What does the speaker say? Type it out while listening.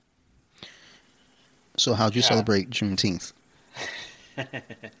So how'd you Yeah. celebrate Juneteenth?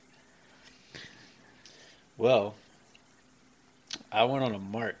 Well, I went on a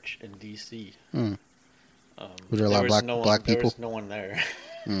march in D.C. Hmm. Were there a lot There of was no one. black There people? was no one there,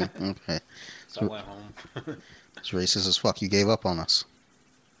 Okay. so I So went home. it's racist as fuck. You gave up on us.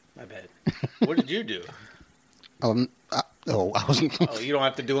 My bad. What did you do? I was. Oh, you don't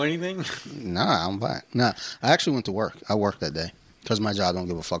have to do anything. Nah, I'm black. Nah, I actually went to work. I worked that day because my job don't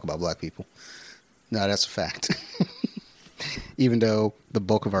give a fuck about black people. No, that's a fact. Even though the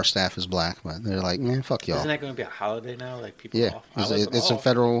bulk of our staff is black, but they're like, man, fuck y'all. Isn't that going to be a holiday now? Like people Yeah, off? I wasn't it's a off.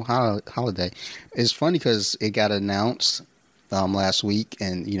 federal holiday. It's funny because it got announced last week,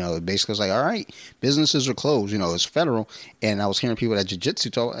 and it basically was like, all right, businesses are closed. It's federal, and I was hearing people at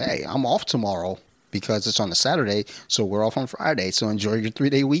jiu-jitsu talk, hey, I'm off tomorrow because it's on a Saturday, so we're off on Friday. So enjoy your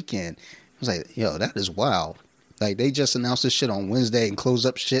 3-day weekend. I was like, yo, that is wild. Like they just announced this shit on Wednesday and closed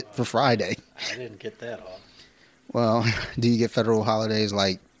up shit for Friday. I didn't get that off. Well, do you get federal holidays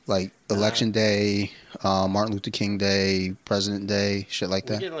like Nah. Election Day, Martin Luther King Day, President Day, shit like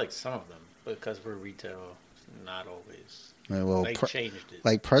We that? get like some of them because we're retail. Not always. Yeah, well, They changed it.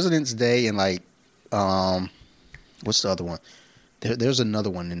 like President's Day and what's the other one? There's another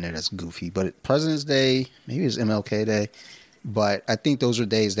one in there that's goofy, but President's Day, maybe it's MLK Day, but I think those are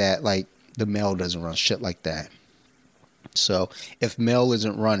days that like the mail doesn't run, shit like that. So if mail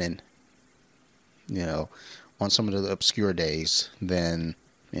isn't running, on some of the obscure days, then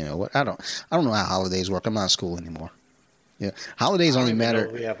what? I don't know how holidays work. I'm not in school anymore. Yeah, holidays I don't only even matter.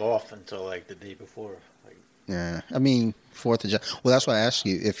 know we have off until like the day before. Like, Yeah, I mean 4th of July. Well, that's why I asked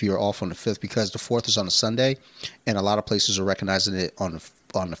you if you're off on the 5th because the 4th is on a Sunday, and a lot of places are recognizing it on the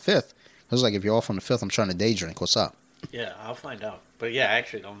 5th. I was like, if you're off on the 5th, I'm trying to day drink. What's up? yeah, I'll find out. But yeah, I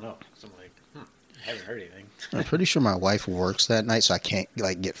actually don't know. So I'm like, I haven't heard anything. I'm pretty sure my wife works that night, so I can't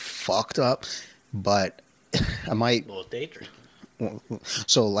like get fucked up. But I might. Well, day drinking.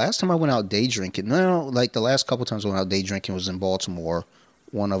 So last time I went out day drinking, no, like the last couple times I went out day drinking was in Baltimore.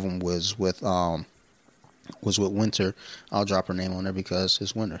 One of them was with Winter. I'll drop her name on there because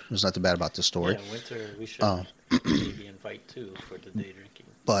it's Winter. There's nothing bad about this story. Yeah, winter. We should maybe invite too for the day drinking.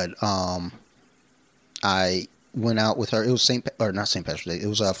 But I went out with her. It was not St. Patrick's Day. It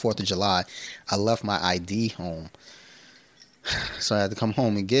was 4th of July. I left my ID home, so I had to come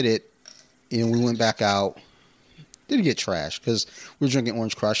home and get it. And we went back out. Didn't get trashed because we were drinking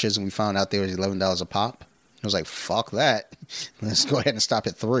Orange Crushes and we found out they was $11 a pop. I was like, fuck that. Let's go ahead and stop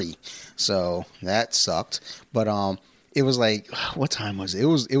at 3. So that sucked. But it was like, what time was it?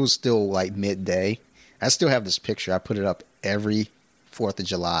 It was still like midday. I still have this picture. I put it up every 4th of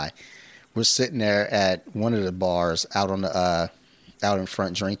July. We're sitting there at one of the bars out in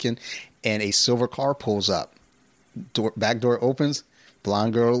front drinking, and a silver car pulls up. Back door opens.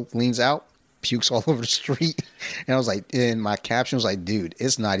 Blonde girl leans out. Pukes all over the street. And I was like, and my caption was like, dude,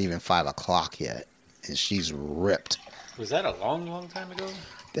 it's not even 5 o'clock yet. And she's ripped. Was that a long, long time ago?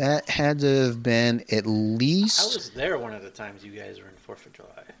 That had to have been at least. I was there one of the times you guys were in 4th of July.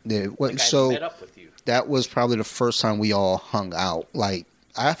 I met up with you. That was probably the first time we all hung out. Like,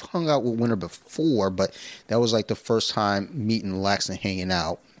 I've hung out with Winter before, but that was like the first time meeting Lex and hanging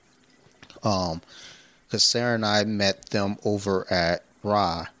out. Because Sarah and I met them over at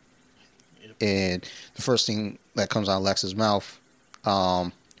Ra. And the first thing that comes out of Lex's mouth,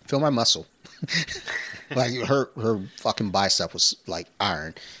 feel my muscle. Like her fucking bicep was like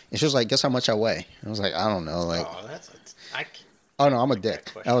iron. And she was like, guess how much I weigh? I was like, I don't know. Like, oh no, I'm a dick.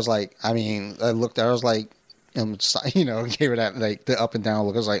 I was like, I looked at her, I was like, gave her that like the up and down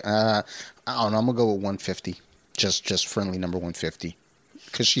look. I was like, I don't know, I'm gonna go with 150. Just friendly number 150.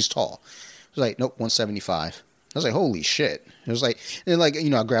 Because she's tall. I was like, nope, 175. I was like, holy shit. It was like,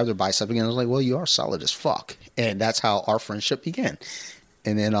 I grabbed her bicep again. I was like, well, you are solid as fuck. And that's how our friendship began.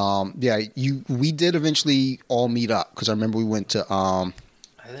 And then, we did eventually all meet up. Because I remember we went to, I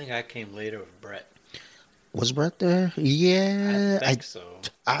think I came later with Brett. Was Brett there? Yeah. I think so.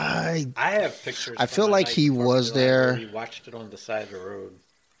 I have pictures. I feel like he was there. We watched it on the side of the road.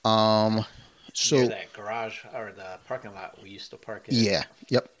 So near that garage or the parking lot we used to park in. Yeah.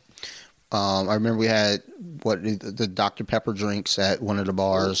 Yep. I remember we had the Dr. Pepper drinks at one of the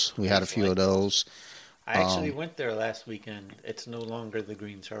bars. We had a few of those. I actually went there last weekend. It's no longer the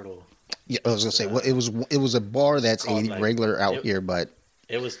Green Turtle. Yeah, I was gonna say, well, it was a bar that's regular out here, but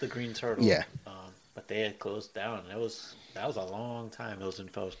it was the Green Turtle. Yeah. But they had closed down. That was a long time. It was in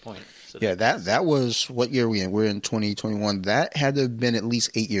Fells Point. So yeah, that was, what year are we in? We're in 2021. That had to have been at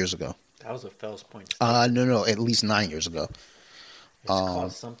least 8 years ago. That was a Fells Point. No, at least 9 years ago. It's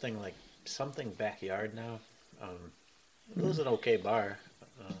called something Backyard now. It was an okay bar.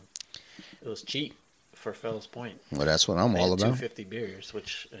 It was cheap for Fells Point. Well, that's what I'm They all had about. 250 beers,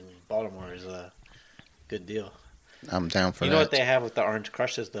 which in Baltimore is a good deal. I'm down for You that. know what they have with the orange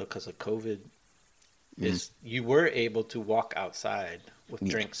crushes though, because of COVID, is you were able to walk outside with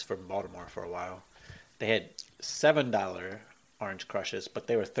drinks from Baltimore for a while. They had $7 orange crushes, but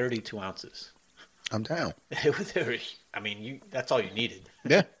they were 32 ounces. I'm down. I mean, that's all you needed.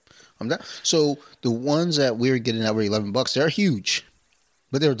 Yeah, I'm down. So the ones that we were getting that were $11, they're huge,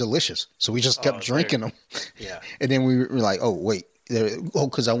 but they were delicious. So we just kept drinking them. Yeah. And then we were like, oh wait,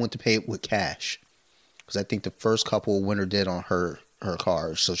 because I went to pay it with cash. Because I think the first couple Winter did on her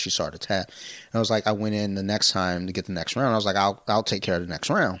card, so she started to tap. And I was like, I went in the next time to get the next round. I was like, I'll take care of the next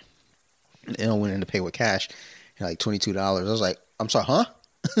round. And I went in to pay with cash, and like $22. I was like, I'm sorry, huh?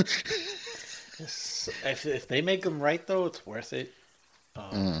 If they make them right though, it's worth it.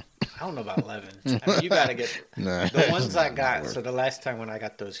 I don't know about 11. I mean, you gotta get the ones I got. So the last time when I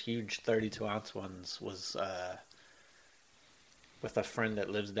got those huge 32-ounce ones was with a friend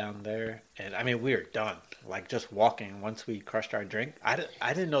that lives down there, and I mean we were done. Like just walking once we crushed our drink. I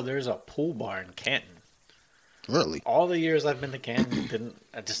didn't know there's a pool bar in Canton. Really? All the years I've been to Canton,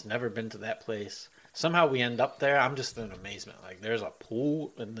 I just never been to that place. Somehow we end up there. I'm just in amazement. Like there's a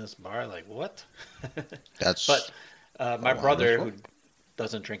pool in this bar. Like what? But my brother, who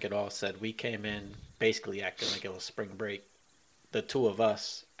doesn't drink at all, said we came in basically acting like it was spring break, the two of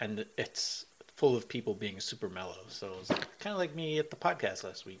us, and it's full of people being super mellow. So it was kind of like me at the podcast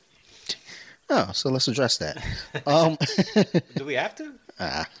last week. Oh, so let's address that. Do we have to?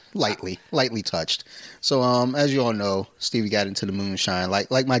 Lightly touched. So, as you all know, Stevie got into the moonshine.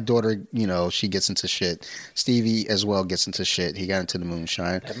 Like my daughter, she gets into shit. Stevie as well gets into shit. He got into the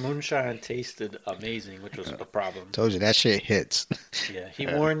moonshine. That moonshine tasted amazing, which was the problem. Told you that shit hits. Yeah, he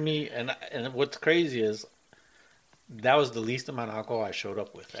warned me, and what's crazy is that was the least amount of alcohol I showed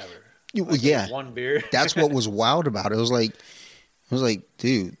up with ever. Yeah, one beer. That's what was wild about it. It was like,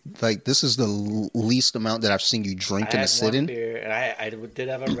 dude, like this is the least amount that I've seen you drink in a sit-in. Beer, and I did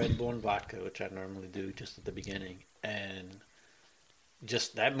have a Red Bull and vodka, which I normally do just at the beginning, and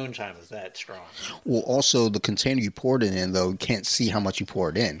just that moonshine was that strong. Well, also the container you poured it in, though, you can't see how much you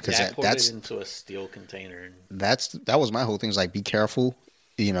poured in because that's it into a steel container. That was my whole thing. Is like, be careful.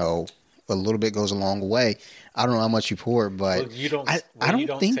 A little bit goes a long way. I don't know how much you poured, but well, you don't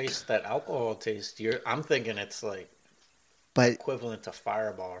think taste that alcohol taste. I'm thinking it's like. But equivalent to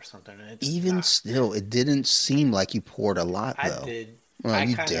Fireball or something. Still, it didn't seem like you poured a lot, though. I did. Well,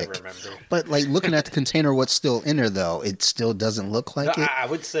 I kind of remember. But like looking at the container, what's still in there, though, it still doesn't look like it. I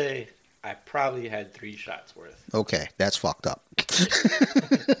would say I probably had 3 shots worth. Okay, that's fucked up.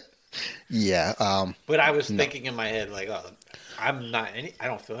 Yeah. But I was thinking in my head, like, oh, I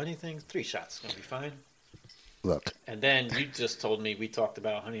don't feel anything. 3 shots is going to be fine. Look. And then you just told me, we talked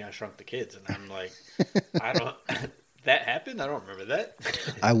about Honey, I Shrunk the Kids. And I'm like, I don't... That happened? I don't remember that.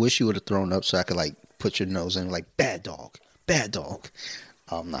 I wish you would have thrown up so I could like put your nose in like bad dog. No,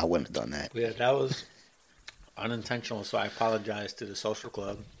 I wouldn't have done that. Yeah, that was unintentional. So I apologize to the social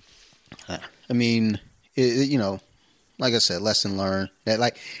club. I mean, like I said, lesson learned. That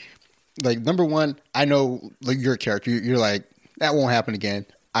like number one, I know like you're a character. You're like that won't happen again.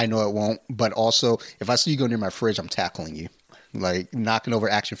 I know it won't. But also, if I see you go near my fridge, I'm tackling you. Like knocking over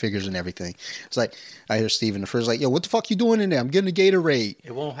action figures and everything. It's like I hear Steve in the fridge like, yo, what the fuck you doing in there? I'm getting a Gatorade.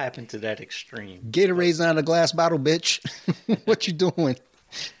 It won't happen to that extreme. Gatorade's not in a glass bottle, bitch. What you doing?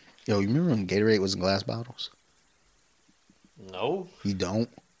 Yo, you remember when Gatorade was in glass bottles? No. You don't?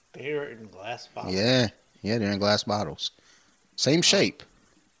 They were in glass bottles. Yeah, they're in glass bottles. Same shape,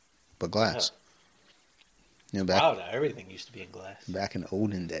 but glass. Yeah. Wow, everything used to be in glass. Back in the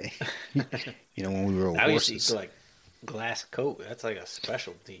olden day. When we were now horses. You see like glass Coke, that's like a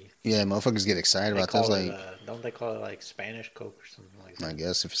specialty. Yeah, motherfuckers get excited about that. Like, don't they call it like Spanish Coke or something like that? I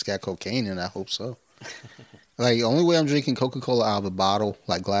guess if it's got cocaine in it, I hope so. Like, the only way I'm drinking Coca-Cola out of a bottle,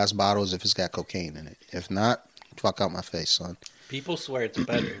 like glass bottle, is if it's got cocaine in it. If not, fuck out my face, son. People swear it's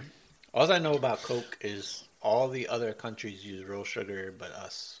better. All I know about Coke is all the other countries use real sugar, but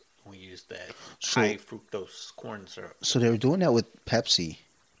us, we use that high fructose corn syrup. So they were doing that with Pepsi.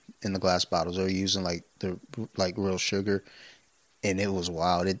 In the glass bottles, they were using like the real sugar, and it was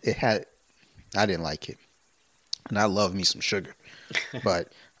wild. It had, I didn't like it, and I love me some sugar,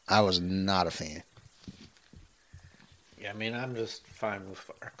 but I was not a fan. Yeah, I mean, I'm just fine with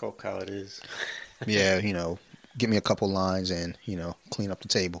our Coke how it is. Yeah, give me a couple lines and clean up the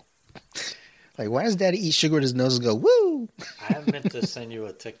table. Like, why does Daddy eat sugar with his nose and go woo? I meant to send you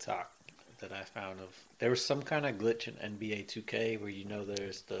a TikTok that I found of. There was some kind of glitch in NBA 2K where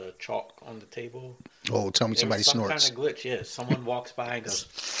there's the chalk on the table. Oh, tell me somebody snorts. Some kind of glitch, yeah. Someone walks by and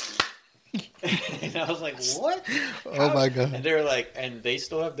goes, And I was like, what? Oh my God. And they're like, and they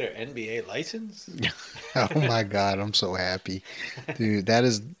still have their NBA license? Oh my God, I'm so happy. Dude, that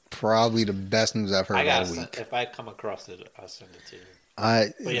is probably the best news I've heard all week. If I come across it, I'll send it to you.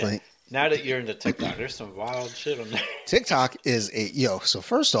 But yeah, like, now that you're into TikTok, there's some wild shit on there. TikTok is so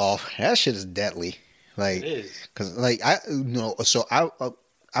first off, that shit is deadly. Like, it is. Cause like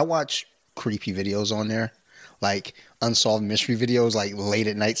I watch creepy videos on there, like unsolved mystery videos, like late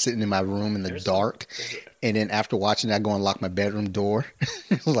at night sitting in my room in the dark, and then after watching that, I go and lock my bedroom door.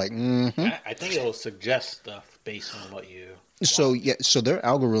 Like, I think it'll suggest stuff based on what you. So so their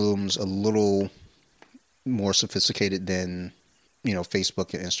algorithm's a little more sophisticated than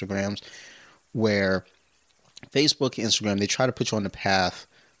Facebook and Instagram's, where Facebook and Instagram, they try to put you on the path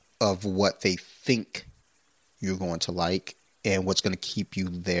of what they think you're going to like and what's going to keep you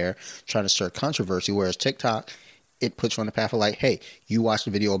there, trying to start controversy. Whereas TikTok, it puts you on the path of like, hey, you watched a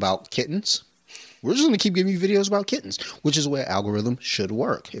video about kittens. We're just going to keep giving you videos about kittens, which is where algorithm should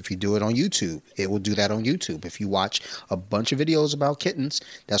work. If you do it on YouTube, it will do that on YouTube. If you watch a bunch of videos about kittens,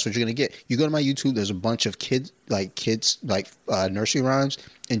 that's what you're going to get. You go to my YouTube, there's a bunch of kids nursery rhymes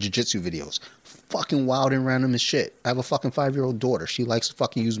and jiu-jitsu videos. Fucking wild and random as shit. I have a fucking 5-year-old daughter. She likes to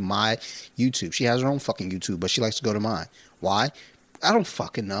fucking use my YouTube. She has her own fucking YouTube, but she likes to go to mine. Why? I don't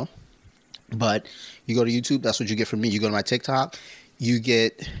fucking know. But you go to YouTube, that's what you get from me. You go to my TikTok, you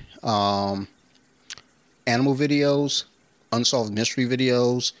get animal videos, unsolved mystery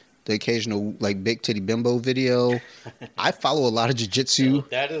videos, the occasional like big titty bimbo video. I follow a lot of jiu-jitsu.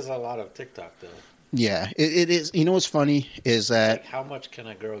 That is a lot of TikTok though. Yeah, it is. You know what's funny is that like, how much can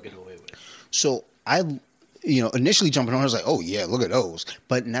a girl get away with? So I, initially jumping on, I was like, oh yeah, look at those.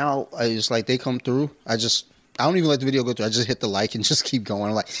 But now it's like they come through. I don't even let the video go through. I just hit the like and just keep going.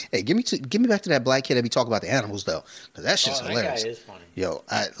 I'm like, hey, give me back to that black kid that be talking about the animals though, because that shit's hilarious. That guy is funny. Yo,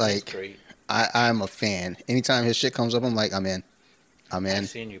 I'm a fan. Anytime his shit comes up, I'm like, I'm in. I've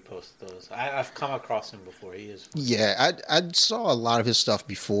seen you post those. I've come across him before. He is funny. Yeah, I saw a lot of his stuff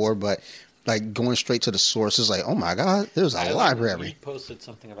before, but like going straight to the source is like, oh my God, there's a library. He posted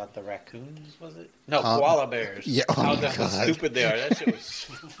something about the raccoons, was it? No, koala bears. Yeah, how stupid they are. That shit was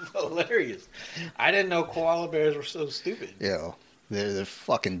hilarious. I didn't know koala bears were so stupid. Yo, they're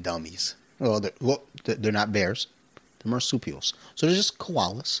fucking dummies. Well, they're not bears. They're marsupials. So they're just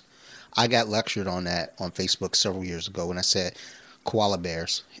koalas. I got lectured on that on Facebook several years ago when I said koala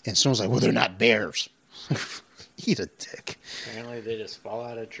bears. And someone was like, well, they're not bears. Eat a dick. Apparently they just fall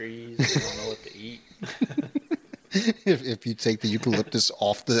out of trees. They don't know what to eat. If you take the eucalyptus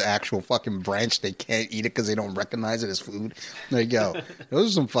off the actual fucking branch, they can't eat it because they don't recognize it as food. There you go. Those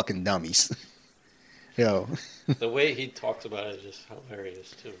are some fucking dummies. Yo. The way he talks about it is just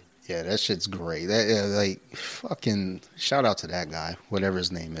hilarious too. Yeah, that shit's great. Fucking shout out to that guy, whatever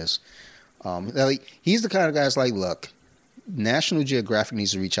his name is. He's the kind of guy that's like, look, National Geographic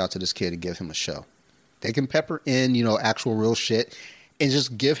needs to reach out to this kid and give him a show. They can pepper in, actual real shit, and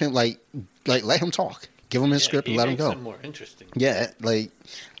just give him like let him talk. Give him his script and let him go. Makes him more interesting. Yeah,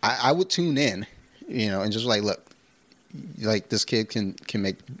 I would tune in, and just like look, like this kid can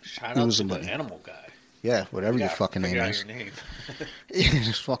make shout out to the animal guy. Yeah, whatever your fucking name is. Your name.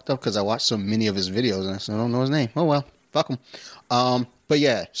 It's fucked up because I watched so many of his videos and I don't know his name. Oh well, fuck him. But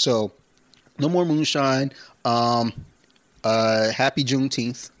yeah, so no more moonshine. Happy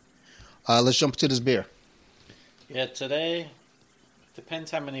Juneteenth. Let's jump into this beer. Yeah, today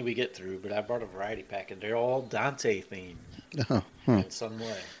depends how many we get through, but I brought a variety pack and they're all Dante themed in some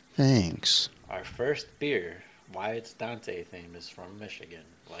way. Thanks. Our first beer, why it's Dante themed, is from Michigan,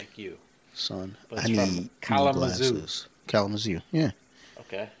 like you. Son, but it's from Kalamazoo. Kalamazoo, yeah.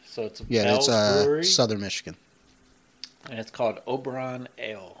 Okay, so it's Bell's Brewery, Southern Michigan, and it's called Oberon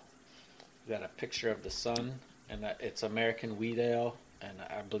Ale. We got a picture of the sun, and it's American wheat ale, and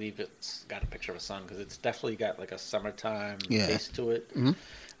I believe it's got a picture of a sun because it's definitely got like a summertime taste to it. Mm-hmm.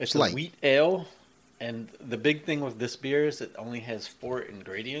 It's a wheat ale, and the big thing with this beer is it only has 4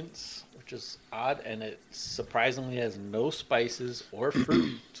 ingredients, which is odd, and it surprisingly has no spices or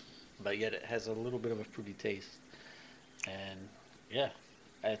fruit. But yet it has a little bit of a fruity taste. And, yeah,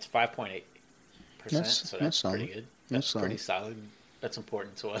 it's 5.8%, so that's pretty good. That's pretty solid. That's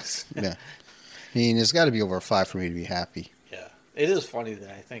important to us. Yeah. I mean, it's got to be over a 5 for me to be happy. Yeah. It is funny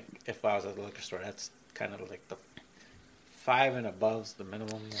that I think if I was at the liquor store, that's kind of like the 5 and above's the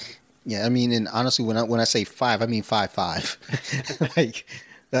minimum. Yeah, I mean, and honestly, when I say 5, I mean 5'5". Like,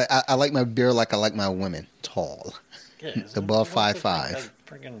 I like my beer like I like my women, tall. Yeah, above 5'5".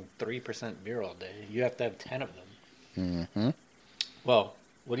 Freaking 3% beer all day. You have to have 10 of them. Mm-hmm. Well,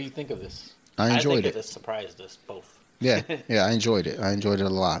 what do you think of this? I enjoyed it. This surprised us both. Yeah, I enjoyed it. I enjoyed it a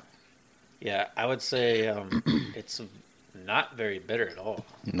lot. Yeah, I would say it's not very bitter at all.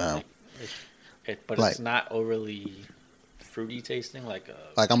 No. Like but Like, it's not overly fruity tasting.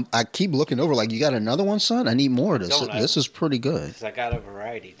 I keep looking over. Like, you got another one, son? I need more of this. Don't This is pretty good. because I got a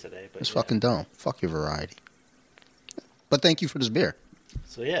variety today. But It's fucking dumb. Fuck your variety. But thank you for this beer.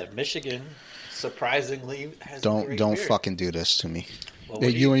 So yeah, Michigan surprisingly has Don't beer. fucking do this to me. Well,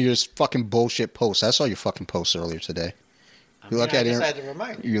 you and your fucking bullshit posts. I saw your fucking posts earlier today. You're lucky I just had to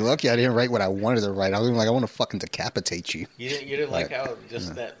remind you. You're lucky I didn't write what I wanted to write. I was like, I want to fucking decapitate you. You didn't like how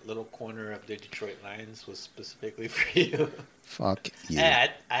just that little corner of the Detroit Lions was specifically for you. Fuck you.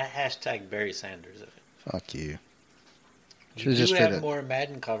 I hashtag Barry Sanders in it. Fuck you. You do have more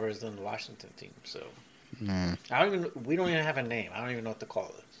Madden covers than the Washington team, so we don't even have a name. I don't even know what to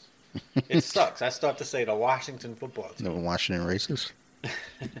call this. It sucks. I still have to say the Washington football team. The Washington racists?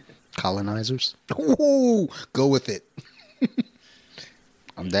 Colonizers? Ooh, go with it.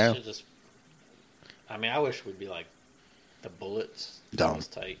 I'm down. I wish we'd be like the Bullets. Dumb. Was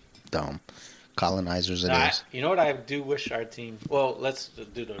tight. Dumb. Colonizers it is. You know what I do wish our team... Well, let's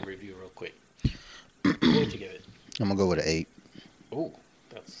do the review real quick. What would you give it? I'm going to go with an 8. Ooh,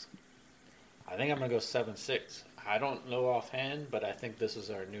 I think I'm going to go 7.6. I don't know offhand, but I think this is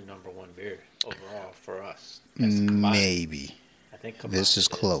our new number one beer overall for us. Maybe. I think this is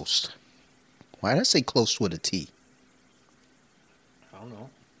close. Why did I say close with a T?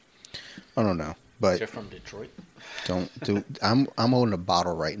 I don't know. But you're from Detroit. I'm holding a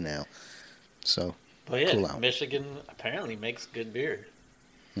bottle right now. So, but yeah, cool out. Michigan apparently makes good beer.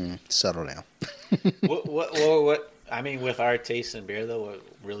 Settle down. what? I mean, with our taste in beer, though, what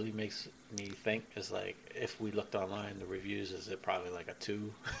really makes me think is like if we looked online, the reviews is it probably like a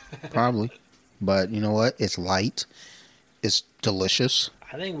 2. Probably, but you know what? It's light. It's delicious.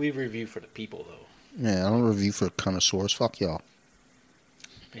 I think we review for the people, though. Yeah, I don't review for connoisseurs. Fuck y'all.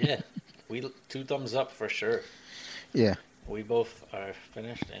 Yeah, 2 thumbs up for sure. Yeah. We both are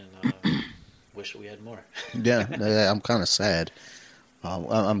finished and wish we had more. yeah, I'm kind of sad.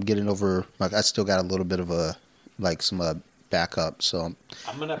 I'm getting over. Like, I still got a little bit of some backup. So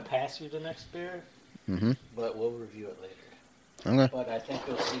I'm gonna pass you the next beer, but we'll review it later. Okay. But I think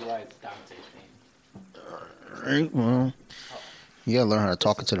you'll see why it's Dante themed. All right. Well, you gotta learn how to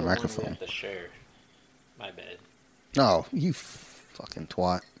talk into the microphone. We have to share. My bad. Oh, you fucking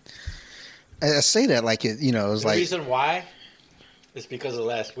twat. I say that like it, it was like... The reason why is because of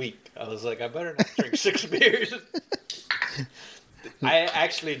last week. I was like, I better not drink 6 beers. I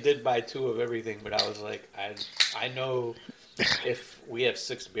actually did buy 2 of everything, but I was like, I know if we have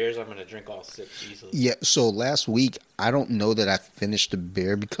 6 beers, I'm going to drink all 6 easily. Yeah, so last week, I don't know that I finished the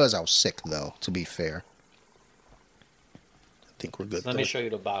beer because I was sick, though, to be fair. I think we're good. Let me show you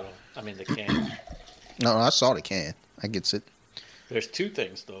the bottle. I mean, the can. No, I saw the can. I gets it. There's 2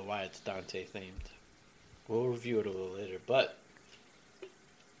 things, though, why it's Dante themed. We'll review it a little later, but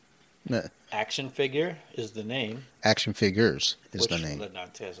Action Figure is the name. Action Figures is the name.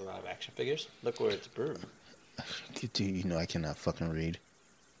 Dante has a lot of action figures. Look where it's brewed. Dude, I cannot fucking read.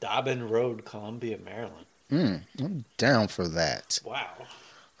 Dobbin Road, Columbia, Maryland. I'm down for that. Wow.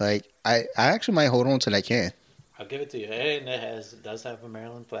 Like, I actually might hold on to that can. I'll give it to you. And it does have a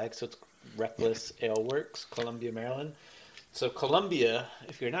Maryland flag, so it's Reckless Ale Works, Columbia, Maryland. So Columbia,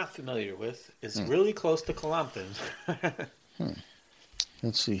 if you're not familiar with, is really close to Colompton.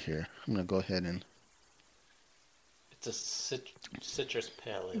 Let's see here. I'm going to go ahead and... It's a citrus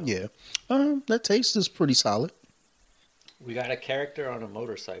pale ale. Yeah. That taste is pretty solid. We got a character on a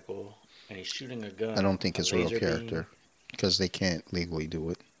motorcycle, and he's shooting a gun. I don't think it's a real character, because they can't legally do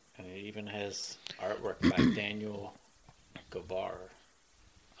it. And it even has artwork by Daniel Gavar.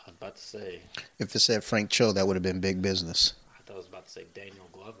 I was about to say... If it said Frank Cho, that would have been big business. I thought I was about to say Daniel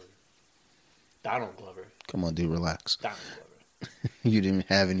Glover. Donald Glover. Come on, dude, relax. Donald Glover. You didn't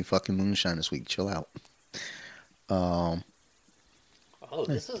have any fucking moonshine this week. Chill out.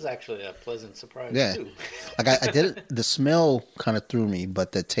 This is actually a pleasant surprise, too. Like, I did it. The smell kind of threw me,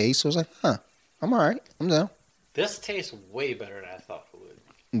 but the taste was like, I'm all right. I'm down. This tastes way better than I thought it would.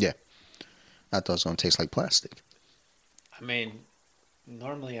 Yeah. I thought it was going to taste like plastic. I mean,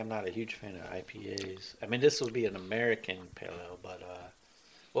 normally I'm not a huge fan of IPAs. I mean, this would be an American pale ale, but,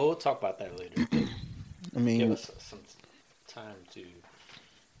 we'll talk about that later. I mean... Give us some time to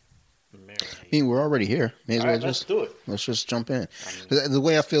marinate. I mean, we're already here. Let's do it. Let's just jump in. The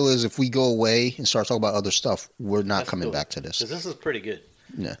way I feel is if we go away and start talking about other stuff, we're not coming back to this. Because this is pretty good.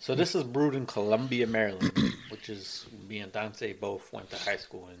 Yeah. So this is brewed in Columbia, Maryland, which is me and Dante both went to high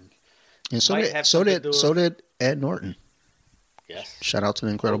school in. And so did Ed Norton. Yes. Shout out to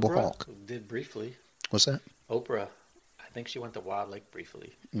the Incredible Oprah Hulk. did briefly. What's that? Oprah. I think she went to Wild Lake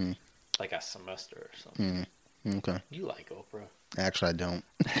briefly. like a semester or something. Okay. You like Oprah? Actually, I don't.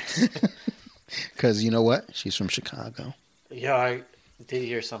 Because you know what? She's from Chicago. Yeah, I did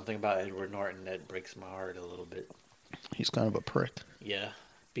hear something about Edward Norton that breaks my heart a little bit. He's kind of a prick. Yeah,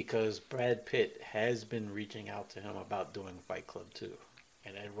 because Brad Pitt has been reaching out to him about doing Fight Club 2.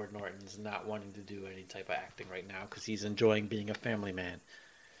 And Edward Norton's not wanting to do any type of acting right now because he's enjoying being a family man.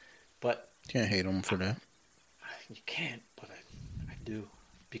 But can't hate him for that. You can't, but I do.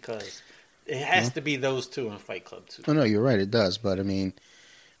 Because it has to be those two in Fight Club 2. Oh, no, you're right. It does. But, I mean,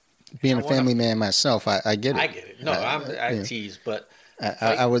 being a family man myself, I get it. I get it. No, I tease, but...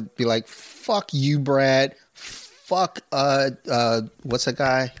 I would be like, fuck you, Brad. Fuck, what's that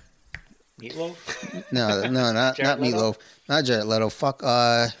guy? Meatloaf? No, not Meatloaf. Not Jared Leto. Fuck,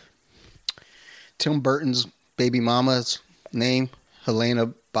 Tim Burton's baby mama's name, Helena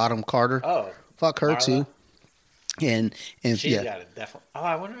Bonham Carter. Oh. Fuck her, Marla? Too. And she's got a definitely... Oh,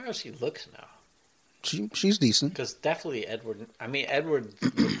 I wonder how she looks now. She's decent. Because definitely Edward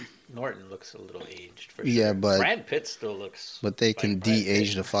Norton looks a little aged for sure. Yeah, but Brad Pitt still looks. But they can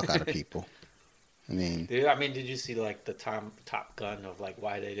de-age the fuck out of people. I mean, did you see like the Top Gun of like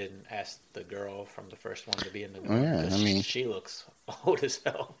why they didn't ask the girl from the first one to be in the movie? Yeah, I mean, she looks old as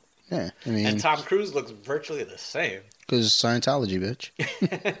hell. Yeah, I mean, and Tom Cruise looks virtually the same. Because Scientology,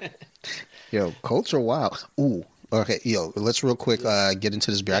 bitch. Yo, Colts are wild. Ooh. Okay, yo, let's real quick get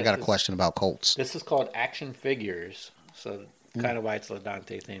into this beer. I got a question about Colts. This is called Action Figures. So kind of why it's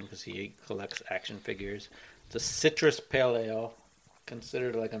Ladante thing, because he collects action figures. It's a citrus pale ale,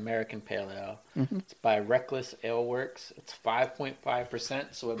 considered like American pale ale. Mm-hmm. It's by Reckless Ale Works. It's 5.5%,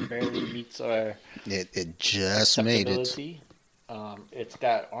 so it barely meets our It just made it. It's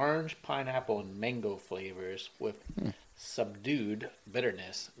got orange, pineapple, and mango flavors with subdued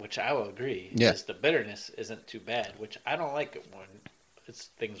bitterness, which I will agree. Yeah. Because the bitterness isn't too bad, which I don't like it when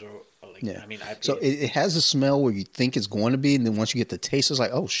things are like, yeah. I mean, IPA. So it has a smell where you think it's going to be, and then once you get the taste, it's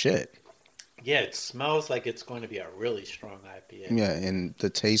like, oh shit. Yeah, it smells like it's going to be a really strong IPA. Yeah, and the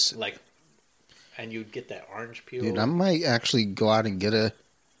taste, like, and you'd get that orange peel. Dude, I might actually go out and get a.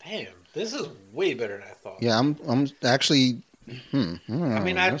 Damn, this is way better than I thought. Yeah, I'm actually.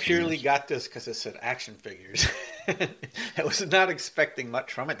 I purely got this because it said action figures. I was not expecting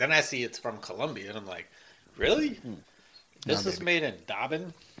much from it. Then I see it's from Colombia, and I'm like, really? This is made in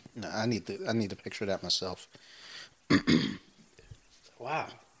Dobbin? No, I need to picture that myself. Wow.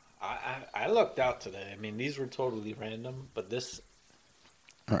 I looked out today. I mean, these were totally random, but this...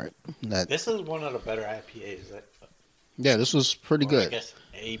 All right. This is one of the better IPAs. Yeah, this was pretty good. I guess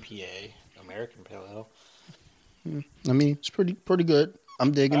APA, American Pale Ale. I mean, it's pretty good.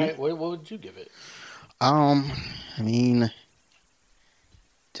 I'm digging it. What would you give it? I mean...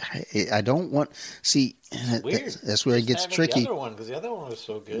 I don't want... See, that's where it gets tricky. The other one, because the other one was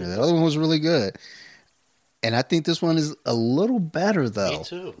so good. Yeah, the other one was really good. And I think this one is a little better, though. Me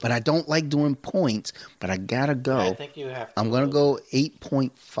too. But I don't like doing points, but I gotta go. I think you have to. I'm going to go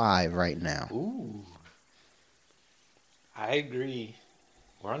 8.5 right now. Ooh. I agree.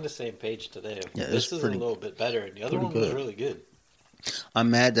 We're on the same page today. Yeah, this is a little bit better, and the other one was really good. I'm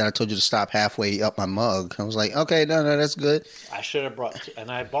mad that I told you to stop halfway up my mug. I was like, okay, no, that's good. I should have brought two,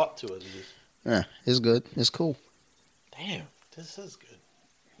 and I bought 2 of these. Yeah, it's good. It's cool. Damn, this is good.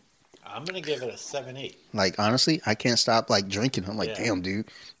 I'm going to give it a 7.8. Like, honestly, I can't stop, like, drinking. I'm like, damn, dude.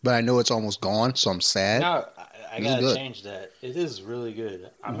 But I know it's almost gone, so I'm sad. No, I got to change that. It is really good.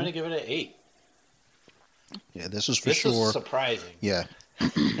 I'm going to give it an 8. Yeah, this is for sure. This is surprising. Yeah.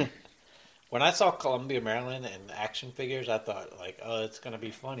 When I saw Columbia, Maryland, and action figures, I thought, like, oh, it's going to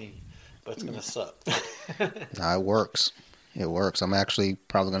be funny, but it's going to suck. Nah, it works. It works. I'm actually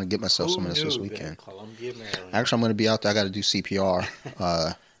probably going to get myself some of this weekend. Columbia, Maryland. Actually, I'm going to be out there. I got to do CPR.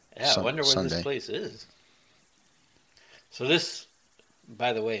 Yeah, I wonder where this place is. So this,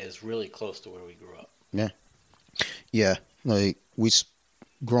 by the way, is really close to where we grew up. Yeah. Yeah. Like,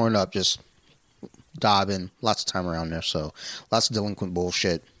 growing up, just Dobbin, lots of time around there. So, lots of delinquent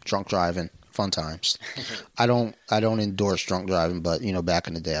bullshit, drunk driving. Fun times. I don't endorse drunk driving, but back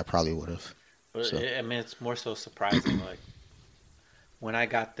in the day, I probably would have. So. I mean, it's more so surprising. Like when I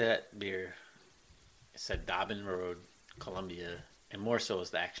got that beer, it said Dobbin Road, Columbia, and more so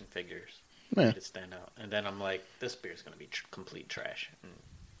is the action figures. Yeah. It did out. And then I'm like, this beer is going to be complete trash. And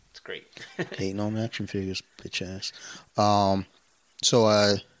it's great. Hating on action figures, bitch ass.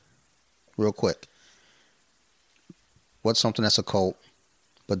 So, real quick, what's something that's a cult?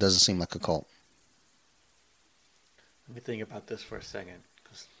 But doesn't seem like a cult. Let me think about this for a second,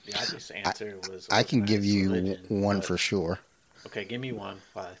 because the obvious answer was. I can give you one for sure. Okay, give me one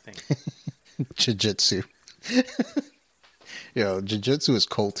while I think. Jiu-jitsu. jiu-jitsu is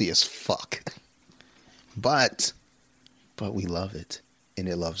culty as fuck. But we love it. And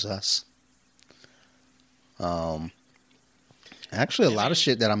it loves us. Actually, a lot of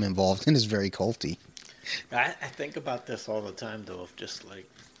shit that I'm involved in is very culty. I think about this all the time, though, of just like,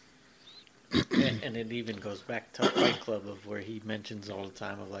 and it even goes back to Fight Club, of where he mentions all the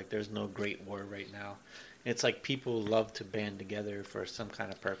time of like, there's no great war right now. It's like people love to band together for some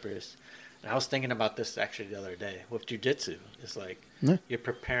kind of purpose. And I was thinking about this actually the other day with jiu-jitsu. It's like you're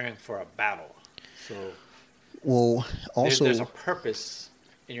preparing for a battle. So, well, also there's a purpose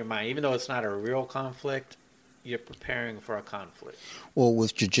in your mind, even though it's not a real conflict. You're preparing for a conflict. Well,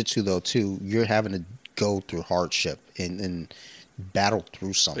 with jiu-jitsu, though, too, you're having to go through hardship and battle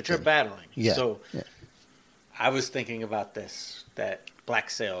through something. But you're battling. Yeah. So I was thinking about that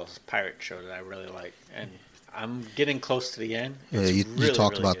Black Sails pirate show that I really like. And I'm getting close to the end. You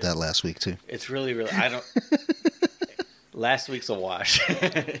talked really about good. That last week, too. It's really, really... Last week's a wash.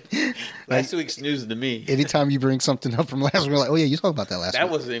 Last week's news to me. Anytime you bring something up from last week, we're like, oh, yeah, you talked about that last week. That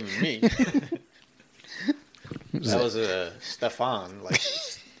wasn't even me. That was Stefan,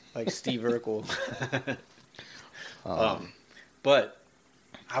 like Steve Urkel. But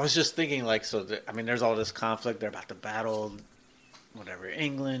I was just thinking, like, there's all this conflict. They're about to battle, whatever,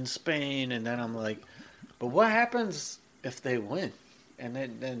 England, Spain, and then I'm like, but what happens if they win? And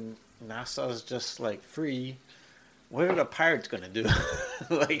then NASA's just like free. What are the pirates gonna do?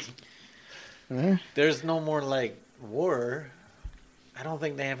 Like, there's no more like war. I don't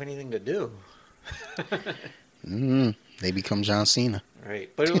think they have anything to do. They become John Cena. Right.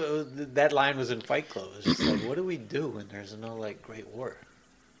 But that line was in Fight Club. It's just like, what do we do when there's no, like, great war?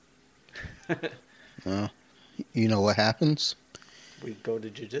 Well, you know what happens? We go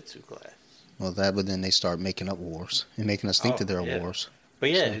to jiu-jitsu class. Well, but then they start making up wars and making us think that there are wars. But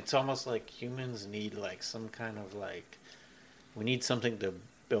yeah, it's almost like humans need, like, some kind of, like, we need something to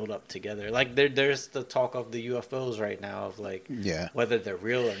build up together. Like, there's the talk of the UFOs right now of, like, whether they're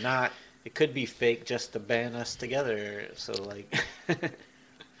real or not. It could be fake just to band us together. So, like...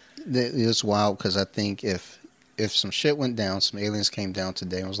 It's wild because I think if some shit went down, some aliens came down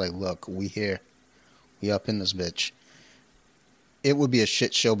today and was like, look, we here. We up in this bitch. It would be a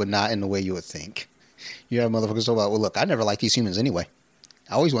shit show, but not in the way you would think. You have motherfuckers talk about, well, look, I never liked these humans anyway.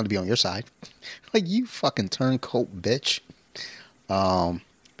 I always wanted to be on your side. Like, you fucking turncoat bitch. But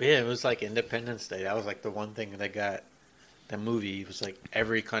yeah, it was like Independence Day. That was like the one thing that got... The movie was like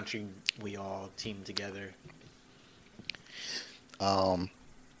every country we all teamed together. I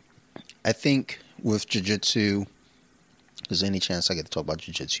think with jiu-jitsu, there's any chance I get to talk about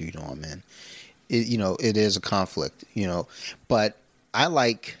jiu-jitsu, you know I'm in. It is a conflict, But I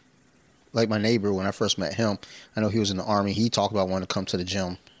like my neighbor, when I first met him, I know he was in the Army. He talked about wanting to come to the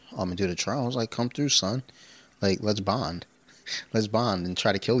gym and do the trial. I was like, come through, son. Like, let's bond. Let's bond and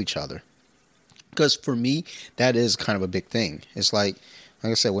try to kill each other. Because for me, that is kind of a big thing. It's like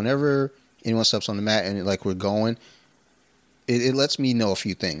I said, whenever anyone steps on the mat and like we're going, it lets me know a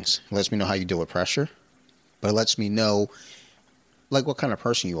few things. It lets me know how you deal with pressure, but it lets me know like what kind of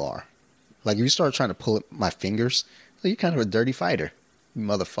person you are. Like if you start trying to pull at my fingers, you're kind of a dirty fighter, you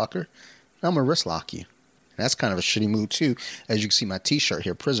motherfucker. I'm gonna wrist lock you. And that's kind of a shitty move too. As you can see, my T-shirt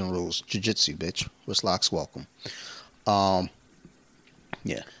here, prison rules, jiu-jitsu, bitch. Wrist locks welcome.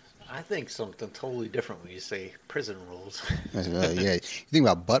 Yeah. I think something totally different when you say prison rules. Yeah, you think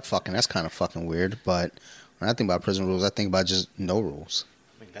about butt fucking, that's kind of fucking weird. But when I think about prison rules, I think about just no rules.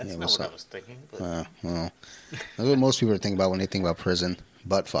 I mean, that's not what I was thinking. But... well, that's what most people are thinking about when they think about prison,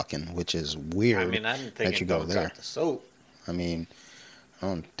 butt fucking, which is weird. I mean, I didn't think you go there. Drop the soap. I mean, I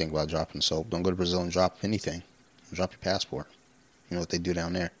don't think about dropping soap. Don't go to Brazil and drop anything. Drop your passport. You know what they do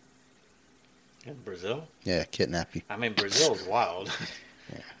down there? In Brazil? Yeah, kidnap you. I mean, Brazil's wild.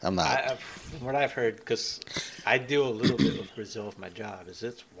 Yeah, I'm not. From what I've heard, because I deal a little bit with Brazil with my job,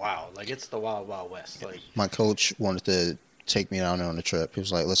 it's wild. Like, it's the wild, wild west. Like, my coach wanted to take me down there on a trip. He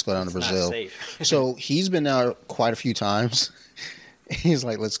was like, let's go down to Brazil. Not safe. So he's been out quite a few times. He's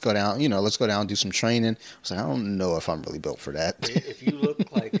like, let's go down, let's go down and do some training. I was like, I don't know if I'm really built for that. If you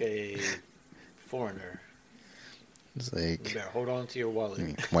look like a foreigner, it's like, you better hold on to your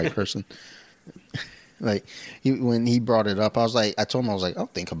wallet. White person. Like, when he brought it up, I told him, I'll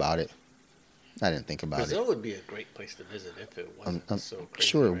think about it. I didn't think about Brazil would be a great place to visit if it wasn't so crazy.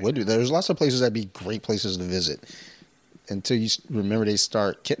 Sure it would. There's lots of places that'd be great places to visit. Until you remember they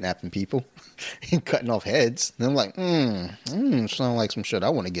start kidnapping people and cutting off heads. And I'm like, sound like some shit I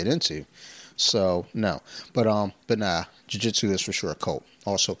want to get into. So, no. But nah, jiu-jitsu is for sure a cult.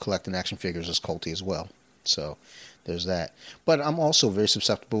 Also, collecting action figures is culty as well. So, there's that. But I'm also very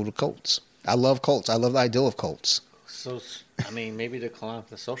susceptible to cults. I love cults. I love the ideal of cults. So, I mean, maybe the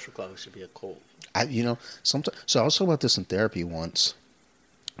Colompton Social Club should be a cult. Sometimes. So I was talking about this in therapy once.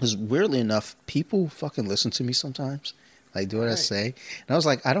 Because weirdly enough, people fucking listen to me sometimes. Like, do what I say. And I was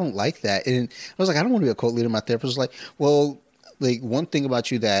like, I don't like that. And I was like, I don't want to be a cult leader. My therapist was like, well, like, one thing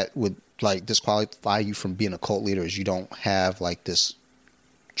about you that would, like, disqualify you from being a cult leader is you don't have, like, this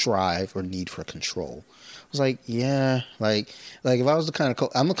drive or need for control. I was like, yeah. Like if I was the kind of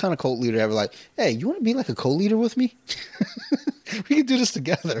I'm the kind of cult leader ever like, hey, you want to be like a co-leader with me? We can do this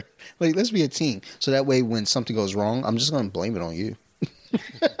together. Like, let's be a team. So that way when something goes wrong, I'm just going to blame it on you.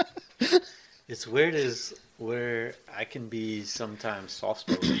 It's weird is where I can be sometimes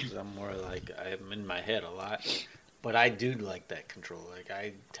soft-spoken because I'm more like I'm in my head a lot, but I do like that control. Like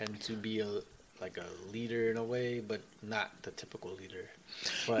I tend to be a leader in a way, but not the typical leader.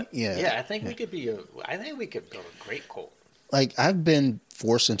 But yeah, I think we could build a great cult. Like, I've been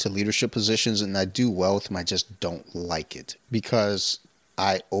forced into leadership positions and I do well with them. I just don't like it because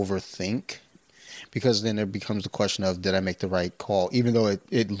I overthink. Because then there becomes the question of, did I make the right call? Even though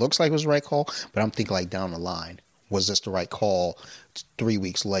it looks like it was the right call, but I'm thinking like down the line, was this the right call 3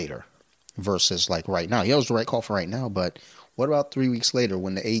 weeks later versus like right now? Yeah, it was the right call for right now, but what about 3 weeks later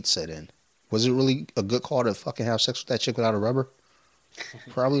when the AIDS set in? Was it really a good call to fucking have sex with that chick without a rubber?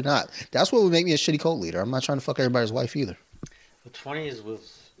 Probably not. That's what would make me a shitty cult leader. I'm not trying to fuck everybody's wife either. What's funny is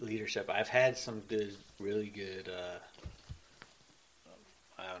with leadership, I've had some really good,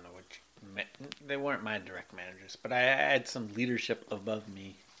 I don't know they weren't my direct managers, but I had some leadership above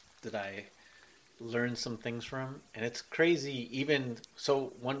me that I learned some things from, and it's crazy. Even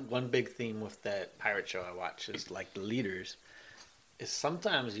so, one big theme with that pirate show I watch is like the leaders is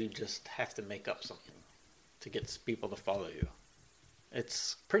sometimes you just have to make up something to get people to follow you.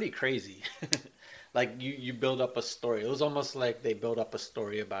 It's pretty crazy. Like you build up a story. It was almost like they built up a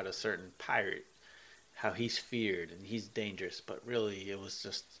story about a certain pirate, how he's feared and he's dangerous, but really it was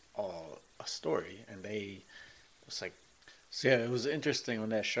just all a story. And it was interesting on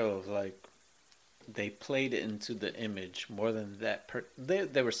that show of like they played into the image more than that.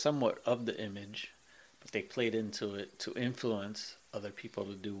 They were somewhat of the image, but they played into it to influence other people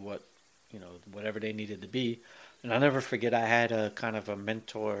to do whatever they needed to be. And I'll never forget, I had a kind of a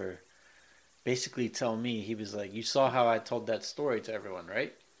mentor basically tell me, he was like, you saw how I told that story to everyone,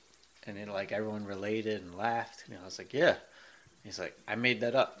 right? And then like everyone related and laughed. And I was like, yeah. He's like, I made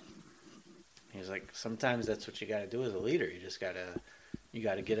that up. He's like, sometimes that's what you got to do as a leader. You just got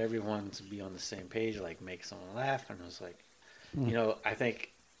to get everyone to be on the same page, like make someone laugh. And I was like, I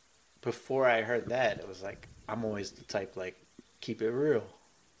think before I heard that, it was like, I'm always the type like, keep it real.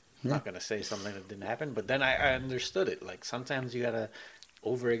 I'm not going to say something that didn't happen. But then I understood it. Like sometimes you got to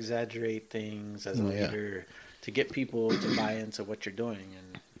over exaggerate things as a leader to get people to buy into what you're doing.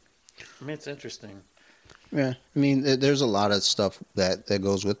 And I mean, it's interesting. Yeah, I mean, there's a lot of stuff that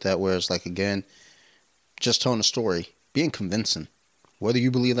goes with that, where it's like, again, just telling a story, being convincing. Whether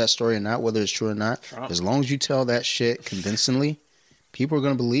you believe that story or not, whether it's true or not, as long as you tell that shit convincingly, people are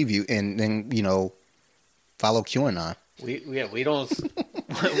going to believe you and then, follow QAnon. We don't,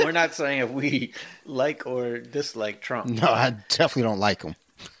 we're not saying if we like or dislike Trump. No, I definitely don't like him.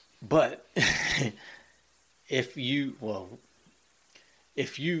 But if you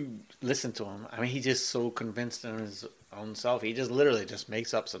listen to him, I mean, he's just so convinced in his own self. He just literally just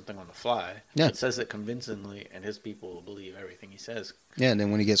makes up something on the fly. Yeah. It says it convincingly, and his people will believe everything he says. Yeah, and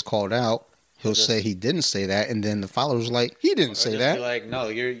then when he gets called out, he'll say he didn't say that, and then the followers are like, he didn't say that. Be like,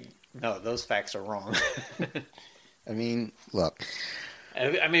 no, those facts are wrong. I mean, look.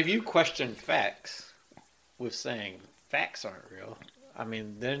 I mean, if you question facts with saying facts aren't real, I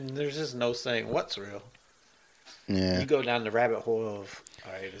mean, then there's just no saying what's real. Yeah. You go down the rabbit hole of,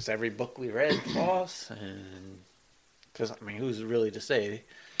 all right, is every book we read false? And because, I mean, who's really to say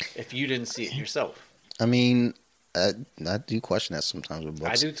if you didn't see it yourself? I mean, I do question that sometimes with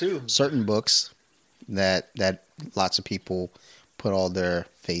books. I do too. Certain books that lots of people put all their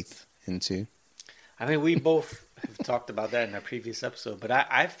faith into. I mean, we both have talked about that in our previous episode, but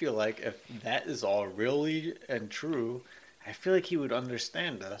I feel like if that is all really and true, I feel like he would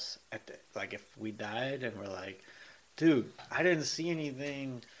understand us. Like if we died and we're like, dude, I didn't see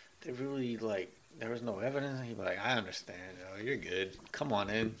anything that really, like, there was no evidence. He'd be like, I understand. You're good. Come on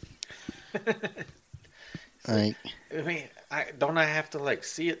in. I mean, I have to like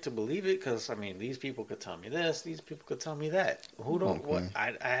see it to believe it? Because I mean, these people could tell me this, these people could tell me that. What?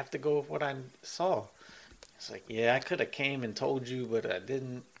 I have to go with what I saw. It's like, yeah, I could have came and told you, but I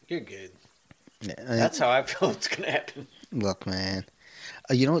didn't. You're good. Yeah, that's how I feel it's gonna happen. Look, man,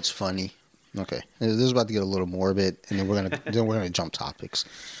 you know what's funny? Okay, this is about to get a little morbid, and then we're gonna jump topics.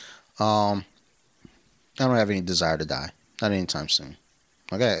 I I don't have any desire to die. Not anytime soon.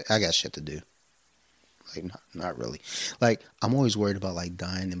 I got shit to do. Like, not really. Like, I'm always worried about, like,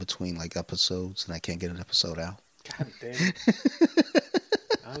 dying in between, like, episodes, and I can't get an episode out. God damn.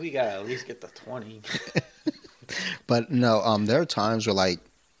 Oh, we gotta at least get to 20. But, no, there are times where, like,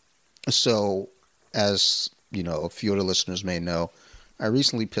 so, as, you know, a few of the listeners may know, I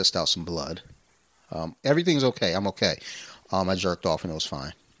recently pissed out some blood. Everything's okay. I'm okay. I jerked off, and it was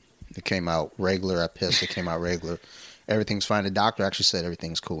fine. It came out regular. I pissed. It came out regular. Everything's fine. The doctor actually said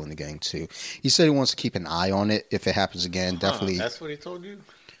everything's cool in the gang, too. He said he wants to keep an eye on it. If it happens again, definitely. That's what he told you?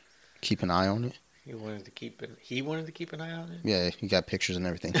 Keep an eye on it? He wanted to keep an eye on it? Yeah, he got pictures and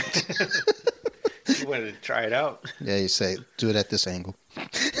everything. He wanted to try it out? Yeah, he said, do it at this angle.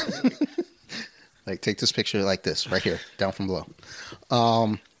 Like, take this picture like this, right here, down from below.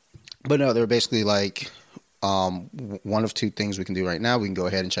 But no, they're basically like, one of two things we can do right now. We can go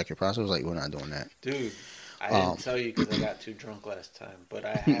ahead and check your prostate. I was like, we're not doing that. Dude. I didn't tell you because I got too drunk last time, but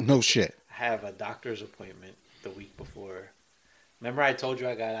I have no shit. I have a doctor's appointment the week before. Remember I told you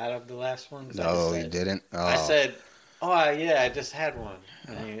I got out of the last one? No, you didn't. Oh. I said, yeah, I just had one.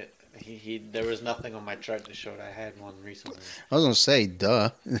 And there was nothing on my chart to show that I had one recently. I was gonna say,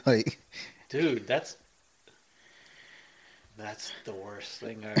 duh. Like, dude, that's the worst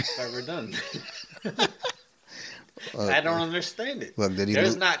thing I've ever done. I don't understand it. Look,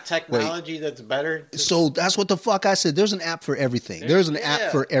 there's not technology that's better. So that's what the fuck I said. There's an app for everything. There's an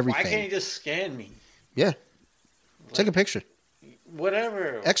app for everything. Why can't you just scan me? Yeah. Take a picture.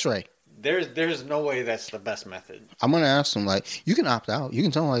 Whatever. X-ray. There's no way that's the best method. I'm going to ask them, like, you can opt out. You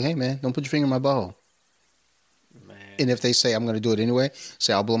can tell them, like, hey, man, don't put your finger in my butthole. Man. And if they say I'm going to do it anyway,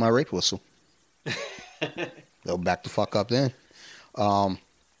 say I'll blow my rape whistle. They'll back the fuck up then.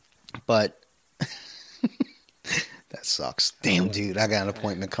 But... That sucks. Damn, dude. I got an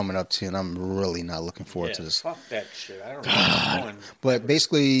appointment coming up too, and I'm really not looking forward to this. Fuck that shit. I don't know where I'm going. But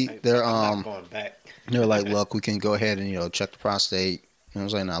basically, they're I'm not going back. They're like, look, we can go ahead and check the prostate. And I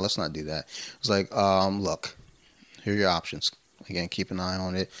was like, nah, let's not do that. It's like, look, here are your options. Again, keep an eye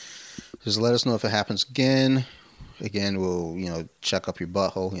on it. Just let us know if it happens again. Again, we'll check up your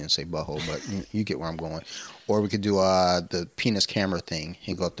butthole. He didn't say butthole, but you get where I'm going. Or we could do the penis camera thing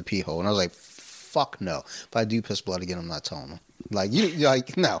and go up the pee hole. And I was like, fuck no. If I do piss blood again, I'm not telling them. Like,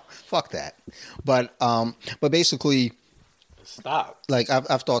 no, fuck that. But basically, stop. Like,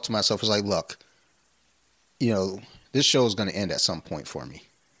 I've thought to myself, it's like, look, this show is going to end at some point for me.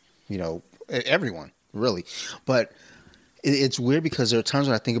 Everyone, really. But it's weird because there are times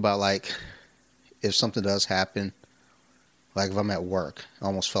when I think about, like, if something does happen, like if I'm at work, I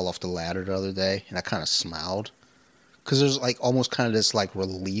almost fell off the ladder the other day, and I kind of smiled. Because there's, like, almost kind of this, like,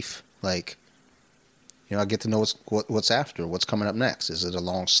 relief, like, I get to know what's after, what's coming up next. Is it a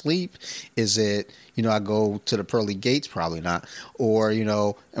long sleep? Is it, I go to the pearly gates? Probably not. Or,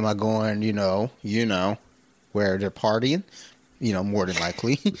 am I going, where they're partying? More than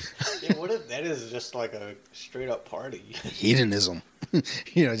likely. Yeah, what if that is just like a straight up party? Hedonism.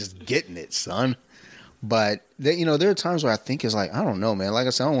 Just getting it, son. But, there are times where I think it's like, I don't know, man. Like I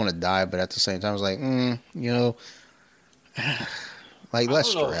said, I don't want to die, but at the same time, it's like, like, less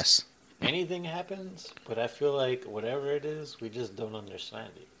stress. Anything happens, but I feel like whatever it is, we just don't understand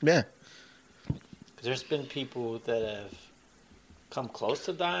it. Yeah. Because there's been people that have come close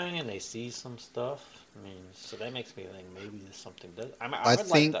to dying and they see some stuff. I mean, so that makes me think maybe there's something. I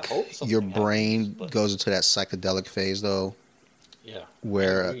think like to hope your brain goes into that psychedelic phase, though. Yeah.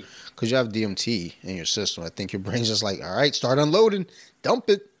 Where, because you have DMT in your system, I think your brain's just like, all right, start unloading, dump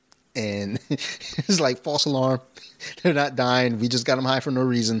it. And it's like false alarm. They're not dying. We just got them high for no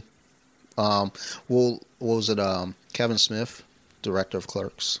reason. What was it? Kevin Smith, director of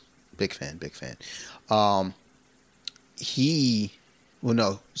Clerks. Big fan. So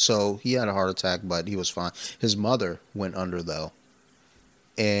he had a heart attack, but he was fine. His mother went under, though.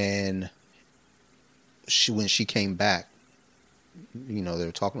 And when she came back, they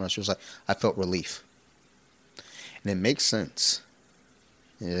were talking about it, she was like, I felt relief. And it makes sense.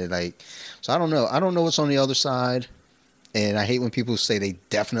 So I don't know. I don't know what's on the other side. And I hate when people say they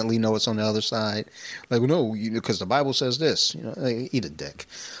definitely know what's on the other side. Like, no, because the Bible says this. Eat a dick.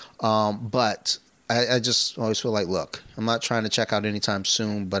 But I just always feel like, look, I'm not trying to check out anytime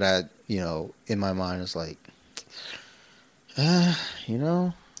soon. But in my mind, it's like, I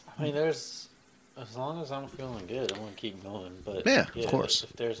mean, as long as I'm feeling good, I want to keep going. But yeah, of course.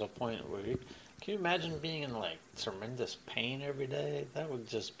 If there's a point where can you imagine being in like tremendous pain every day? That would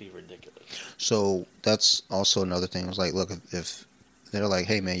just be ridiculous. So that's also another thing. I was like, look, if they're like,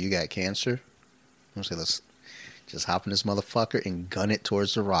 hey man, you got cancer, I'm say, let's Just hop in this motherfucker and gun it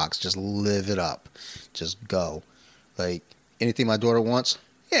towards the rocks. Just live it up. Just go. Like, anything my daughter wants,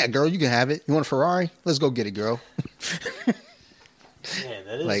 yeah, girl, you can have it. You want a Ferrari? Let's go get it, girl. Yeah,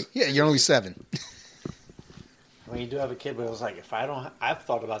 that is. Like, yeah, you're only 7. When you do have a kid, but it was like, if I don't, I've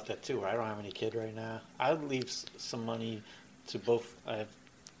thought about that too, where I don't have any kid right now. I would leave some money to both. I have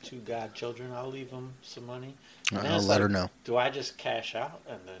 2 godchildren. I'll leave them some money. I'll let her know. Do I just cash out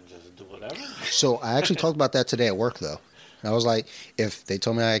and then just do whatever? So I actually talked about that today at work, though. I was like, if they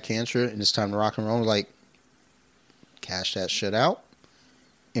told me I had cancer and it's time to rock and roll, I was like, cash that shit out.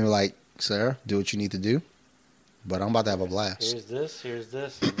 And we're like, Sarah, do what you need to do. But I'm about to have a blast. Here's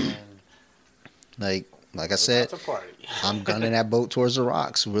this, and then... Like I said, I'm gunning that boat towards the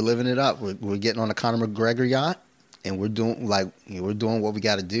rocks. We're living it up. We're getting on the Conor McGregor yacht, and we're doing what we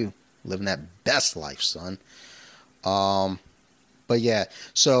got to do, living that best life, son. But yeah,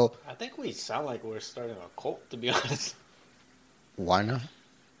 so I think we sound like we're starting a cult, to be honest. Why not?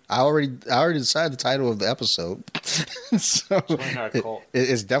 I already decided the title of the episode. So Join our cult.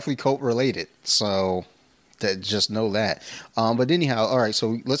 It's definitely cult related. So. Just know that. But anyhow, all right,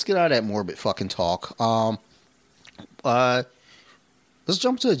 so let's get out of that morbid fucking talk. Let's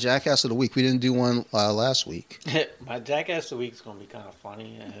jump to the Jackass of the Week. We didn't do one last week. My Jackass of the Week is going to be kind of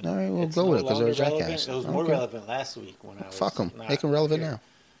funny. All right, we'll go with it because they're Jackass. It was more relevant last week when I was... Fuck them. Make them relevant now.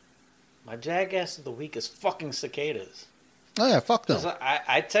 My Jackass of the Week is fucking cicadas. Oh, yeah, fuck them.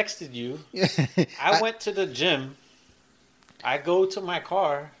 I texted you. I went to the gym. I go to my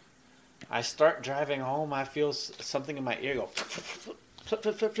car. I start driving home. I feel something in my ear go flip, flip,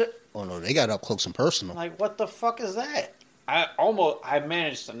 flip, flip, flip. Oh no, they got up close and personal. I'm like, what the fuck is that? I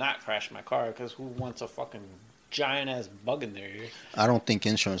managed to not crash my car because who wants a fucking giant ass bug in their ear? I don't think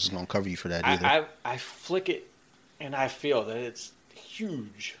insurance is gonna cover you for that either. I flick it and I feel that it's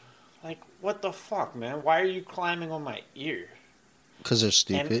huge. Like, what the fuck, man? Why are you climbing on my ear? Because they're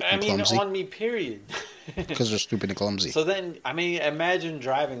stupid and clumsy. On me, period. Because they're stupid and clumsy. So then, imagine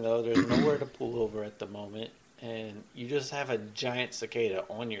driving, though. There's nowhere to pull over at the moment. And you just have a giant cicada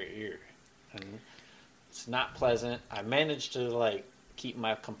on your ear. And it's not pleasant. I managed to, keep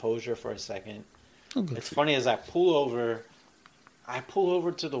my composure for a second. It's funny, as I pull over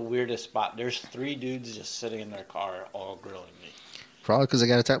to the weirdest spot. There's 3 dudes just sitting in their car all grilling me. Probably because they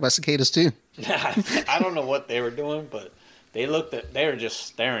got attacked by cicadas, too. I don't know what they were doing, but... They were just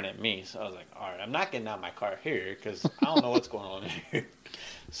staring at me. So I was like, all right, I'm not getting out of my car here because I don't know what's going on here.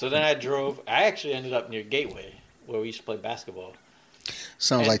 So then I drove. I actually ended up near Gateway where we used to play basketball.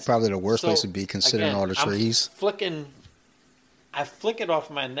 Sounds like probably the worst place to be considering all the trees. I flick it off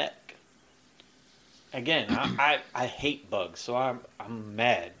my neck. Again, I hate bugs, so I'm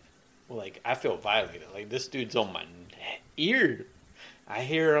mad. I feel violated. This dude's on my ear. I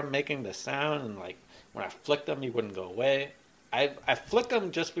hear him making the sound, and when I flicked him, he wouldn't go away. I flick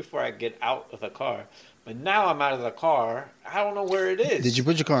him just before I get out of the car, but now I'm out of the car. I don't know where it is. Did you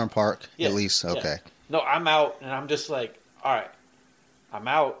put your car in park at least? Okay. Yeah. No, I'm out, and I'm just like, all right, I'm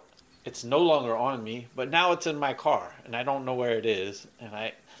out. It's no longer on me, but now it's in my car, and I don't know where it is.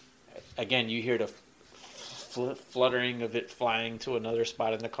 And again, you hear the fluttering of it flying to another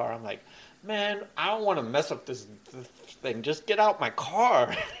spot in the car. I'm like, man, I don't want to mess up this thing. Just get out my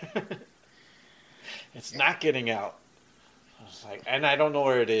car. It's not getting out. I was like, and I don't know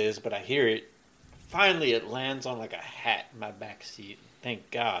where it is, but I hear it. Finally, it lands on a hat in my back seat. Thank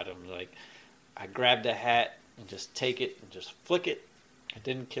God. I'm like, I grabbed the hat and just take it and just flick it. I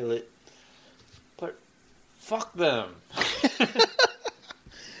didn't kill it, but fuck them.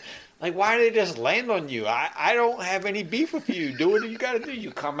 Why do they just land on you? I don't have any beef with you. Do what you got to do.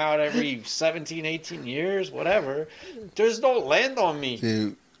 You come out every 17, 18 years, whatever. Just don't land on me.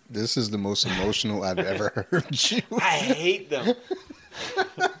 Dude. This is the most emotional I've ever heard you. I hate them.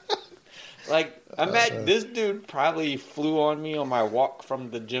 Imagine this dude probably flew on me on my walk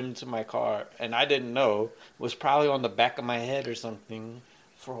from the gym to my car, and I didn't know. Was probably on the back of my head or something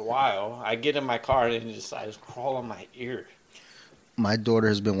for a while. I get in my car and I just crawl on my ear. My daughter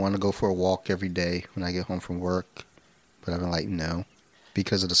has been wanting to go for a walk every day when I get home from work, but I've been like, no,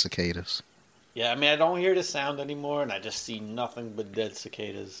 because of the cicadas. Yeah, I don't hear the sound anymore, and I just see nothing but dead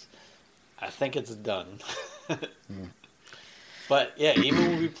cicadas. I think it's done. But, yeah,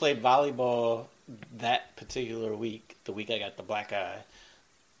 even when we played volleyball that particular week, the week I got the black eye,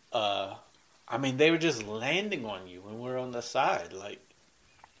 they were just landing on you when we were on the side.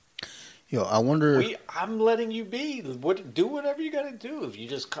 Yo, I wonder... I'm letting you be. Do whatever you got to do. If you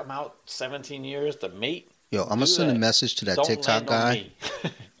just come out 17 years to mate, yo, I'm going to send a message to that TikTok guy.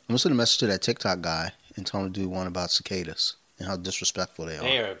 I'm going to send a message to that TikTok guy and tell him to do one about cicadas and how disrespectful they are.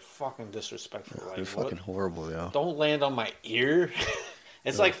 They are fucking disrespectful. Like, they're fucking horrible, yo. Don't land on my ear.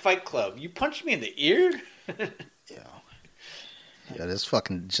 It's like Fight Club. You punch me in the ear? Yeah, this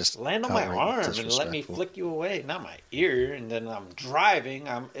fucking just land on my arm and let me flick you away, not my ear. And then I'm driving.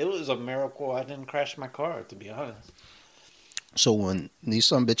 It was a miracle I didn't crash my car, to be honest. So when these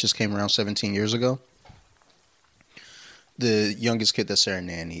some bitches came around 17 years ago, the youngest kid that Sarah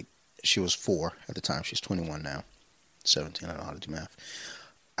nannied, she was 4 at the time. She's 21 now. 17, I don't know how to do math.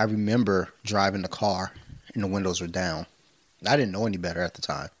 I remember driving the car and the windows were down. I didn't know any better at the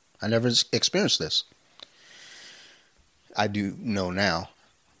time. I never experienced this. I do know now.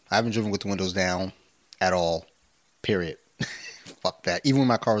 I haven't driven with the windows down at all, period. Fuck that. Even when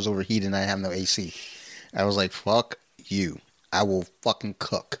my car was overheated and I have no AC. I was like, fuck you. I will fucking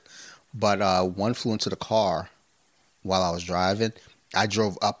cook. But one flew into the car while I was driving. I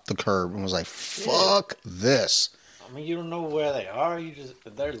drove up the curb and was like, fuck this. I mean, you don't know where they are.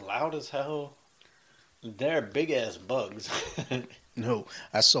 They're loud as hell. They're big ass bugs. No,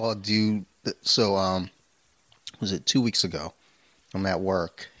 I saw a dude. So, was it 2 weeks ago? I'm at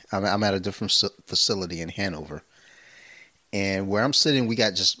work. I'm at a different facility in Hanover. And where I'm sitting, we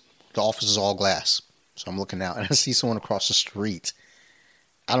got just, the office is all glass. So I'm looking out and I see someone across the street.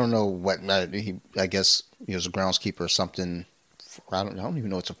 I don't know what, I guess he was a groundskeeper or something. I don't even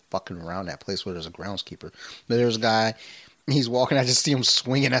know what's fucking around that place where there's a groundskeeper. But there's a guy, he's walking, I just see him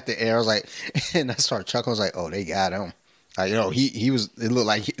swinging at the air. I was like, and I started chuckling. I was like, oh, they got him. He was, it looked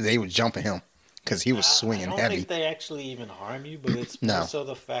like they were jumping him because he was swinging heavy. I don't think they actually even harm you, but it's more so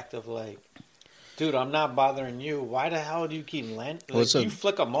the fact of like, dude, I'm not bothering you. Why the hell do you keep landing? Like, you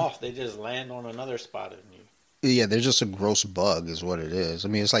flick them off, they just land on another spot in you. Yeah, they're just a gross bug is what it is. I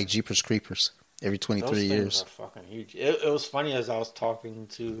mean, it's like Jeepers Creepers every 23 years. Those things are fucking huge. It was funny as I was talking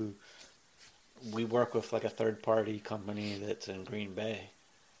to, we work with like a third-party company that's in Green Bay.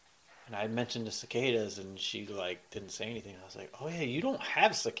 And I mentioned the cicadas, and she like didn't say anything. I was like, "Oh yeah, you don't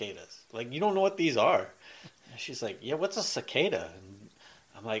have cicadas. Like you don't know what these are." And she's like, "Yeah, what's a cicada?" And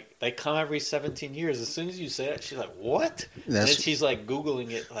I'm like, "They come every 17 years." As soon as you say it, she's like, "What?" And then she's like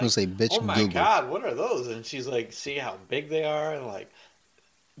googling it. Like, "Oh my God, what are those?" And she's like, "See how big they are?" And like,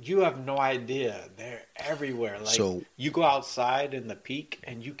 you have no idea. They're everywhere. Like you go outside in the peak,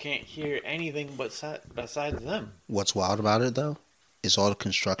 and you can't hear anything besides them. What's wild about it though? Is all the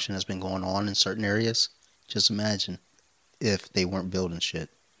construction that's been going on in certain areas. Just imagine if they weren't building shit.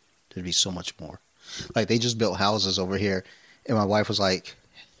 There'd be so much more. Like, they just built houses over here. And my wife was like,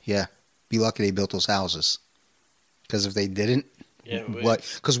 yeah, be lucky they built those houses. Because if they didn't, what?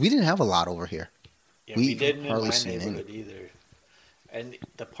 Because we didn't have a lot over here. Yeah, we didn't hardly in my neighborhood either. And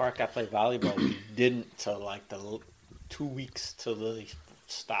the park I play volleyball, we didn't till like the 2 weeks till they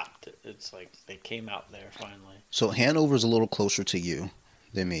stopped. It's like they came out there finally. So Hanover's a little closer to you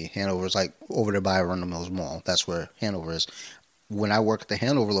than me. Hanover's like over there by Arundel Mills Mall. That's where Hanover is. When I work at the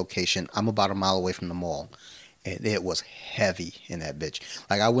Hanover location, I'm about a mile away from the mall. And it was heavy in that bitch.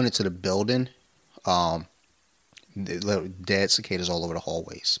 Like I went into the building, dead cicadas all over the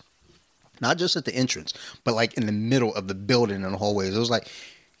hallways. Not just at the entrance, but like in the middle of the building and the hallways. It was like,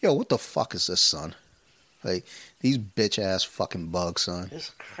 yo, what the fuck is this, son? Like, these bitch-ass fucking bugs, son.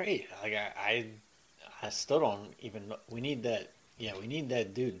 It's crazy. Like, I still don't even know. We need that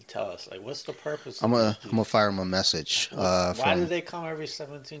dude to tell us. Like, what's the purpose I'm gonna fire him a message. Why do they come every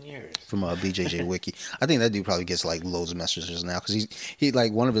 17 years? From BJJ Wiki. I think that dude probably gets, like, loads of messages now. Because he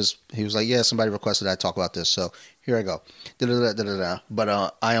like, he was like, yeah, somebody requested I talk about this. So, here I go. Da-da-da-da-da-da.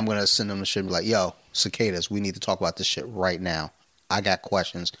 But I am gonna send him the shit and be like, yo, cicadas, we need to talk about this shit right now. I got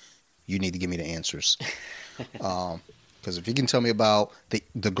questions. You need to give me the answers. Because if you can tell me about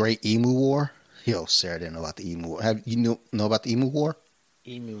the Great Emu War, yo, Sarah didn't know about the Emu War. Have you know about the Emu War?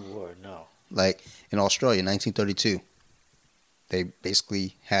 Emu War, no. Like in Australia, 1932, they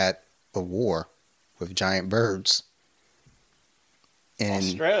basically had a war with giant birds. And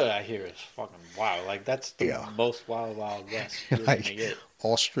Australia, I hear, is fucking wild. Like that's the most wild west you're like, gonna get.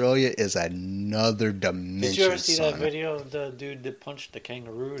 Australia is another dimension. Did you ever see that video of the dude that punched the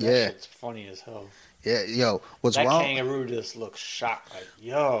kangaroo? That shit's funny as hell. Yeah, yo, what's that wild? That kangaroo just looks shocked. Like,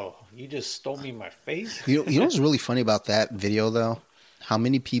 yo, you just stole me my face. You know what's really funny about that video though? How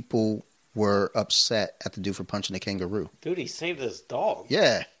many people were upset at the dude for punching the kangaroo? Dude, he saved his dog.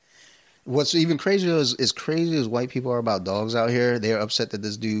 Yeah. What's even crazier is as crazy as white people are about dogs out here, they're upset that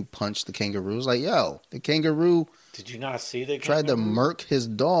this dude punched the kangaroo. It's like, yo, the kangaroo. Did you not see the kangaroo? Tried to murk his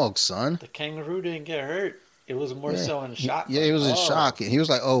dog, son. The kangaroo didn't get hurt. It was more so in shock. Yeah, he was in shock. He was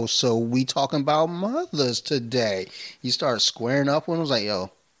like, oh, so we talking about mothers today. He started squaring up when he was like,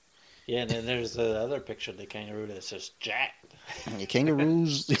 yo, Yeah, and then there's the other picture of the kangaroo that's just jacked. The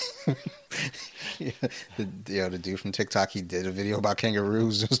kangaroos. Yeah, the dude from TikTok, he did a video about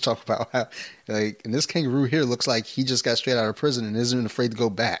kangaroos. He was talking about how, like, and this kangaroo here looks like he just got straight out of prison and isn't afraid to go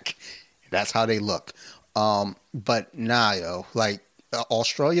back. That's how they look. But nah, yo, like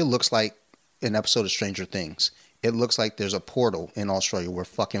Australia looks like an episode of Stranger Things. It looks like there's a portal in Australia where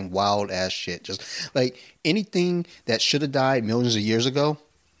fucking wild ass shit, just like anything that should have died millions of years ago,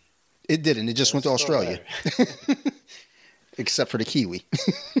 it didn't. It just went to Australia. Except for the kiwi.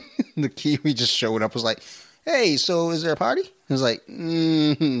 The kiwi just showed up, was like, hey, so is there a party? It was like,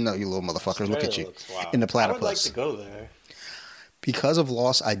 no, you little motherfucker, look at you. In the platypus. I would like to go there. Because of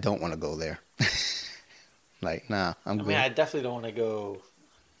loss, I don't want to go there. Like, nah, I'm good. I mean, I definitely don't want to go,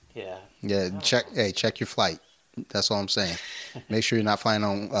 yeah. Yeah, check your flight. That's all I'm saying. Make sure you're not flying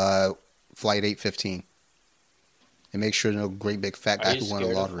on flight 815. And make sure no great big fat guy who won a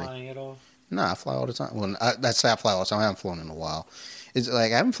lottery. Are you scared of flying at all? No, I fly all the time. Well, that's how I fly all the time. I haven't flown in a while. It's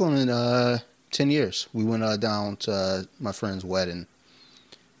like I haven't flown in 10 years. We went down to my friend's wedding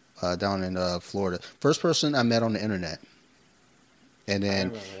down in Florida. First person I met on the internet. And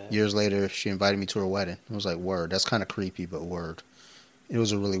then years later, she invited me to her wedding. I was like, word. That's kind of creepy, but word. It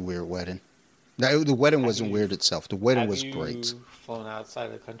was a really weird wedding. Now, the wedding wasn't weird itself. The wedding was great. Have you flown outside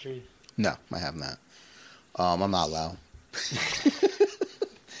of the country? No, I have not. I'm not allowed.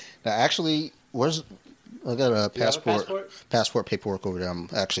 Now, actually, I got a passport paperwork over there. I'm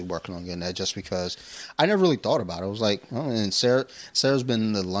actually working on getting that just because I never really thought about it. I was like, oh, and Sarah's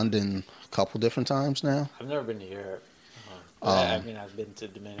been to London a couple different times now. I've never been to Europe. I mean, I've been to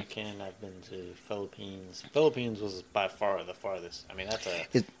Dominican. I've been to Philippines. Philippines was by far the farthest. I mean, that's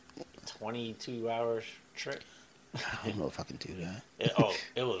a 22-hour trip. I don't know if I can do that.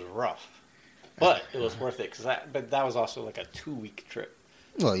 It was rough, but it was worth it but that was also like a 2-week trip.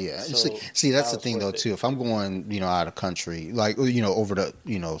 Well, yeah. So see, that's the thing though too. If I'm going, out of country, like over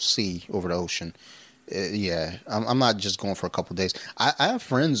the sea, over the ocean, yeah, I'm not just going for a couple of days. I have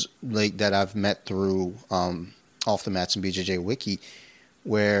friends like that I've met through Off the Mats and BJJ Wiki,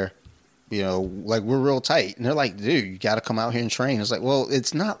 where like we're real tight, and they're like, dude, you got to come out here and train. It's like, well,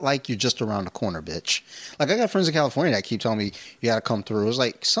 it's not like you're just around the corner, bitch. Like I got friends in California that keep telling me you got to come through. It's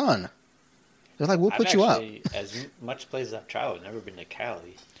like, son. They're like, we'll put you up. As much places I've traveled, I've never been to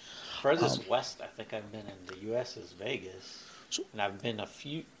Cali. Furthest west I think I've been in the U.S. is Vegas. And I've been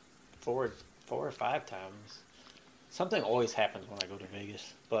 4 or 5 times. Something always happens when I go to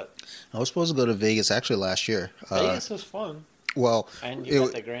Vegas. But I was supposed to go to Vegas actually last year. Vegas was fun. Well, and you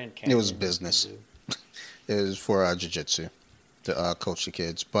got the Grand Canyon. It was business. It was for jiu-jitsu to coach the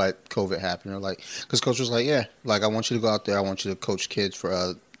kids. But COVID happened. Because coach was like, yeah, like I want you to go out there. I want you to coach kids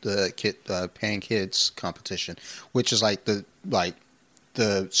for the paying kids competition, which is like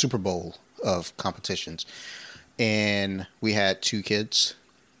the Super Bowl of competitions. And we had 2 kids,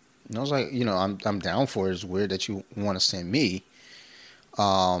 and I was like, I'm down for it. It's weird that you want to send me,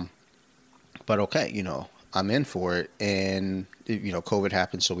 but okay, I'm in for it. And COVID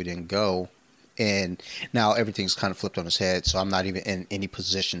happened, so we didn't go. And now everything's kind of flipped on its head, so I'm not even in any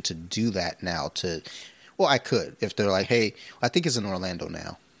position to do that now. Well, I could if they're like, hey, I think it's in Orlando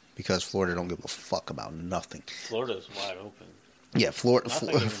now. Because Florida don't give a fuck about nothing. Florida's wide open. Yeah,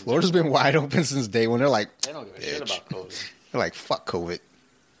 Florida's been wide open since day one. They're like, they don't give a shit about COVID. They're like, fuck COVID.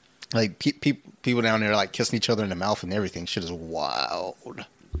 Like people down there like kissing each other in the mouth and everything. Shit is wild.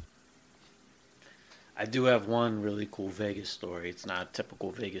 I do have one really cool Vegas story. It's not a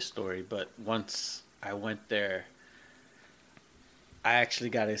typical Vegas story, but once I went there, I actually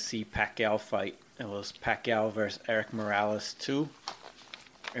got to see Pacquiao fight. It was Pacquiao versus Eric Morales 2.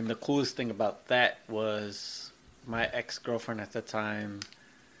 And the coolest thing about that was my ex-girlfriend at the time,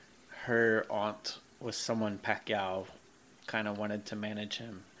 her aunt was someone Pacquiao kind of wanted to manage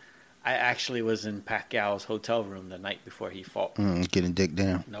him. I actually was in Pacquiao's hotel room the night before he fought. Getting dick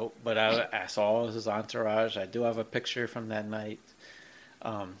down. Nope, but I saw his entourage. I do have a picture from that night.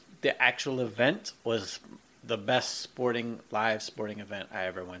 The actual event was the best live sporting event I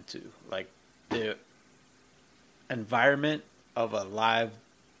ever went to. Like, the environment of a live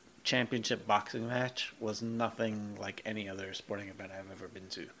championship boxing match was nothing like any other sporting event I've ever been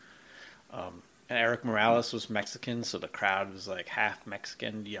to. And Eric Morales was Mexican, so the crowd was like half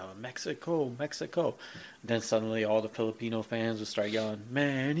Mexican, yelling, Mexico, Mexico. Then suddenly all the Filipino fans would start yelling,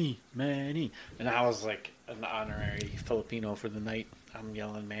 Manny, Manny. And I was like an honorary Filipino for the night. I'm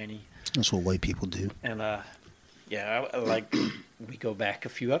yelling Manny. That's what white people do. And we go back a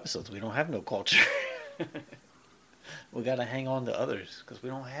few episodes. We don't have no culture. We got to hang on to others because we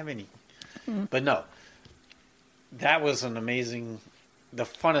don't have any. Mm-hmm. But no, that was an amazing the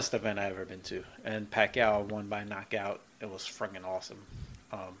funnest event I've ever been to. And Pacquiao won by knockout. It was friggin' awesome.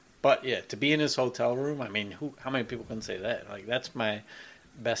 But yeah, to be in his hotel room, I mean, how many people can say that? Like, that's my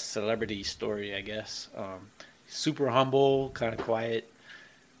best celebrity story, I guess. Super humble, kind of quiet.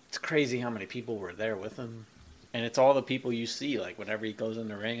 It's crazy how many people were there with him. And it's all the people you see. Like, whenever he goes in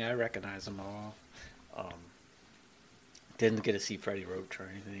the ring, I recognize them all. Didn't get to see Freddie Roach or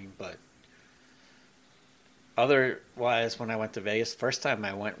anything, but otherwise, when I went to Vegas, first time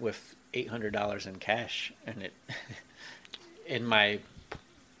I went with $800 in cash, and it in my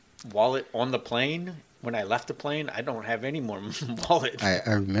wallet on the plane. When I left the plane, I don't have any more wallet. I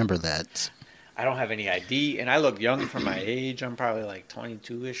remember that. I don't have any ID, and I look young for my age. I'm probably like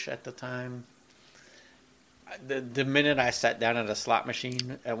 22-ish at the time. The minute I sat down at a slot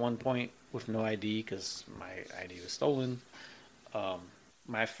machine at one point with no ID because my ID was stolen,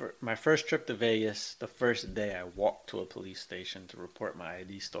 my first trip to Vegas, the first day I walked to a police station to report my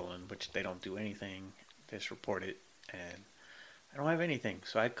ID stolen, which they don't do anything. They just report it, and I don't have anything,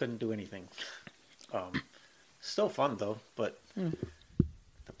 so I couldn't do anything. Still fun though, but the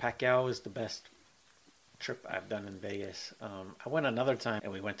Pacquiao is the best trip I've done in Vegas. I went another time,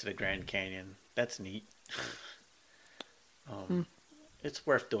 and we went to the Grand Canyon. That's neat. It's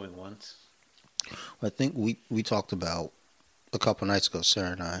worth doing once. I think we talked about a couple nights ago,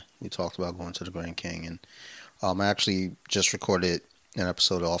 Sarah and we talked about going to the Grand Canyon. I actually just recorded an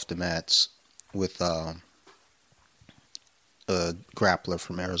episode of Off the Mats with a grappler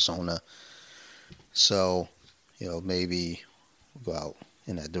from Arizona. So, maybe we'll go out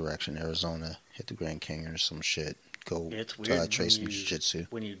in that direction, Arizona, hit the Grand Canyon or some shit. Go try some jiu-jitsu.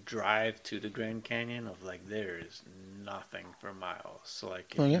 When you drive to the Grand Canyon, there is nothing for miles. So,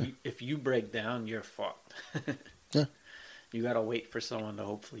 if you break down, you're fucked. Yeah. You gotta wait for someone to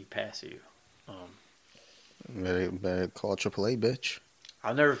hopefully pass you. Better call AAA, bitch.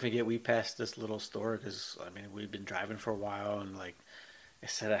 I'll never forget, we passed this little store because, we've been driving for a while, and, it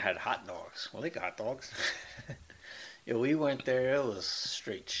said it had hot dogs. Well, they got hot dogs. Yeah, we went there. It was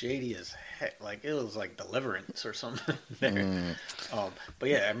straight shady as heck. It was like Deliverance or something there. But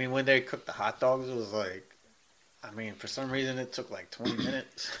yeah, when they cooked the hot dogs, it was for some reason it took 20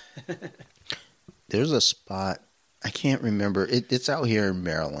 minutes. There's a spot, I can't remember. It's out here in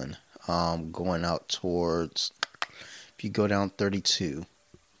Maryland, going out towards, if you go down 32,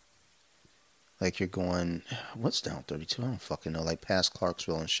 you're going, what's down 32? I don't fucking know, past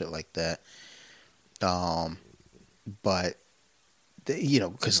Clarksville and shit like that. But,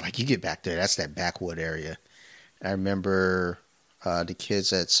 because you get back there, that's that backwood area. I remember the kids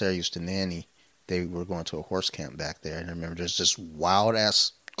that Sarah used to nanny, they were going to a horse camp back there. And I remember there's this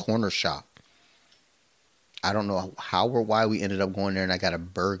wild-ass corner shop. I don't know how or why we ended up going there, and I got a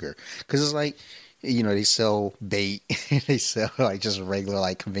burger. Because it's they sell bait. They sell, just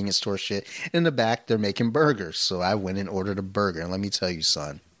regular, convenience store shit. In the back, they're making burgers. So I went and ordered a burger. And let me tell you,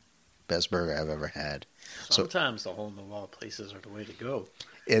 son, best burger I've ever had. Sometimes the hole-in-the-wall places are the way to go.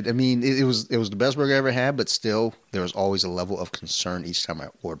 It was the best burger I ever had, but still, there was always a level of concern each time I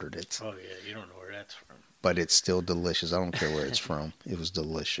ordered it. Oh, yeah, you don't know where that's from. But it's still delicious. I don't care where it's from. It was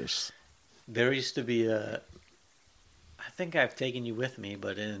delicious. There used to be I think I've taken you with me,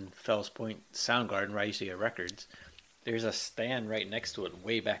 but in Fells Point Soundgarden, where I used to get records, there's a stand right next to it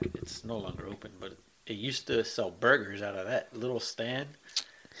way back. It's no longer open, but it used to sell burgers out of that little stand.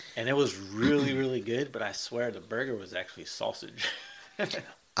 And it was really, really good, but I swear the burger was actually sausage.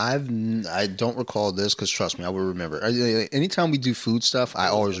 I don't recall this because, trust me, I will remember. Anytime we do food stuff, I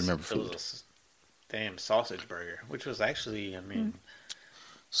always remember food. It was a damn sausage burger, which was actually,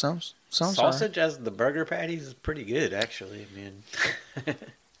 sounds sausage as the burger patties is pretty good, actually.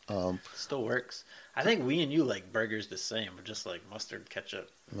 Still works. I think we and you like burgers the same, but just mustard,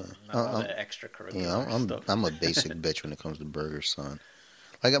 ketchup, not all that extra curricular stuff. I'm a basic bitch when it comes to burgers, son.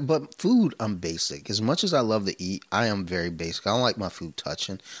 But food, I'm basic. As much as I love to eat, I am very basic. I don't like my food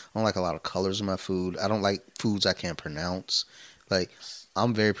touching. I don't like a lot of colors in my food. I don't like foods I can't pronounce.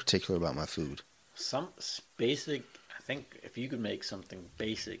 I'm very particular about my food. Some basic, I think if you could make something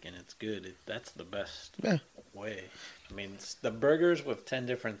basic and it's good, that's the best way. The burgers with 10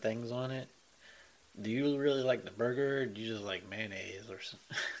 different things on it. Do you really like the burger, or do you just like mayonnaise or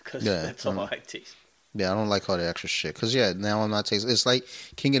something? Because that's all I taste. Yeah, I don't like all the extra shit. Because, now I'm not tasting. It's like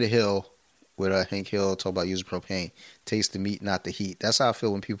King of the Hill with Hank Hill talk about using propane. Taste the meat, not the heat. That's how I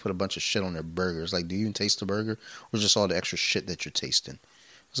feel when people put a bunch of shit on their burgers. Do you even taste the burger? Or just all the extra shit that you're tasting?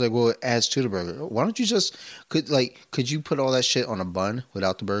 It's well, it adds to the burger. Why don't you just... Could you put all that shit on a bun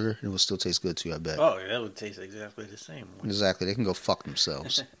without the burger? It would still taste good too, I bet. Oh, yeah, that would taste exactly the same. Exactly. They can go fuck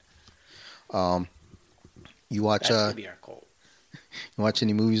themselves. You watch... That could be our cult. You watch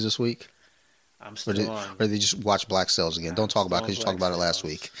any movies this week? I'm still on. Or did they just watch Black Sails again? Don't talk about it because you talked about it last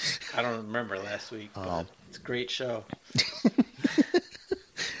week. I don't remember last week, but it's a great show.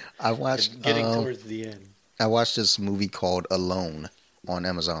 I watched... Getting towards the end. I watched this movie called Alone on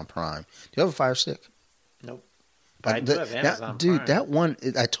Amazon Prime. Do you have a Fire Stick? Nope. I do have Amazon Prime. Dude, that one...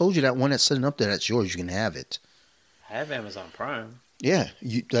 I told you that one that's sitting up there, that's yours. You can have it. I have Amazon Prime. Yeah.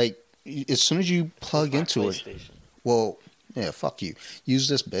 As soon as you plug into it... Well... Yeah, fuck you. Use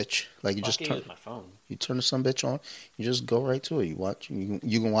this bitch. Like you just turn use my phone. You turn the some bitch on. You just go right to it. You watch. You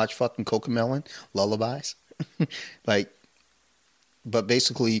can watch fucking Cocomelon lullabies. But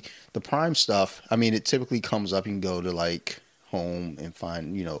basically the Prime stuff. I mean, it typically comes up. You can go to like home and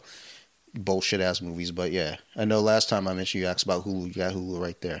find bullshit ass movies. But yeah, I know last time I mentioned you asked about Hulu. You got Hulu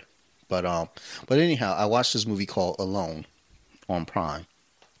right there. But anyhow, I watched this movie called Alone on Prime,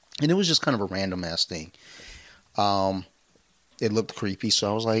 and it was just kind of a random ass thing. It looked creepy, so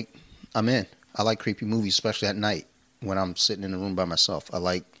I was like, I'm in. I like creepy movies, especially at night when I'm sitting in the room by myself. I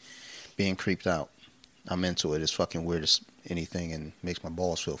like being creeped out. I'm into it. It's fucking weird as anything and makes my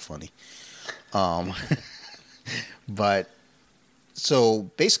balls feel funny. But, so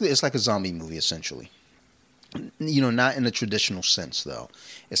basically it's like a zombie movie, essentially. Not in the traditional sense, though.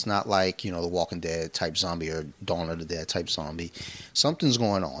 It's not like, the Walking Dead type zombie or Dawn of the Dead type zombie. Something's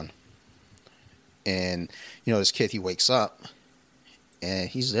going on. And, this kid, he wakes up. And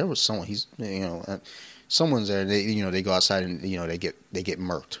he's there with someone. Someone's there. They go outside and they get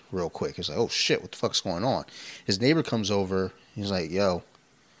murked real quick. It's like, oh shit, what the fuck's going on? His neighbor comes over. He's like, yo,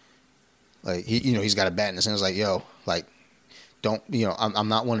 like he's got a bat in his hand. He's like, yo, like, don't I'm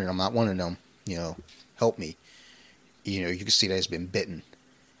not one of them. I'm not one of them. Help me. You can see that he's been bitten.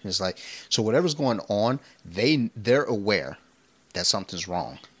 And it's like, so whatever's going on, they're aware that something's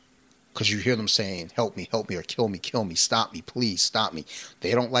wrong. Because you hear them saying, help me, or kill me, stop me, please, stop me.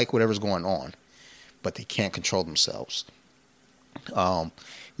 They don't like whatever's going on, but they can't control themselves. It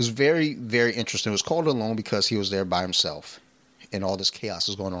was very, very interesting. It was called Alone because he was there by himself. And all this chaos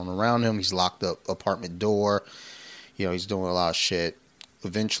is going on around him. He's locked up apartment door. He's doing a lot of shit.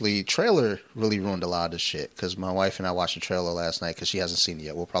 Eventually, trailer really ruined a lot of this shit. Because my wife and I watched the trailer last night because she hasn't seen it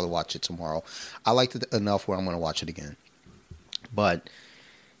yet. We'll probably watch it tomorrow. I liked it enough where I'm going to watch it again. But...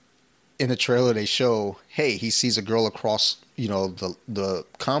 in the trailer, they show, hey, he sees a girl across, the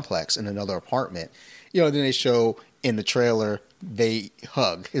complex in another apartment. Then they show in the trailer, they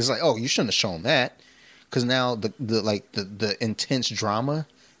hug. It's like, oh, you shouldn't have shown that. Because now the intense drama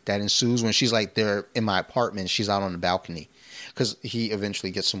that ensues when she's like, they're in my apartment, she's out on the balcony. Because he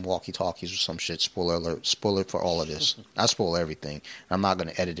eventually gets some walkie-talkies or some shit. Spoiler alert. Spoiler for all of this. I spoil everything. I'm not going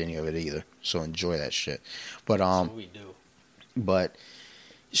to edit any of it either. So enjoy that shit. But, that's what we do. But...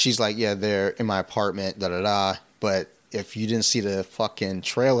 she's like, yeah, they're in my apartment, da-da-da. But if you didn't see the fucking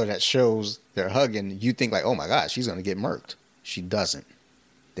trailer that shows they're hugging, you think like, oh my God, she's going to get murked. She doesn't.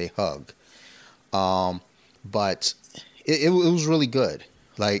 They hug. But it was really good.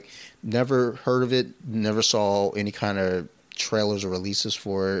 Like, never heard of it. Never saw any kind of trailers or releases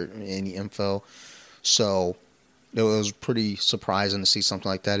for any info. So it was pretty surprising to see something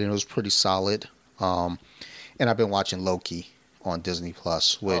like that. And it was pretty solid. And I've been watching Loki on Disney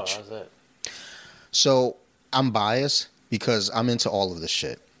Plus, which how's that? So I'm biased because I'm into all of this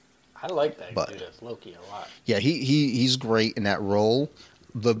shit. I like that dude as Loki a lot. Yeah, he's great in that role.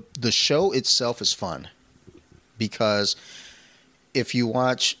 The show itself is fun because if you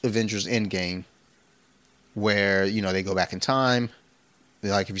watch Avengers Endgame, where they go back in time,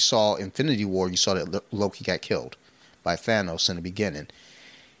 like if you saw Infinity War, you saw that Loki got killed by Thanos in the beginning.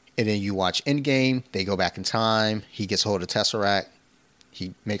 And then you watch Endgame, they go back in time, he gets hold of the Tesseract,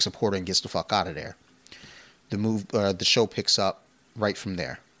 he makes a portal and gets the fuck out of there. The show picks up right from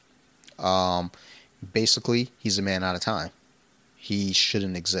there. Basically, he's a man out of time. He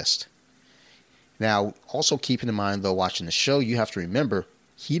shouldn't exist. Now, also keeping in mind, though, watching the show, you have to remember,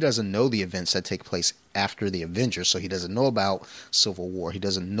 he doesn't know the events that take place after the Avengers, so he doesn't know about Civil War. He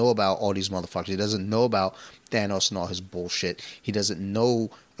doesn't know about all these motherfuckers. He doesn't know about Thanos and all his bullshit. He doesn't know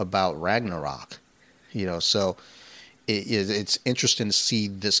about Ragnarok. So it's interesting to see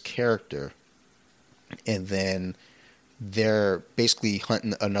this character, and then they're basically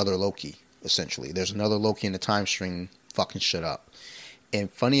hunting another Loki, essentially. There's another Loki in the time string fucking shit up. And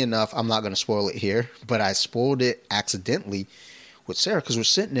funny enough, I'm not going to spoil it here, but I spoiled it accidentally with Sarah because we're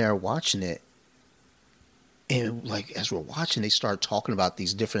sitting there watching it. And like as we're watching, they start talking about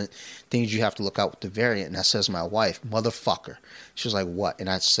these different things you have to look out with the variant. And I says to my wife, motherfucker. She was like, what? And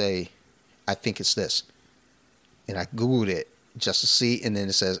I say, I think it's this. And I Googled it just to see. And then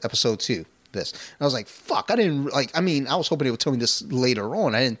it says episode 2. this. And I was like, fuck, I didn't, like, I mean, I was hoping they would tell me this later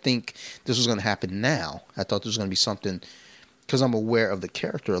on. I didn't think this was going to happen now. I thought this was going to be something, because I'm aware of the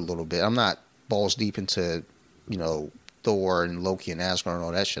character a little bit. I'm not balls deep into, you know, Thor and Loki and Asgard and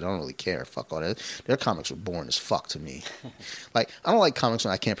all that shit. I don't really care. Fuck all that. Their comics were boring as fuck to me. Like, I don't like comics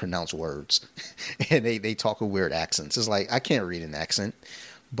when I can't pronounce words and they talk with weird accents. It's like, I can't read an accent.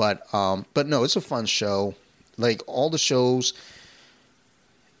 But no, it's a fun show. Like, all the shows,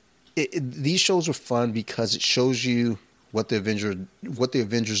 these shows are fun because it shows you what the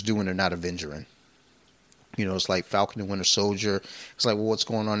Avengers do when they're not Avengering. You know, it's like Falcon and Winter Soldier. It's like, well, what's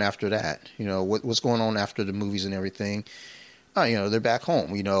going on after that? You know, what's going on after the movies and everything? Oh, you know, they're back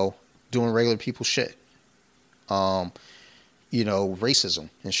home, you know, doing regular people shit. You know, racism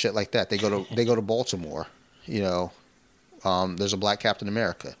and shit like that. They go to Baltimore, you know. There's a black Captain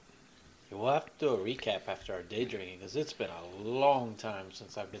America. We'll have to do a recap after our day drinking, because it's been a long time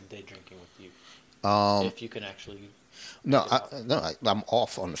since I've been day drinking with you. If you can actually... No, I'm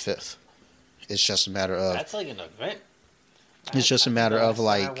off on the 5th. It's just a matter of... That's like an event. It's just a matter of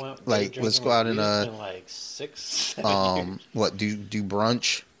like let's go out and been like 6, 7 years. What do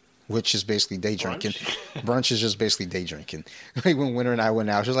brunch, which is basically day drinking. Brunch is just basically day drinking. Like when Winter and I went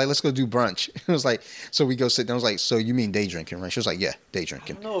out, she was like, "Let's go do brunch." It was like, so we go sit down. I was like, "So you mean day drinking, right?" She was like, "Yeah, day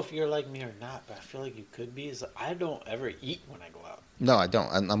drinking." I don't know if you're like me or not, but I feel like you could be. Is I don't ever eat when I go out. No, I don't.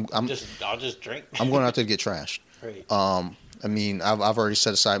 I'll just drink. I'm going out there to get trashed. Right. I mean, I've already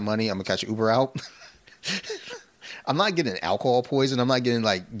set aside money. I'm gonna catch an Uber out. I'm not getting alcohol poison. I'm not getting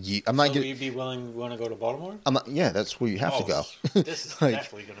like. I'm not getting. You'd be willing want to go to Baltimore? I'm not. Yeah, that's where you have to go. This is like,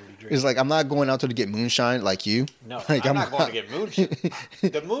 definitely gonna be drinking. It's like I'm not going out there to get moonshine like you. No, like, I'm not going to get moonshine.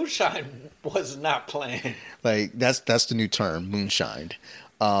 The moonshine was not planned. Like that's the new term, moonshine.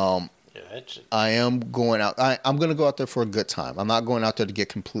 Yeah, I am going out. I'm going to go out there for a good time. I'm not going out there to get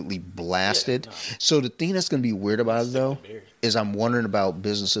completely blasted. Yeah, no. So the thing that's going to be weird about it, though, is I'm wondering about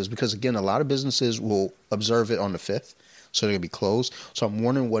businesses. Because, again, a lot of businesses will observe it on the 5th. So they're going to be closed. So I'm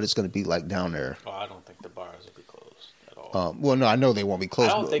wondering what it's going to be like down there. Oh, I don't think the bars will be closed at all. Well, no, I know they won't be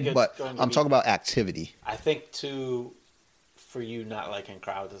closed. I don't think it's but going to I'm be, talking about activity. I think, too, for you not liking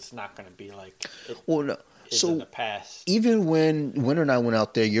crowds, it's not going to be like it no. is in the past. Even when Winter and I went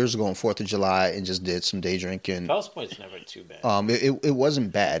out there years ago on 4th of July and just did some day drinking. Fells Point's never too bad. It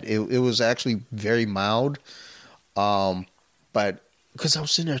wasn't bad. It was actually very mild. But because I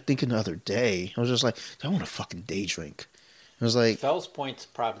was sitting there thinking the other day, I was just like, I want a fucking day drink. I was like, Fells Point's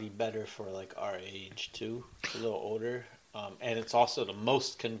probably better for like our age too, a little older, and it's also the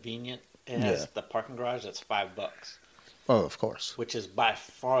most convenient. It has the parking garage that's $5. Oh, of course. Which is by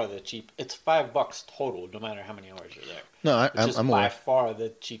far the cheap. It's $5 total, no matter how many hours you're there. No, I'm by aware. far the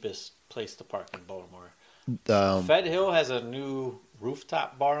cheapest place to park in Baltimore. Fed Hill has a new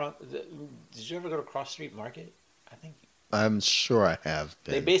rooftop bar. Did you ever go to Cross Street Market? I think. I'm sure I have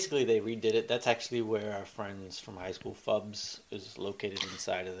been. They redid it. That's actually where our friends from high school, Fubs, is located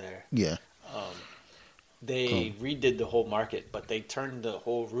inside of there. Yeah. They redid the whole market, but they turned the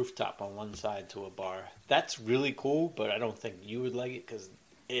whole rooftop on one side to a bar. That's really cool, but I don't think you would like it because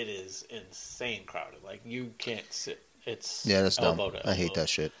it is insane crowded. Like, you can't sit. It's that's dumb. I hate that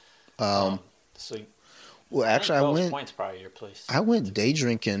shit. Well, actually, I went. Point's probably your place. I went day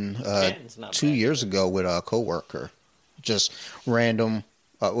drinking 2 years ago with a coworker. Just random.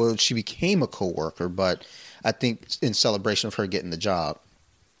 Well, she became a coworker, but I think in celebration of her getting the job,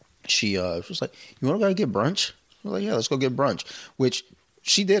 she was like, "You want to go get brunch?" I was like, "Yeah, let's go get brunch." Which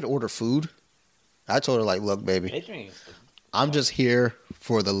she did order food. I told her, like, "Look, baby, I'm just here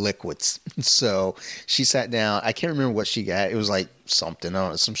for the liquids." So she sat down. I can't remember what she got. It was like something, I don't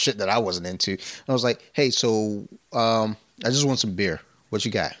know, some shit that I wasn't into. I was like, "Hey, so I just want some beer. What you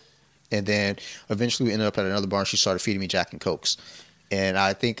got?" And then eventually we ended up at another bar and she started feeding me Jack and Cokes. And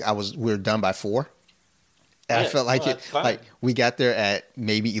I think we were done by 4. And I felt like we got there at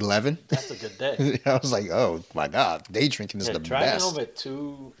maybe 11. That's a good day. I was like, oh my God, day drinking is the best. Driving home at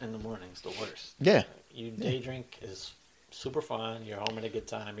 2 in the morning is the worst. Yeah. You day drink is super fun. You're home at a good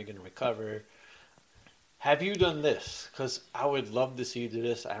time. You're going to recover. Have you done this? Because I would love to see you do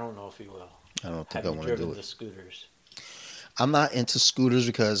this. I don't know if you will. I don't think I want to do it. Have you driven the scooters? I'm not into scooters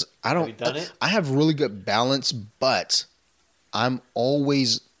because I don't. Have you done it? I have really good balance, but I'm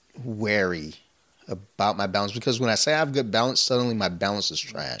always wary about my balance because when I say I have good balance, suddenly my balance is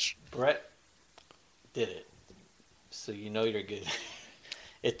trash. Brett did it, so you know you're good.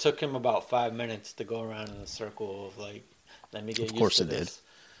 It took him about 5 minutes to go around in a circle of like, let me get used to this.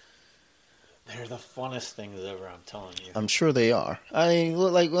 They're the funnest things ever. I'm telling you. I'm sure they are. I mean,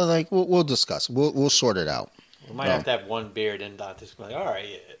 we'll discuss. We'll sort it out. We might have to have one beer, then Dante's like, all right,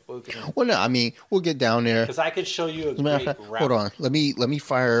 yeah, well, no, I mean, we'll get down there. Because I could show you a great route. Hold on. Let me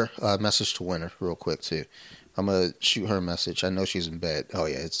fire a message to Winter real quick, too. I'm going to shoot her a message. I know she's in bed. Oh,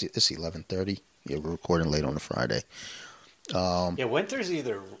 yeah, it's 11:30. Yeah, we're recording late on a Friday. Yeah, Winter's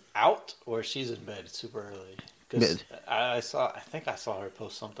either out or she's in bed super early. Because I think I saw her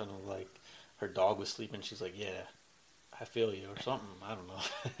post something like her dog was sleeping. She's like, yeah, I feel you or something. I don't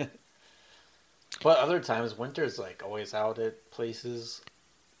know. But other times, Winter's like always out at places.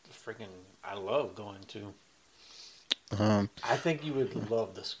 Freaking, I love going to. I think you would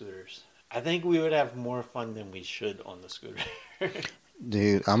love the scooters. I think we would have more fun than we should on the scooter.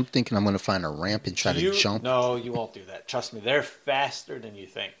 Dude, I'm thinking I'm going to find a ramp and try to jump. No, you won't do that. Trust me, they're faster than you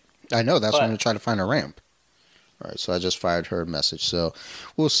think. I know. That's why I'm going to try to find a ramp. All right, so I just fired her a message. So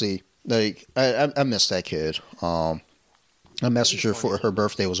we'll see. Like, I miss that kid. I messaged her for her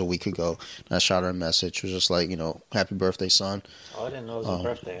birthday was a week ago. And I shot her a message. It was just like, happy birthday, son. Oh, I didn't know it was a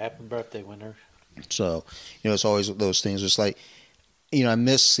birthday. Happy birthday, Winter. So, it's always those things. It's like, I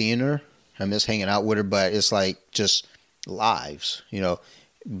miss seeing her. I miss hanging out with her, but it's like just lives,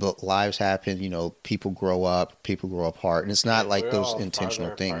 But lives happen, people grow up, people grow apart. And it's not like those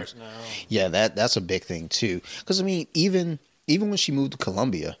intentional things. Yeah, that's a big thing too. Because, I mean, even when she moved to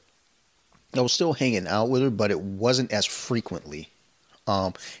Colombia, I was still hanging out with her, but it wasn't as frequently.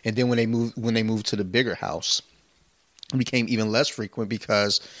 And then when they moved to the bigger house, it became even less frequent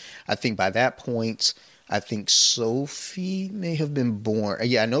because I think by that point, I think Sophie may have been born.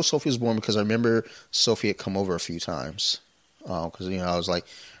 Yeah, I know Sophie was born because I remember Sophie had come over a few times. Because, I was like,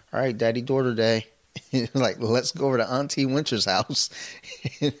 all right, daddy-daughter day. Like, let's go over to Auntie Winter's house.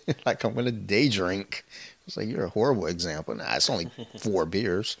 Like, I'm going to day drink. It's like, you're a horrible example. Nah, it's only 4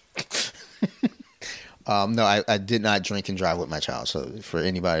 beers. No, I did not drink and drive with my child. So for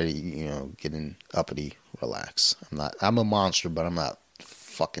anybody, getting uppity, relax. I'm a monster, but I'm not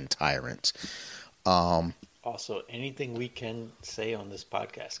fucking tyrant. Also, anything we can say on this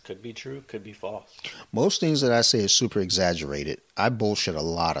podcast could be true, could be false. Most things that I say is super exaggerated. I bullshit a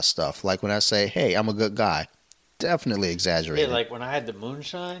lot of stuff. Like when I say, hey, I'm a good guy. Definitely exaggerated. Yeah, like when I had the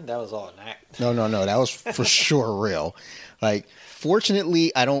moonshine, that was all an act. No. That was for sure real. Like,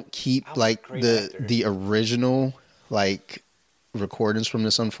 fortunately, I don't keep like the original like recordings from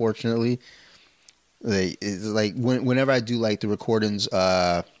this. Unfortunately, like whenever I do like the recordings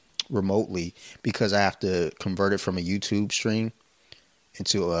remotely, because I have to convert it from a YouTube stream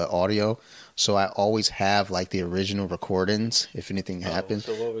into audio. So I always have like the original recordings if anything happens.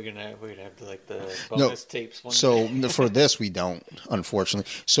 So what we're gonna have? We're gonna have like the bonus tapes. So for this we don't,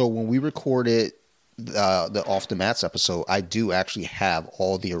 unfortunately. So when we recorded the Off the Mats episode, I do actually have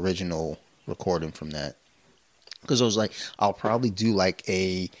all the original recording from that. Because I was like, I'll probably do like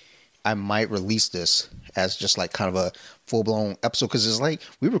I might release this as just like kind of a full blown episode. Because it's like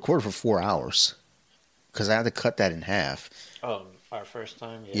we recorded for 4 hours. Because I had to cut that in half. Oh, our first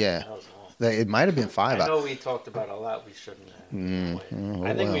time? Yeah. That was long. It might have been 5 hours. I know we talked about a lot we shouldn't have.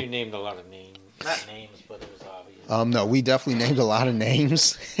 I think we named a lot of names. Not names, but it was obvious. No, we definitely named a lot of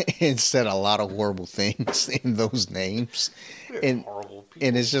names and said a lot of horrible things in those names. We're horrible people.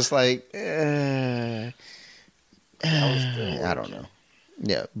 And it's just like, I don't know.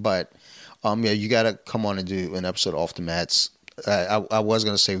 Yeah, but you got to come on and do an episode Off the Mats. I was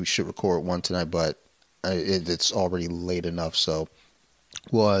going to say we should record one tonight, but it's already late enough, so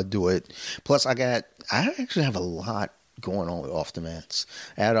we'll do it. Plus, I actually have a lot going on with Off the Mats.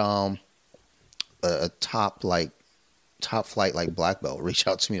 I had a top flight like black belt reach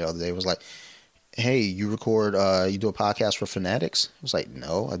out to me the other day. It was like, hey, you record you do a podcast for Fanatics? I was like,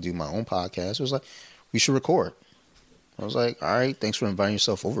 no, I do my own podcast. It was like, we should record. I was like, all right, thanks for inviting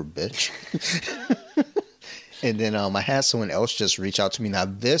yourself over, bitch. And then I had someone else just reach out to me. Now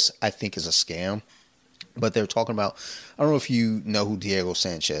this I think is a scam, but they're talking about, I don't know if you know who Diego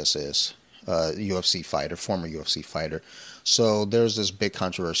Sanchez is, UFC fighter, former UFC fighter. So there's this big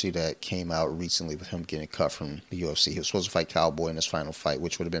controversy that came out recently with him getting cut from the UFC. He was supposed to fight Cowboy in his final fight,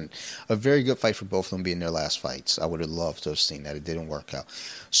 which would have been a very good fight for both of them being their last fights. I would have loved to have seen that. It didn't work out.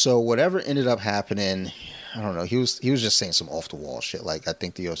 So whatever ended up happening, I don't know. He was just saying some off the wall shit. Like, I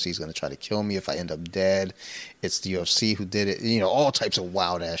think the UFC is going to try to kill me if I end up dead. It's the UFC who did it. All types of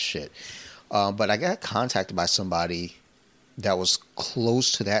wild ass shit. But I got contacted by somebody that was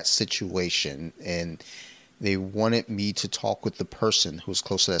close to that situation, and they wanted me to talk with the person who was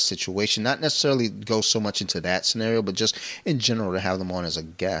close to that situation. Not necessarily go so much into that scenario, but just in general to have them on as a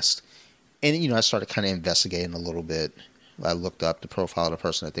guest. And, I started kind of investigating a little bit. I looked up the profile of the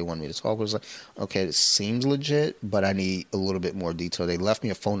person that they wanted me to talk with. I was like, okay, it seems legit, but I need a little bit more detail. They left me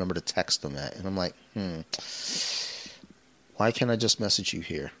a phone number to text them at, and I'm like, why can't I just message you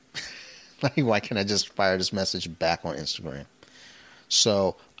here? Like, why can't I just fire this message back on Instagram?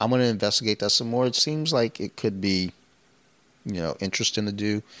 So I'm going to investigate that some more. It seems like it could be, interesting to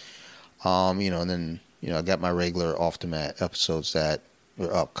do. And then, I got my regular Off the Mat episodes that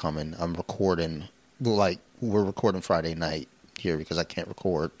are upcoming. I'm recording, we're recording Friday night here because I can't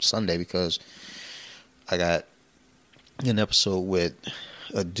record Sunday because I got an episode with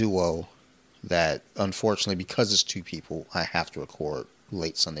a duo that, unfortunately, because it's two people, I have to record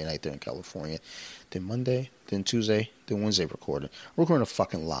late Sunday night there in California. Then Monday, then Tuesday, then Wednesday recording. We're recording a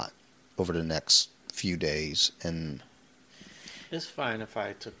fucking lot over the next few days, and it's fine if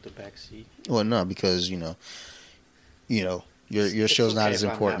I took the back seat. Well, no, because your show's not as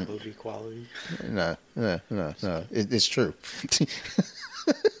important. I'm not movie quality. No. It's true.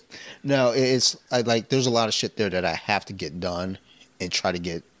 No, it's there's a lot of shit there that I have to get done and try to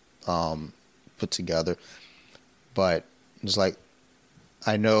get put together. But it's like,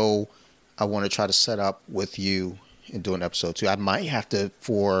 I know I want to try to set up with you and do an episode too. I might have to,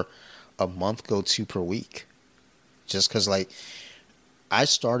 for a month, go 2 per week. Just because, I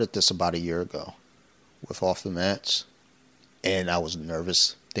started this about a year ago with Off the Mats, and I was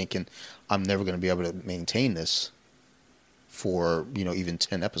nervous, thinking I'm never going to be able to maintain this for, even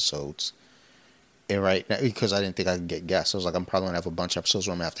 10 episodes. And right now, because I didn't think I could get guests, I was like, I'm probably going to have a bunch of episodes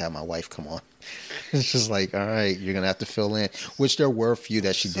where I'm going to have my wife come on. It's just like, all right, you're going to have to fill in, which there were a few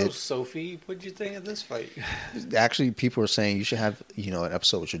that she did. So, Sophie, what'd you think of this fight? Actually, people were saying you should have, an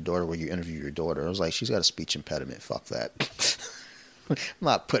episode with your daughter where you interview your daughter. I was like, she's got a speech impediment. Fuck that. I'm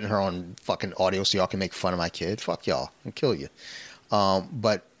not putting her on fucking audio so y'all can make fun of my kid. Fuck y'all. I'll kill you.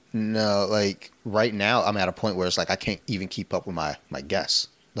 But no, right now I'm at a point where it's I can't even keep up with my guests.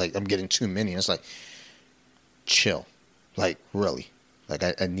 I'm getting too many. And it's chill. Really.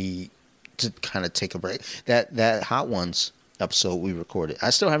 I need to kind of take a break. That Hot Ones episode we recorded, I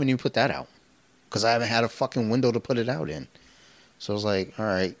still haven't even put that out because I haven't had a fucking window to put it out in. So I was like, all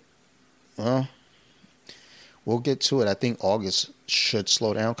right, well, we'll get to it. I think August should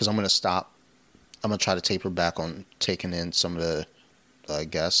slow down because I'm going to stop. I'm going to try to taper back on taking in some of the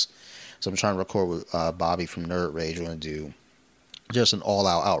guests. So I'm trying to record with Bobby from Nerd Rage. We're going to do just an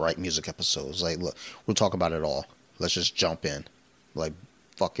all-out, outright music episode. It's look, we'll talk about it all. Let's just jump in.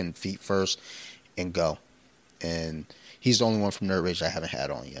 Fucking feet first and go. And he's the only one from Nerd Rage I haven't had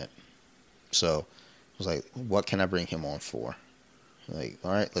on yet. So I was like, what can I bring him on for? All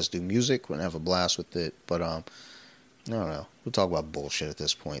right, let's do music. We're going to have a blast with it. But, I don't know. We'll talk about bullshit at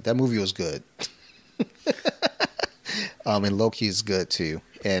this point. That movie was good. And Loki is good, too.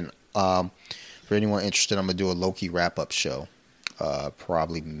 And for anyone interested, I'm going to do a Loki wrap-up show.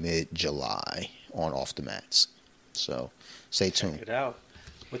 Probably mid-July on Off the Mats. So, stay tuned. Check it out.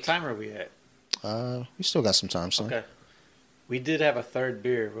 What time are we at? We still got some time, son. Okay. We did have a third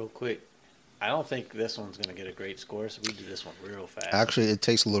beer real quick. I don't think this one's going to get a great score, so we do this one real fast. Actually, it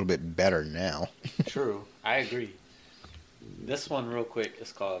tastes a little bit better now. True. I agree. This one real quick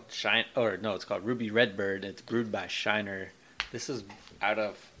is called it's called Ruby Redbird. It's brewed by Shiner. This is out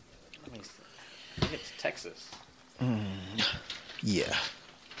of, I think it's Texas. Yeah.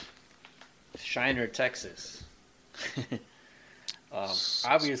 Shiner, Texas.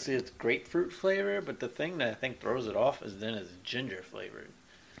 Obviously, it's grapefruit flavor, but the thing that I think throws it off is ginger flavored.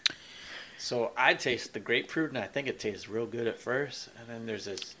 So I taste the grapefruit, and I think it tastes real good at first. And then there's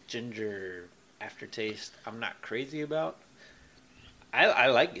this ginger aftertaste I'm not crazy about. I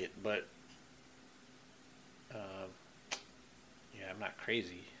like it, but I'm not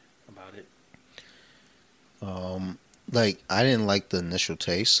crazy about it. I didn't like the initial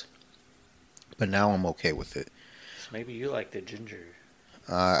taste, but now I'm okay with it. So maybe you like the ginger.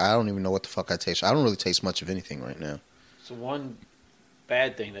 I don't even know what the fuck I taste. I don't really taste much of anything right now. So one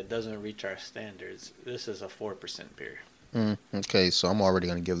bad thing that doesn't reach our standards, this is a 4% beer. Okay, so I'm already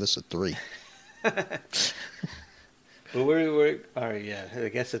going to give this a 3. But we're all right, yeah, I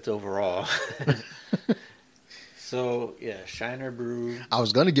guess it's overall. So, yeah, Shiner Brew. I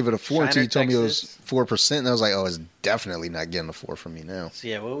was going to give it a 4 until you told me it was Texas. 4%, and I was like, oh, it's definitely not getting a 4 from me now. So,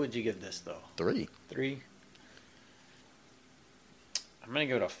 yeah, what would you give this, though? 3. 3? I'm going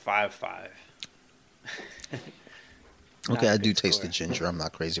to give it a 5.5. Okay, I do taste the ginger. I'm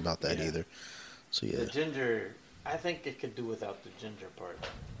not crazy about that either. So, yeah. The ginger, I think it could do without the ginger part.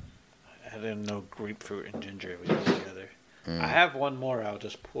 I didn't know grapefruit and ginger would go together. I have one more I'll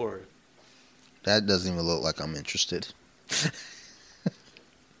just pour. That doesn't even look like I'm interested.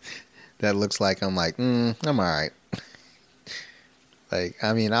 That looks like I'm like, I'm all right. Like,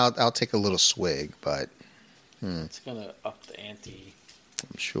 I mean, I'll take a little swig, but it's gonna up the ante.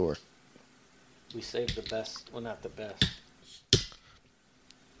 I'm sure. We saved the best. Well, not the best.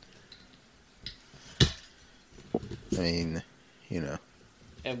 I mean, you know.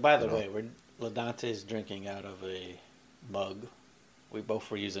 And by the way, Ladante's drinking out of a mug. We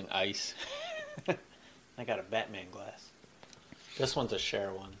both were using ice. I got a Batman glass. This one's a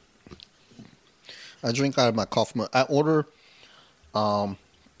share one. I drink out of my coffee mug. I order.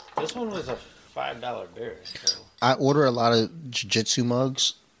 This one was a $5 beer. So. I order a lot of jiu-jitsu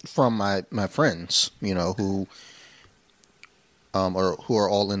mugs from my friends, you know, who are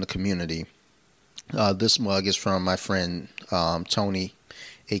all in the community. This mug is from my friend Tony,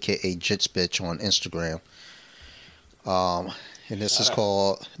 aka Jits Bitch on Instagram. And this is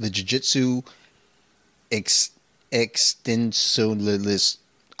called the Jiu-Jitsu Extensionalist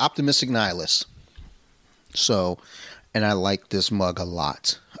Optimistic Nihilist. So, and I like this mug a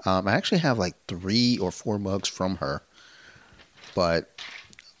lot. I actually have like 3 or 4 mugs from her. But,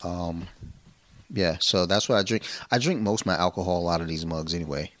 yeah, so that's what I drink. I drink most of my alcohol out of these mugs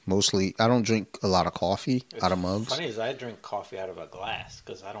anyway. Mostly, I don't drink a lot of coffee out of mugs. Funny is I drink coffee out of a glass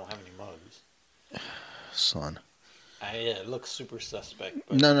because I don't have any mugs. Son. Yeah, it looks super suspect.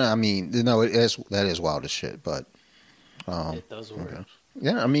 But no, I mean, no, that is wild as shit, but it does work. Okay.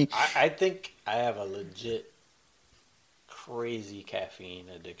 Yeah, I mean, I think I have a legit crazy caffeine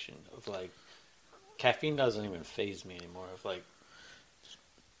addiction. Of like, caffeine doesn't even faze me anymore. Of like,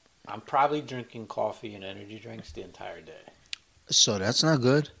 I'm probably drinking coffee and energy drinks the entire day. So that's not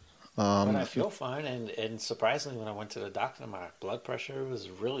good. But I feel fine, and surprisingly, when I went to the doctor, my blood pressure was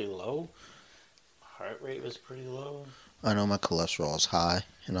really low. Heart rate was pretty low. I know my cholesterol is high,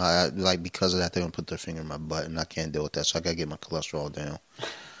 and I like because of that they're gonna put their finger in my butt, and I can't deal with that, so I gotta get my cholesterol down.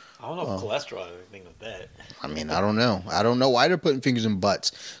 I don't know if cholesterol has anything with that. I mean, I don't know. I don't know why they're putting fingers in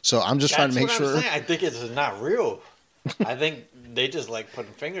butts. So I'm just trying to make sure. I think it's not real. I think they just like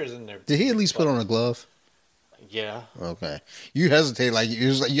putting fingers in their. Did he at least put on a glove? Yeah. Okay. You hesitated like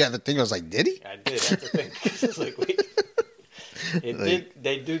you had to think. I was like, did he? I did have to think. It's like, wait.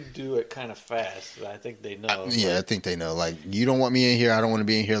 They do it kind of fast. I think they know. Yeah, I think they know. Like, you don't want me in here. I don't want to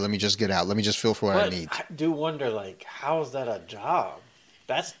be in here. Let me just get out. Let me just feel for what I need. I do wonder, like, how is that a job?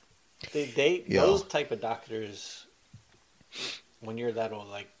 That's those type of doctors. When you're that old,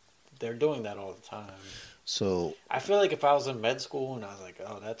 like, they're doing that all the time. So I feel like if I was in med school and I was like,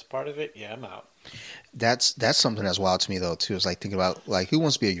 oh, that's part of it. Yeah, I'm out. That's something that's wild to me though too. Is like thinking about like who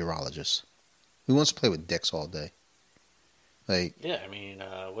wants to be a urologist? Who wants to play with dicks all day? Like, yeah, I mean,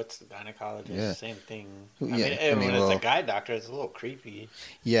 what's the gynecologist? Yeah. Same thing. Yeah, I mean, when it's a guy doctor, it's a little creepy.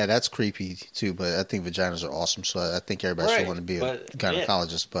 Yeah, that's creepy too. But I think vaginas are awesome, so I think everybody should want to be a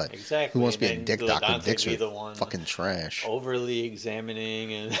gynecologist. Yeah, but exactly. Who wants to be a dick doctor? Dicks are the one fucking trash. Overly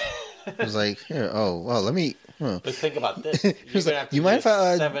examining and. It was like, here, let me. But think about this. You're like, you mind if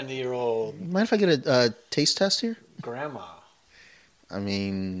I 70-year-old? Mind if I get a taste test here? Grandma. I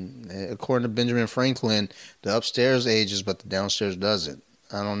mean, according to Benjamin Franklin, the upstairs ages, but the downstairs doesn't.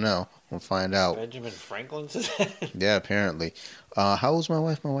 I don't know. We'll find out. Benjamin Franklin says that? Yeah, apparently. How old's my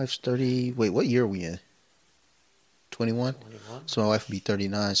wife? My wife's 30. Wait, what year are we in? 21? 21. So my wife will be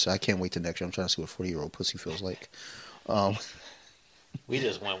 39, so I can't wait till next year. I'm trying to see what 40-year-old pussy feels like. We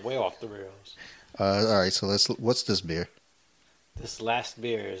just went way off the rails. All right, so what's this beer? This last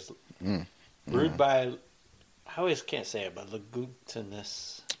beer is brewed by, I always can't say it, but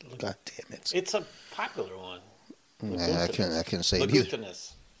Lagoutinous. God damn it. It's a popular one. I can't say it either.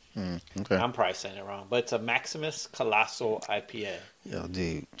 Lagoutinous. Okay. I'm probably saying it wrong, but it's a Maximus Colossal IPA. Yo,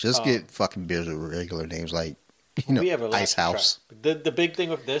 dude, just get fucking beers with regular names like, we have a Ice House. The big thing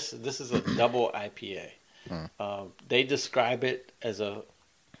with this is a double IPA. They describe it as a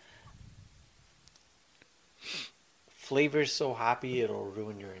flavor so hoppy it'll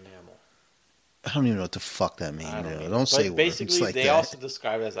ruin your enamel. I don't even know what the fuck that means. Don't say words. Basically, like they also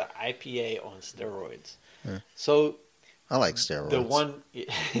describe it as an IPA on steroids. So I like steroids. The one,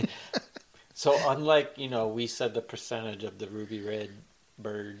 so unlike we said the percentage of the ruby red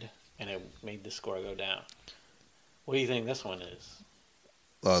bird, and it made the score go down. What do you think this one is?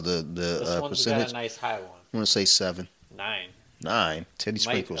 This one's percentage. Got a nice high one. I'm gonna say 7. 9. Teddy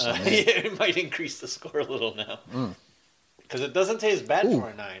sprinkles. It might increase the score a little now because it doesn't taste bad for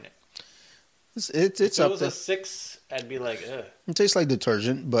a 9. It's if up it was there. A 6, I'd be like, ugh. It tastes like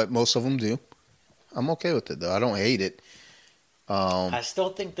detergent, but most of them do. I'm okay with it though. I don't hate it. I still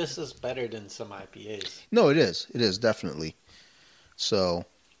think this is better than some IPAs. No, it is. It is definitely. So,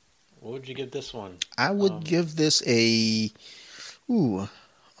 what would you give this one? I would give this a.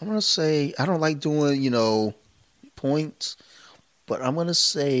 I'm gonna say I don't like doing points, but I'm gonna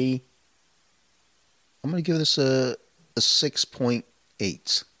give this a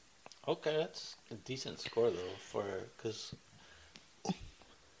 6.8. Okay, that's a decent score though because.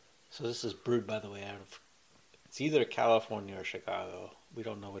 So this is brewed, by the way, out of it's either California or Chicago. We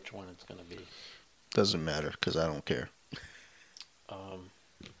don't know which one it's gonna be. Doesn't matter because I don't care. I'm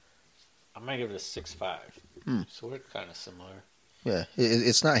gonna give it a 6.5. So we're kind of similar. Yeah,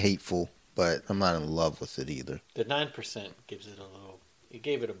 it's not hateful, but I'm not in love with it either. The 9% gives it a little. It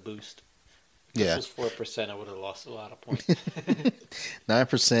gave it a boost. Yeah. This was 4%. I would have lost a lot of points.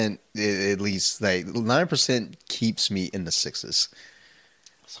 9%, at least, like 9% keeps me in the sixes.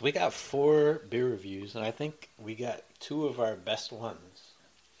 So we got 4 beer reviews, and I think we got 2 of our best ones.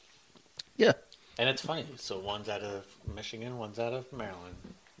 Yeah. And it's funny. So one's out of Michigan, one's out of Maryland.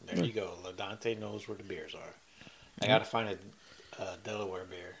 There you go. LaDante knows where the beers are. I got to find a Delaware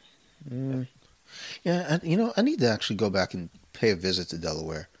beer. Yeah, I need to actually go back and pay a visit to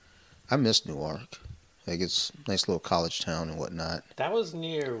Delaware. I miss Newark. Like, it's a nice little college town and whatnot. That was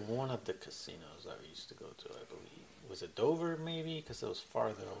near one of the casinos I used to go to, I believe. Was it Dover, maybe? Because it was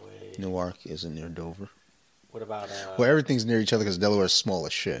farther away. Newark isn't near Dover. What about... well, everything's near each other because Delaware's small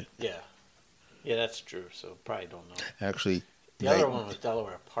as shit. Yeah. Yeah, that's true. So, probably don't know. Actually... The other one was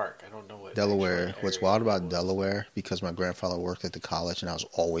Delaware Park. I don't know what... Delaware. What's wild about Delaware, because my grandfather worked at the college and I was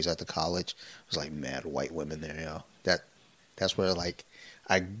always at the college, was like mad white women there, yo. That's where, like,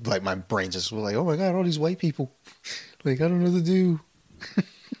 my brain just was like, oh my God, all these white people. Like, I don't know what to do.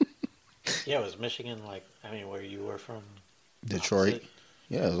 Yeah, it was Michigan, like, where you were from? Detroit. Opposite.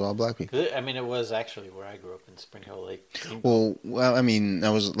 Yeah, it was all black people. It was actually where I grew up in Spring Hill Lake. Well, I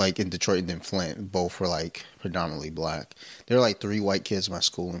was like in Detroit and in Flint. Both were like predominantly black. There were like 3 white kids in my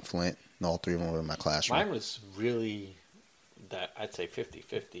school in Flint, and all 3 of them were in my classroom. Mine was really I'd say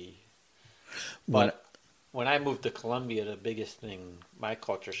 50-50. But when I moved to Columbia, the biggest thing, my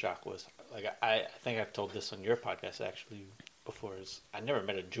culture shock was, like, I think I've told this on your podcast actually before, is I never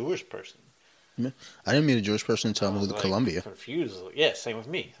met a Jewish person. I didn't meet a Jewish person until I moved to Columbia. Confused. Yeah, same with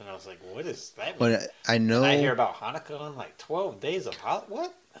me. And I was like, what is that? But I know... And I hear about Hanukkah and I'm like, 12 days of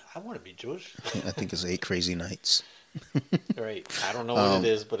what? I want to be Jewish. I think it's 8 crazy nights. Right. I don't know what it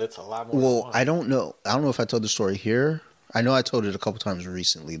is, but it's a lot more. Well, I don't know. I don't know if I told the story here. I know I told it a couple times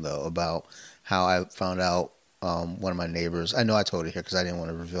recently, though, about how I found out one of my neighbors... I know I told it here because I didn't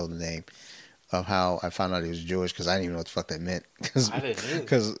want to reveal the name. Of how I found out he was Jewish, because I didn't even know what the fuck that meant. I didn't either.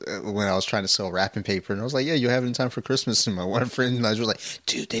 Because when I was trying to sell wrapping paper, and I was like, yeah, you have it in time for Christmas. And my one friend and I was like,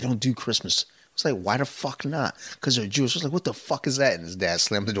 dude, they don't do Christmas. I was like, why the fuck not? Because they're Jewish. I was like, what the fuck is that? And his dad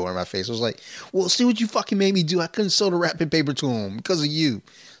slammed the door in my face. I was like, well, see what you fucking made me do. I couldn't sell the wrapping paper to him because of you.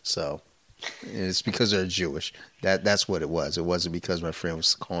 So it's because they're Jewish. That's what it was. It wasn't because my friend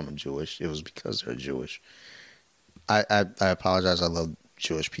was calling them Jewish. It was because they're Jewish. I apologize. I love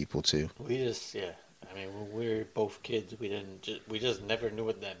Jewish people too. When we were both kids, we just never knew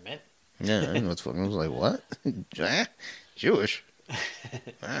what that meant. Yeah, I didn't know what the fuck. I was like, what? Jewish?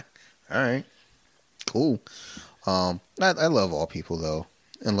 All right, cool. I love all people though,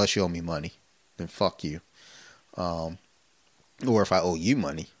 unless you owe me money, then fuck you. Or if I owe you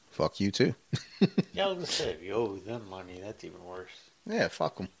money, fuck you too. Yeah, I was gonna say, if you owe them money, that's even worse. Yeah,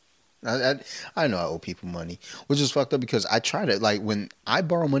 fuck them. I know I owe people money, which is fucked up because I try to, like, when I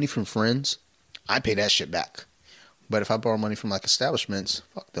borrow money from friends, I pay that shit back. But if I borrow money from, like, establishments,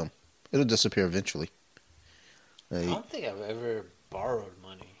 fuck them. It'll disappear eventually. I don't think I've ever borrowed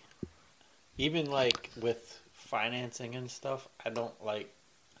money. Even, like, with financing and stuff, I don't like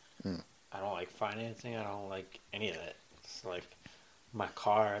financing. I don't like any of that. It's like my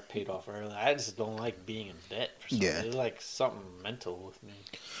car I paid off early. I just don't like being in debt for something. Yeah. It's like something mental with me.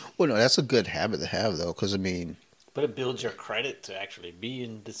 Well, no, that's a good habit to have, though, because, But it builds your credit to actually be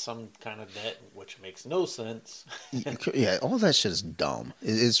into some kind of debt, which makes no sense. Yeah, all that shit is dumb.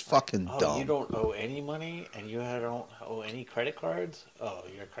 It's fucking dumb. You don't owe any money and you don't owe any credit cards? Oh,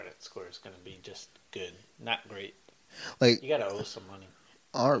 your credit score is going to be just good. Not great. Like, you got to owe some money.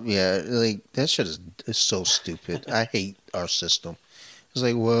 That shit is so stupid. I hate our system. It's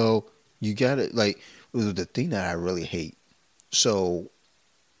like, well, you got to, like, the thing that I really hate. So,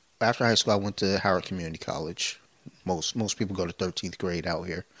 after high school, I went to Howard Community College. Most people go to 13th grade out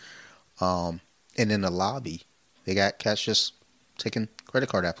here. And in the lobby, they got cats just taking credit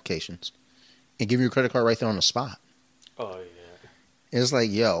card applications and giving you a credit card right there on the spot. Oh, yeah. It's like,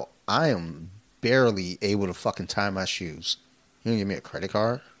 yo, I am barely able to fucking tie my shoes. You gonna give me a credit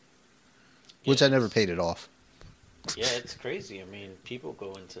card? Which I never paid it off. Yeah, it's crazy. People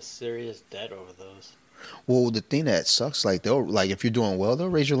go into serious debt over those. Well, the thing that sucks, if you're doing well, they'll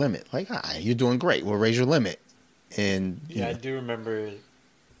raise your limit. Like, you're doing great. We'll raise your limit. And yeah, I do remember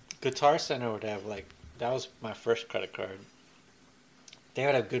Guitar Center would have that was my first credit card. They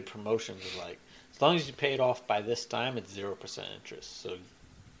would have good promotions like as long as you pay it off by this time, it's 0% interest. So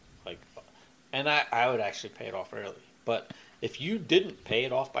like, and I would actually pay it off early. But if you didn't pay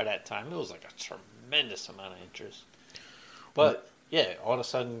it off by that time, it was like a tremendous amount of interest. But yeah, all of a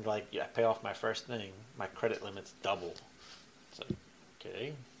sudden, I pay off my first thing, my credit limit's double. It's like,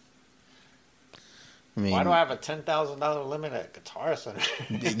 okay. I mean, why do I have a $10,000 limit at Guitar Center?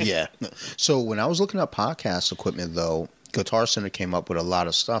 Yeah. So when I was looking up podcast equipment, though, Guitar Center came up with a lot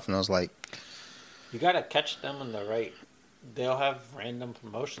of stuff, and I was like, you got to catch them in the right. They'll have random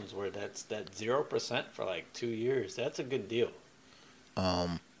promotions where that's that 0% for 2 years. That's a good deal.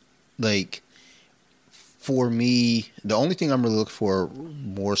 For me, the only thing I'm really looking for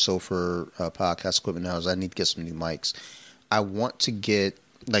more so for podcast equipment now is I need to get some new mics. I want to get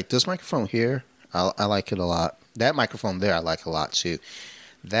this microphone here. I like it a lot. That microphone there I like a lot too.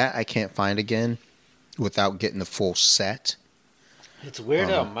 That I can't find again without getting the full set. It's weird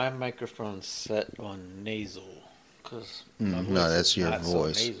how my microphone's set on nasal. No, that's your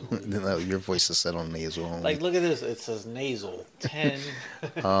voice. So no, your voice is set on nasal only. Look at this. It says nasal 10.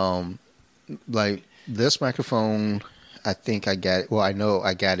 This microphone, I think I got it. Well, I know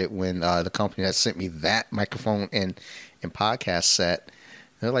I got it when the company that sent me that microphone and podcast set.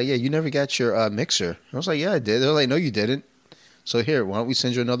 They're like, yeah, you never got your mixer. I was like, yeah, I did. They're like, no, you didn't. So here, why don't we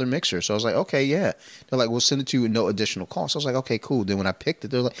send you another mixer? So I was like, okay, yeah. They're like, we'll send it to you with no additional cost. I was like, okay, cool. Then when I picked it,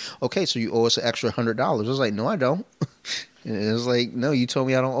 they're like, okay, so you owe us an extra $100. I was like, no, I don't. And it was like, no, you told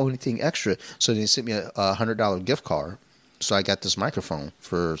me I don't owe anything extra. So they sent me a $100 gift card. So I got this microphone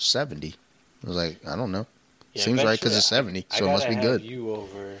for $70. I was like, I don't know. Yeah, seems right because it's 70, so it must be good. I you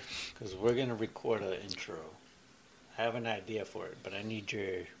over because we're gonna record an intro. I have an idea for it, but I need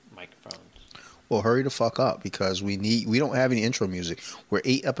your microphones. Well, hurry the fuck up because we don't have any intro music. We're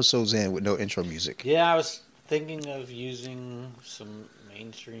 8 episodes in with no intro music. Yeah, I was thinking of using some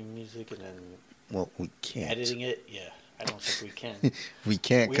mainstream music and then we can't. Editing it. Yeah, I don't think we can. We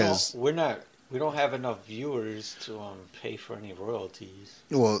can't because we don't have enough viewers to pay for any royalties.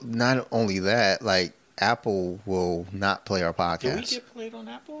 Well, not only that, Apple will not play our podcast. Do we get played on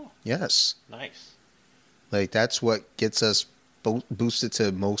Apple? Yes. Nice. That's what gets us boosted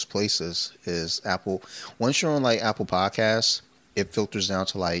to most places is Apple. Once you're on Apple Podcasts, it filters down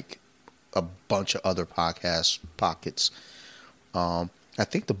to a bunch of other podcast pockets. I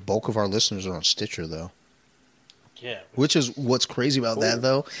think the bulk of our listeners are on Stitcher though. Yeah. Which is what's crazy about that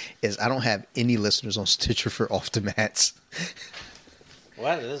though is I don't have any listeners on Stitcher for Off the Mats.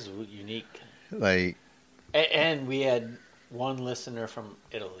 Well, this is unique. And we had one listener from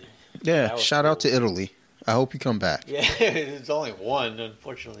Italy. Yeah, shout out to Italy. I hope you come back. Yeah, it's only one,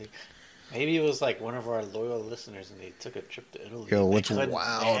 unfortunately. Maybe it was one of our loyal listeners, and they took a trip to Italy. Yo, what's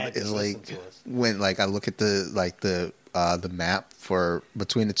wild is when I look at the map for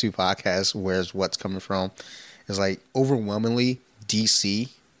between the two podcasts, where's what's coming from, is overwhelmingly DC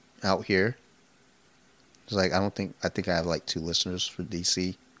out here. It's I think I have 2 listeners for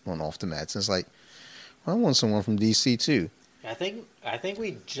DC on Off the Mats. It's I want someone from DC too. I think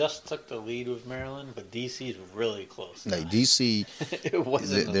we just took the lead with Maryland, but DC is really close. DC,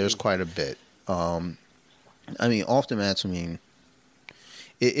 there's quite a bit. Off the Mats.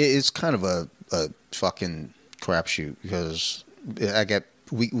 It's kind of a fucking crapshoot because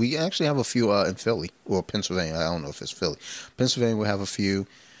we actually have a few in Philly or Pennsylvania. I don't know if it's Philly. Pennsylvania we have a few.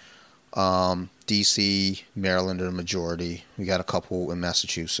 DC, Maryland are the majority. We got a couple in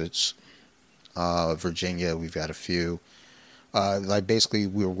Massachusetts. Virginia, we've got a few. Basically,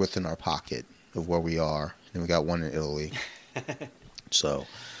 we're within our pocket of where we are. And we got one in Italy. So,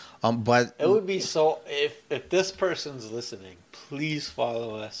 but it would be so if this person's listening, please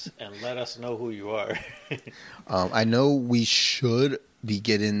follow us and let us know who you are. I know we should be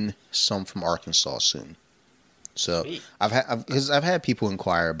getting some from Arkansas soon. So sweet. I've had people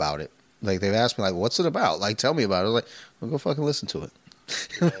inquire about it. They've asked me what's it about? Tell me about it. I was well, go fucking listen to it.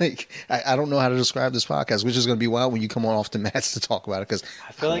 Yeah. I don't know how to describe this podcast, which is going to be wild when you come on Off the Mats to talk about it because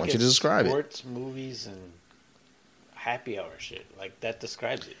I want you to describe sports, movies, and happy hour shit. That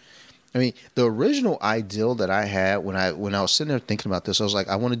describes it. The original ideal that I had when I was sitting there thinking about this, I was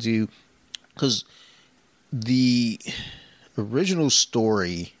I want to do because the original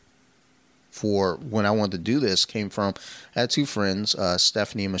story for when I wanted to do this came from I had 2 friends,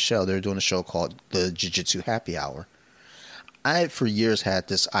 Stephanie and Michelle. They're doing a show called the Jiu-Jitsu Happy Hour. I, for years, had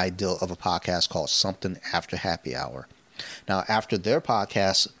this ideal of a podcast called Something After Happy Hour. Now, after their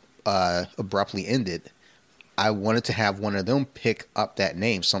podcast abruptly ended, I wanted to have one of them pick up that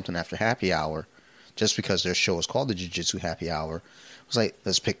name, Something After Happy Hour, just because their show is called the Jiu-Jitsu Happy Hour. I was like,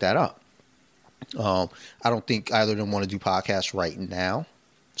 let's pick that up. I don't think either of them want to do podcasts right now.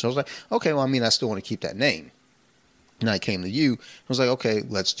 So I was like, okay, well, I mean, I still want to keep that name. And I came to you. I was like, okay,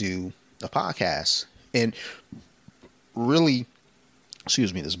 let's do a podcast. And really,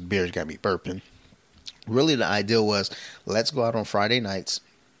 excuse me, this beer's got me burping. Really, the idea was, let's go out on Friday nights,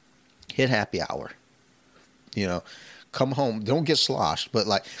 hit happy hour. You know, come home. Don't get sloshed, but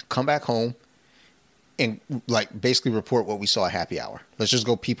like come back home and like basically report what we saw at happy hour. Let's just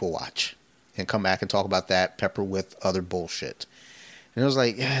go people watch and come back and talk about that, pepper with other bullshit. And it was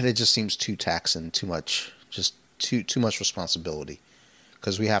like, yeah, that just seems too taxing, too much, just too much responsibility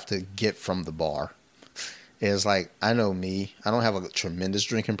because we have to get from the bar. It's like, I know me, I don't have a tremendous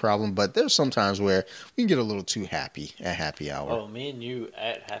drinking problem, but there's some times where we can get a little too happy at happy hour. Oh, me and you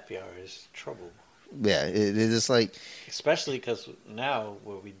at happy hour is trouble. Yeah, it is like... Especially because now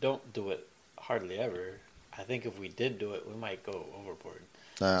where we don't do it hardly ever, I think if we did do it, we might go overboard.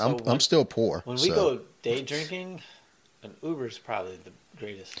 I'm still poor. When we go day drinking, an Uber is probably the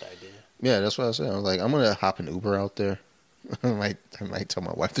greatest idea. Yeah, that's what I said. I was like, I'm going to hop an Uber out there. I might tell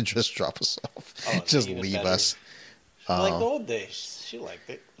my wife to just drop us off. Oh, just leave us. Like the old days. She liked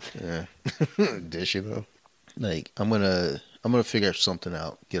it. Yeah. Did she though? Like I'm gonna figure something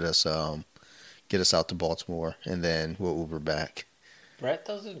out. Get us out to Baltimore and then we'll Uber back. Brett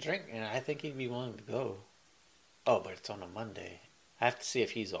doesn't drink and I think he'd be willing to go. Oh, but it's on a Monday. I have to see if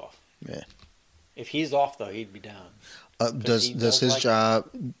he's off. Yeah. If he's off though, he'd be down. Does his job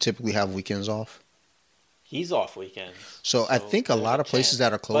typically have weekends off? He's off weekends. So I think a lot of places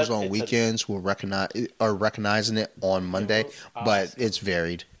that are closed on weekends are recognizing it on Monday, but it's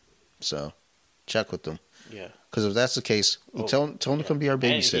varied. So check with them. Yeah. Because if that's the case, tell him to come be our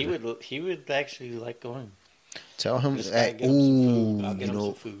babysitter. And he would actually like going. Tell him, I'll get him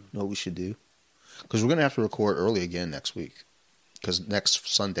some food. Know what we should do? Because we're going to have to record early again next week. Because next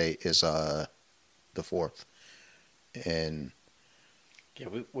Sunday is the 4th. And yeah,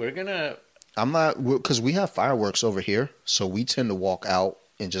 we're going to... I'm not, because we have fireworks over here, so we tend to walk out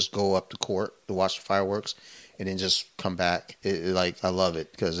and just go up to court to watch the fireworks, and then just come back. I love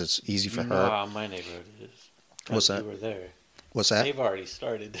it because it's easy for her. Wow, my neighborhood is. What's that? You were there. What's that? They've already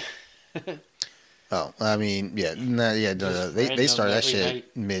started. Oh, I mean, yeah, no. They started that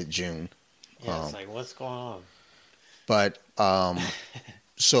shit mid-June. Yeah, it's like, what's going on? But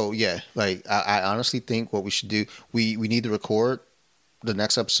so yeah, like I honestly think what we should do, we need to record the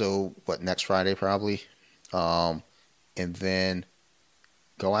next episode, next Friday probably, and then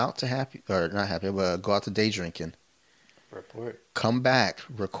go out to go out to day drinking. Report. Come back,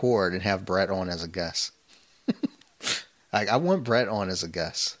 record, and have Brett on as a guest. Like I want Brett on as a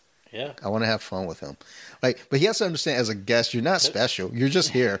guest. Yeah. I want to have fun with him. Like, but he has to understand as a guest, you're not special. You're just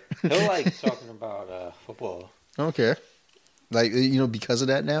here. He'll like talking about football. I don't care. Like, because of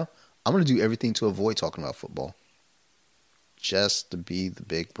that now, I'm going to do everything to avoid talking about football. Just to be the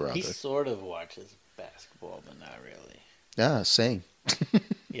big brother. He sort of watches basketball, but not really. Yeah, same.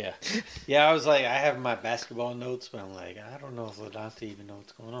 Yeah. Yeah, I was like, I have my basketball notes, but I'm like, I don't know if Ladante even know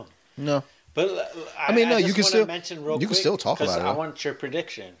what's going on. No. But you can still mention real quick, can still talk about it. I want your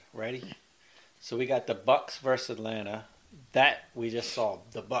prediction. Ready? So we got the Bucks versus Atlanta. That we just saw.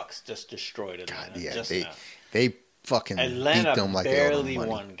 The Bucks just destroyed Atlanta. God, yeah, just they fucking Atlanta beat them like barely they owed them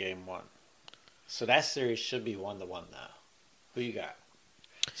won game 1. So that series should be 1-1 now. Who you got?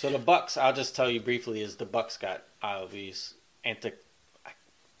 So the Bucks, I'll just tell you briefly, is the Bucks got Alves,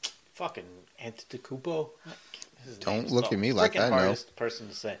 Antetokounmpo. Don't look at me like I know. Hardest person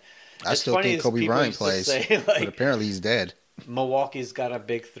to say. I still think Kobe Bryant plays, but apparently he's dead. Milwaukee's got a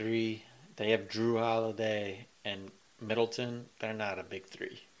big 3. They have Drew Holiday and Middleton. They're not a big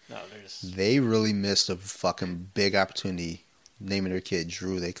 3. No, They really missed a fucking big opportunity naming their kid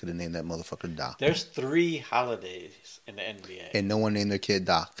Drew. They could have named that motherfucker Doc. There's 3 Holidays in the NBA. And no one named their kid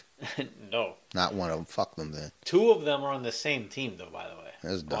Doc. No. Not one of them. Fuck them then. 2 of them are on the same team, though, by the way.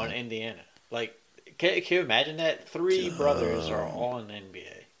 That's dumb. On Indiana. Like, can you imagine that? 3 brothers are all in the NBA.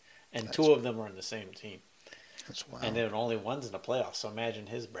 And 2 of them are on the same team. That's wild. And then only one's in the playoffs, so imagine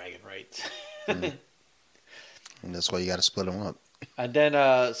his bragging rights. And that's why you got to split them up. And then,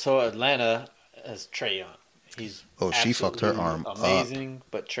 so Atlanta has Trae Young. He's she fucked her arm amazing, up.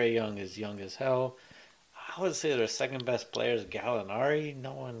 But Trae Young is young as hell. I would say their second best player is Gallinari.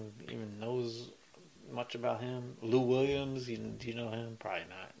 No one even knows much about him. Lou Williams, do you know him? Probably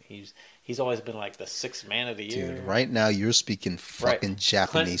not. He's always been like the 6th man of the year. Dude, right now you're speaking fucking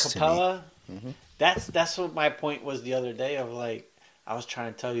Japanese Clint Capella, to me. Mm-hmm. That's what my point was the other day of like, I was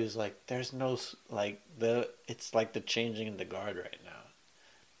trying to tell you is like, there's no, like, it's like the changing in the guard right now.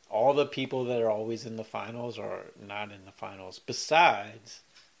 all the people that are always in the finals are not in the finals. Besides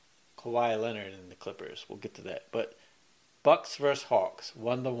Kawhi Leonard and the Clippers. We'll get to that. But Bucks versus Hawks,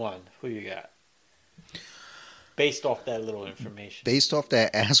 1-1. Who you got? Based off that little information. Based off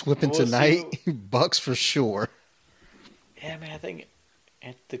that ass whipping tonight, Bucks for sure. Yeah, man, I think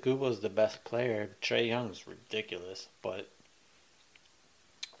Antetokounmpo is the best player. Trae Young's ridiculous, but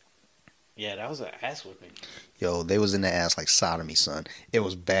yeah, that was an ass whipping. Yo, they was in the ass like sodomy, son. It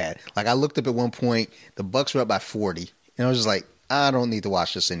was bad. Like, I looked up at one point, the Bucks were up by 40, and I was just like, I don't need to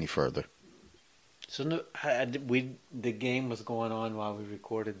watch this any further. So the game was going on while we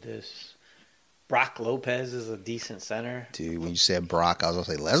recorded this. Brock Lopez is a decent center. Dude, when you said Brock, I was going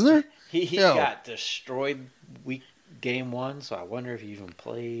to say Lesnar? He got destroyed game one, so I wonder if he even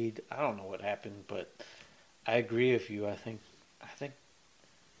played. I don't know what happened, but I agree with you. I think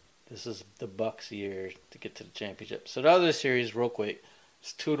this is the Bucks' year to get to the championship. So the other series, real quick,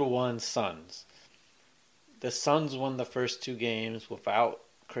 it's 2-1 Suns. The Suns won the first two games without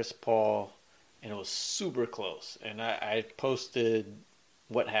Chris Paul, and it was super close. And I posted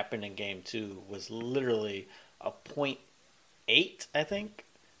what happened in game two was literally a .8, I think,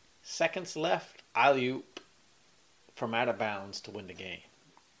 seconds left, alley-oop from out of bounds to win the game.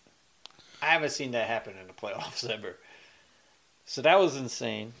 I haven't seen that happen in the playoffs ever. So that was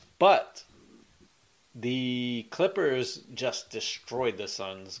insane. But the Clippers just destroyed the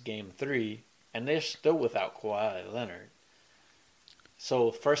Suns game 3, and they're still without Kawhi Leonard.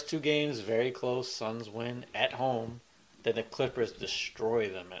 So first two games, very close. Suns win at home. Then the Clippers destroy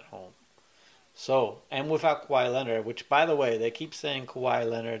them at home. So, and without Kawhi Leonard, which, by the way, they keep saying Kawhi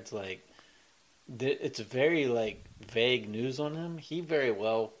Leonard's like, it's very like vague news on him. He very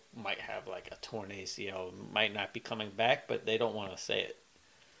well might have like a torn ACL, might not be coming back, but they don't want to say it.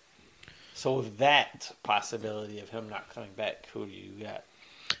 So with that possibility of him not coming back, who do you got?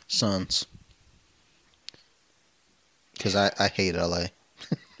 Suns. Because I hate LA.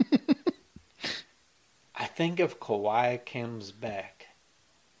 I think if Kawhi comes back,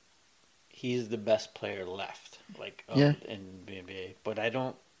 he's the best player left, in the NBA. But I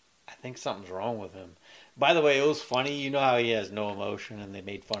think something's wrong with him. By the way, it was funny. You know how he has no emotion, and they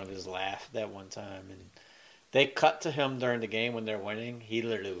made fun of his laugh that one time, and they cut to him during the game when they're winning. He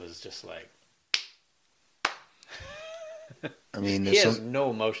literally was just like, I mean, he has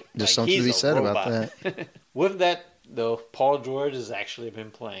no emotion. There's something to be said about that. With that, though, Paul George has actually been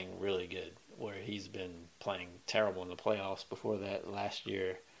playing really good, where he's been playing terrible in the playoffs before that last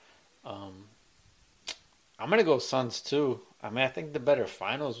year. I'm going to go Suns, too. I mean, I think the better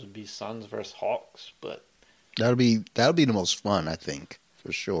finals would be Suns versus Hawks, but that would be the most fun, I think,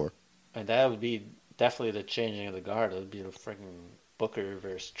 for sure. And that would be definitely the changing of the guard. It would be the freaking Booker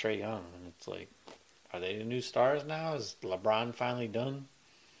versus Trae Young, and it's like, are they the new stars now? Is LeBron finally done?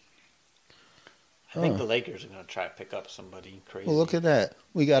 I think the Lakers are going to try to pick up somebody crazy. Well, look at that.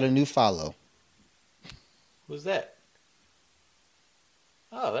 We got a new follow. Who's that?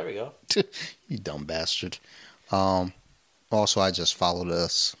 Oh, there we go. You dumb bastard. Also, I just followed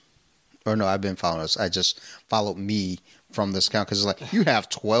us. Or no, I've been following us. I just followed me from this account because it's like, you have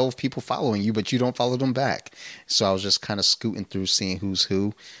 12 people following you, but you don't follow them back. So I was just kind of scooting through, seeing who's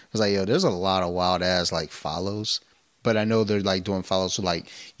who. I was like, yo, there's a lot of wild ass like follows. But I know they're like doing follows. So like,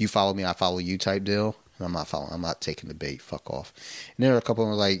 you follow me, I follow you type deal. And I'm not following. I'm not taking the bait. Fuck off. And there are a couple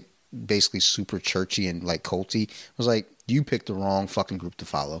of them like basically super churchy and like culty. I was like, you picked the wrong fucking group to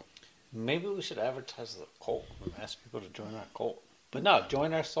follow. Maybe we should advertise the cult and ask people to join our cult. But no,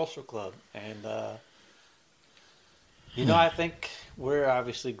 join our social club. And, I think we're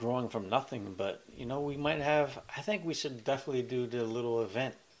obviously growing from nothing. But, we might have... I think we should definitely do the little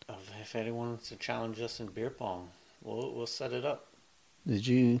event of if anyone wants to challenge us in beer pong. We'll set it up. Did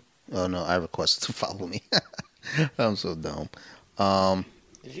you... Oh, no, I requested to follow me. I'm so dumb.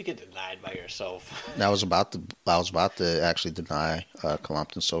 Did you get denied by yourself? I was about to actually deny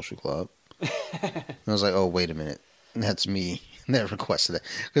Colompton Social Club. And I was like, oh, wait a minute. That's me that requested it.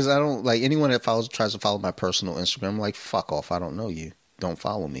 Because I don't, like, anyone that tries to follow my personal Instagram, I'm like, fuck off. I don't know you. Don't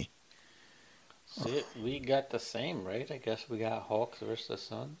follow me. See, we got the same, right? I guess we got Hawks versus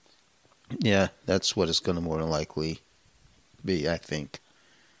Suns. Yeah, that's what it's going to more than likely be, I think.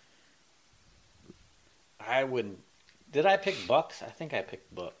 I wouldn't. Did I pick Bucks? I think I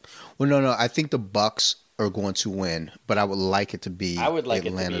picked Bucks. Well, no. I think the Bucks are going to win, but I would like it to be I would like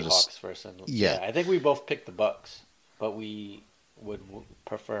Atlanta it to be Hawks versus. Yeah, I think we both picked the Bucks, but we would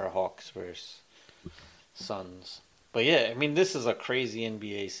prefer Hawks versus Suns. But yeah, I mean, this is a crazy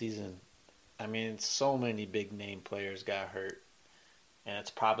NBA season. I mean, so many big name players got hurt, and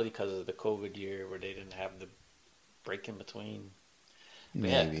it's probably because of the COVID year where they didn't have the break in between.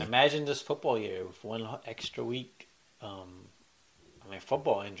 maybe. Yeah, imagine this football year with one extra week.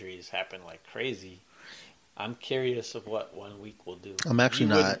 Football injuries happen like crazy. I'm curious of what 1 week will do. I'm actually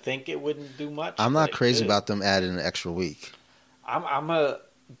you not. Wouldn't think it wouldn't do much. I'm not crazy about them adding an extra week. I'm a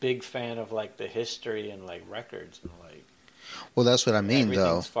big fan of like the history and like records and like. Well, that's what I mean,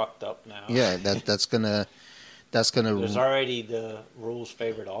 everything's fucked up now. Yeah, that's gonna. There's already the rules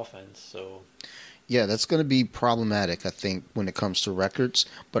favored offense, so. Yeah, that's gonna be problematic. I think when it comes to records,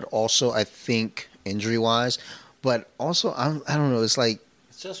 but also I think injury wise, but also I don't know. It's like.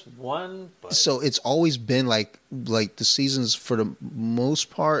 Just one. But... So it's always been like the seasons for the most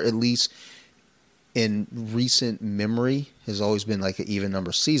part, at least in recent memory, has always been like an even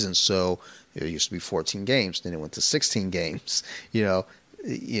number season. So it used to be 14 games, then it went to 16 games.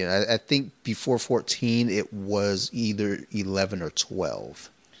 I think before 14 it was either 11 or 12.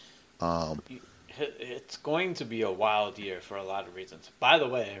 It's going to be a wild year for a lot of reasons. By the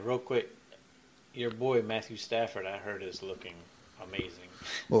way, real quick, your boy Matthew Stafford, I heard, is looking amazing.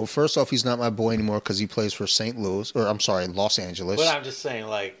 Well, first off, he's not my boy anymore because he plays for Los Angeles. But I'm just saying,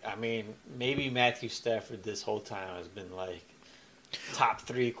 maybe Matthew Stafford this whole time has been like top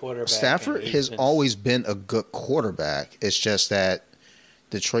 3 quarterback. Stafford has always been a good quarterback. It's just that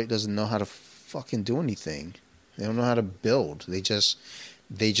Detroit doesn't know how to fucking do anything. They don't know how to build. They just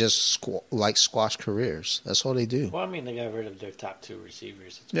squash careers. That's all they do. Well, they got rid of their top 2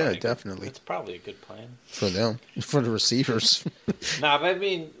 receivers. Definitely. It's probably a good plan. For them. For the receivers. But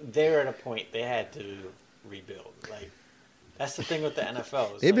they're at a point they had to rebuild. That's the thing with the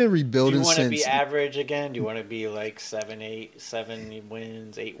NFL. They've been rebuilding since... Do you want to be average again? Do you want to be 7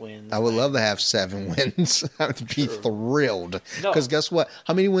 wins, 8 wins? I would love to have 7 wins. I would be thrilled. Because guess what?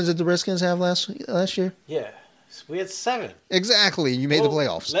 How many wins did the Redskins have last year? Yeah. We had 7. Exactly. You made the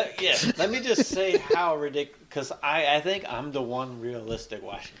playoffs. Let me just say how ridiculous. Because I think I'm the one realistic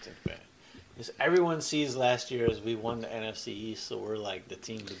Washington fan. Because everyone sees last year as we won the NFC East, so we're the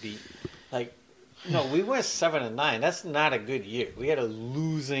team to beat. No, we went 7-9. That's not a good year. We had a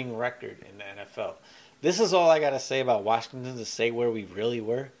losing record in the NFL. This is all I got to say about Washington to say where we really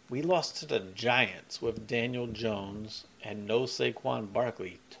were. We lost to the Giants with Daniel Jones and no Saquon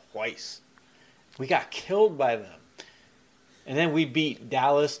Barkley twice. We got killed by them. And then we beat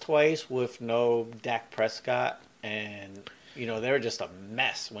Dallas twice with no Dak Prescott. And, they were just a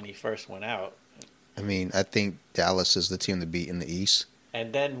mess when he first went out. I think Dallas is the team to beat in the East.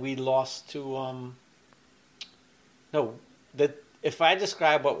 And then we lost to if I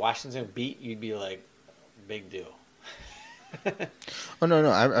describe what Washington beat, you'd be like, big deal. Oh no!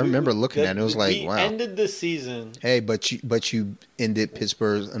 I remember looking at it. It was like, wow. We ended the season. Hey, but you ended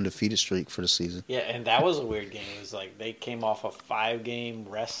Pittsburgh's undefeated streak for the season. Yeah, and that was a weird game. It was they came off a 5-game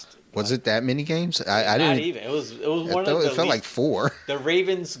rest. Was it that many games? I didn't. Not even. It was one of the. It felt like 4. The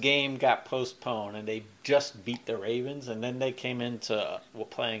Ravens game got postponed, and they just beat the Ravens, and then they came into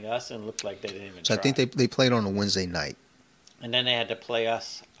playing us and looked like they didn't even. So try. I think they played on a Wednesday night. And then they had to play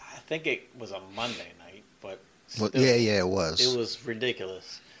us. I think it was a Monday night, but still, it was. It was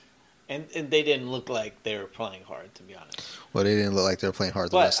ridiculous, and they didn't look like they were playing hard, to be honest. Well, they didn't look like they were playing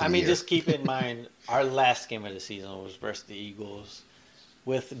hard the rest of the year. Just keep in mind, our last game of the season was versus the Eagles.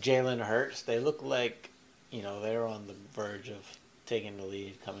 With Jalen Hurts, they looked like, they were on the verge of taking the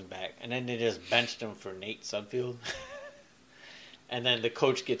lead, coming back, and then they just benched him for Nate Sudfeld. And then the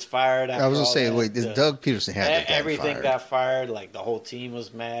coach gets fired. I was going to say, Doug Peterson had that guy everything fired. got fired. The whole team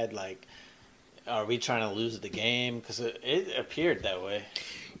was mad. Are we trying to lose the game? Because it appeared that way.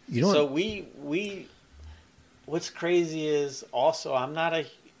 So we. What's crazy is also I'm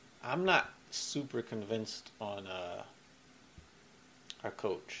not super convinced on our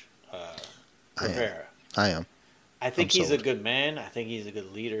coach Rivera. I am. I think he's a good man. I think he's a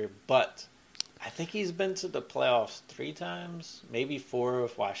good leader, but. I think he's been to the playoffs 3 times, maybe 4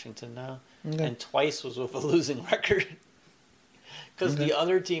 with Washington now, and twice was with a losing record. Because the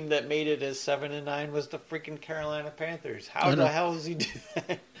other team that made it as 7-9 was the freaking Carolina Panthers. How the hell does he do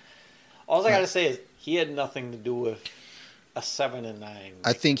that? All I got to say is he had nothing to do with a 7-9.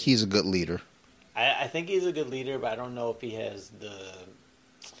 I think he's a good leader. I think he's a good leader, but I don't know if he has the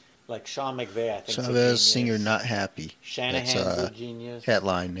Sean McVay. I think Chavez Senior not happy. Shanahan's a genius.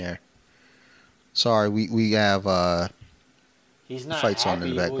 Headline there. Sorry, we have he's not fights happy. on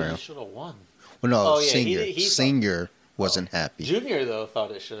in the background. Well, he should have won. Well, no, Senior wasn't happy. Junior, though,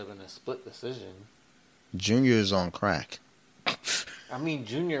 thought it should have been a split decision. Junior is on crack.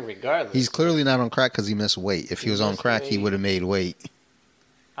 Junior, regardless. He's clearly not on crack because he missed weight. If he was on crack, he would have made weight.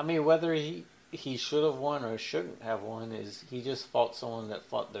 Whether he should have won or shouldn't have won is he just fought someone that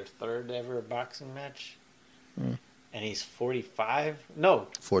fought their 3rd ever boxing match. and he's 45. No,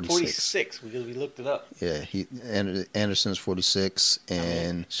 46. We looked it up. Yeah, Anderson's 46,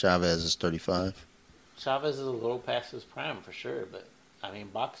 and Chavez is 35. Chavez is a little past his prime for sure, but I mean,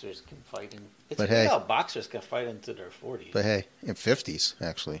 boxers can fight in. It's but weird how boxers can fight into their 40s. But hey, in 50s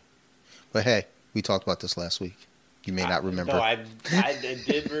actually. But hey, we talked about this last week. You may not remember. No, I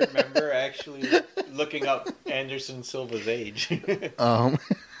did remember actually looking up Anderson Silva's age.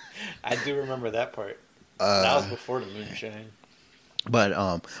 I do remember that part. That was before the moonshine. But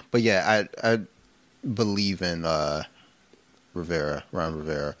yeah, I believe in Ron Rivera.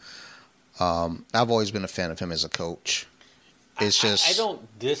 I've always been a fan of him as a coach. It's I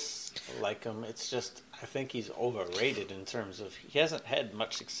don't dislike him. It's just I think he's overrated in terms of he hasn't had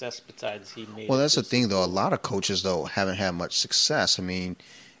much success besides he made. Well, that's the thing, though. A lot of coaches, though, haven't had much success. I mean,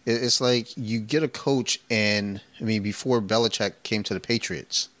 it's like you get a coach, and I mean, before Belichick came to the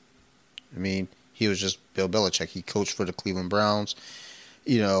Patriots, I mean, he was just Bill Belichick. He coached for the Cleveland Browns.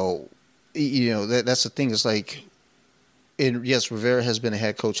 That's the thing. It's like, yes, Rivera has been a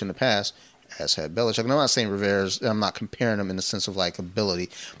head coach in the past, as had Belichick. And I'm not saying I'm not comparing them in the sense of like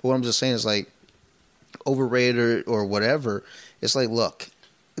ability, but what I'm just saying is like, overrated or whatever. It's like, look,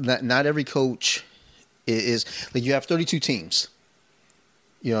 not every coach is like, you have 32 teams.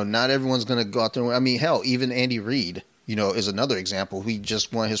 Not everyone's going to go out there. I mean, hell, even Andy Reid, is another example. He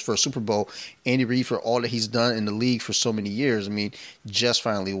just won his first Super Bowl. Andy Reid, for all that he's done in the league for so many years, I mean, just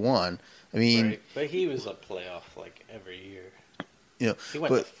finally won. I mean, right. But he was a playoff like every year. He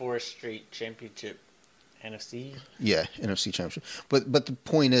went to 4 straight championship NFC. Yeah, NFC championship. But the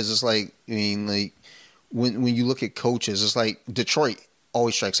point is, it's like, I mean, like, when you look at coaches, it's like Detroit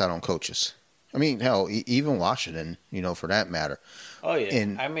always strikes out on coaches. I mean, hell, even Washington, for that matter. Oh, yeah.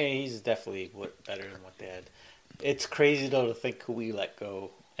 And I mean, he's definitely better than what they had. It's crazy, though, to think who we let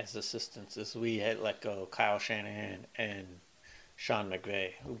go as assistants. We had let go Kyle Shanahan and Sean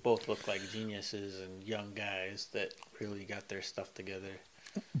McVay, who both look like geniuses and young guys that really got their stuff together.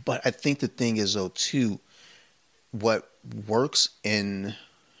 But I think the thing is, though, too, what works in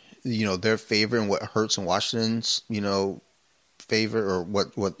their favor and what hurts in Washington's, favor, or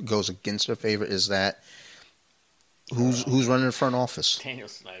what goes against their favor, is that who's running the front office? Daniel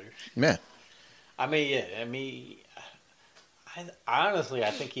Snyder. Yeah. I mean, I honestly, I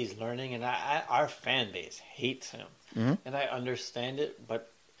think he's learning, and our fan base hates him. Mm-hmm. And I understand it,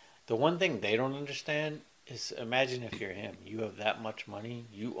 but the one thing they don't understand is, imagine if you're him. You have that much money.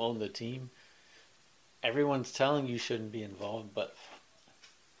 You own the team. Everyone's telling you shouldn't be involved, but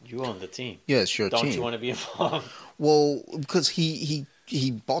you own the team. Yeah, it's your team. Don't you want to be involved? Well, because he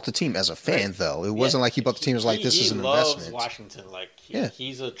bought the team as a fan, right. Though. It wasn't like he bought the team as like, this is an investment. He loves Washington. Like,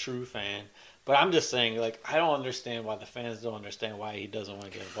 he's a true fan. But I'm just saying, like, I don't understand why the fans don't understand why he doesn't want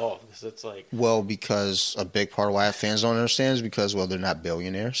to get involved. Because it's like... Well, because a big part of why fans don't understand is because, well, they're not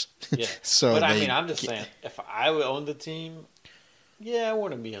billionaires. Yeah. But I'm just saying, if I would own the team, I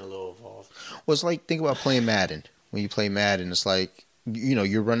wouldn't be a little involved. Well, it's like, think about playing Madden. When you play Madden, it's like,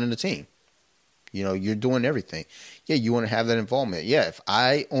 you're running the team. You're doing everything. Yeah, you want to have that involvement. Yeah, if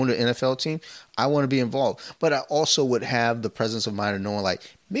I own an NFL team, I want to be involved. But I also would have the presence of mind of knowing, like,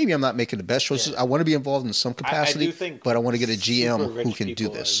 maybe I'm not making the best choices. Yeah. I want to be involved in some capacity, but I want to get a GM who can do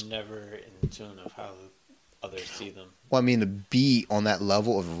this. Are never in tune of how others see them. Well, I mean, to be on that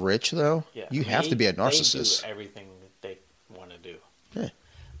level of rich, though, you have to be a narcissist. They do everything that they want to do. Yeah.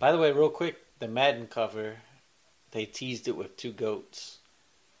 By the way, real quick, the Madden cover, they teased it with 2 goats.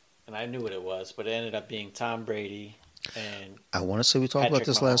 And I knew what it was, but it ended up being Tom Brady and I want to say we talked about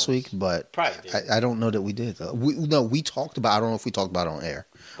this last week, but I don't know that we did, though. We talked about. I don't know if we talked about it on air,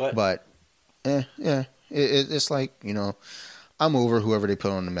 but yeah, it's like, I'm over whoever they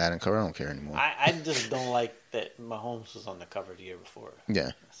put on the Madden cover. I don't care anymore. I just don't like that Mahomes was on the cover the year before.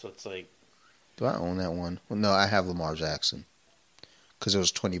 Yeah, so it's like, do I own that one? Well, no, I have Lamar Jackson because it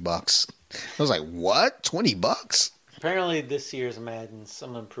was $20. I was like, what? $20? Apparently, this year's Madden,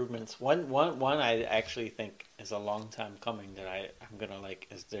 some improvements. One I actually think is a long time coming that I'm going to like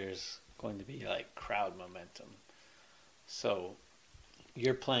is there's going to be like crowd momentum. So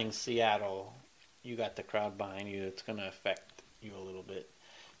you're playing Seattle, you got the crowd behind you, it's going to affect you a little bit.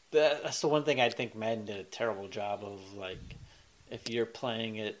 That's the one thing I think Madden did a terrible job of. Like, if you're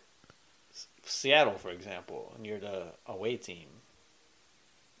playing at Seattle, for example, and you're the away team,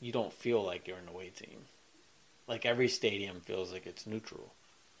 you don't feel like you're an away team. Like, every stadium feels like it's neutral.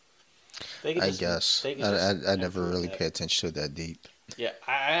 I guess. I never really pay attention to it that deep. Yeah,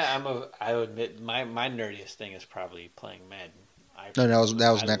 I admit my nerdiest thing is probably playing Madden.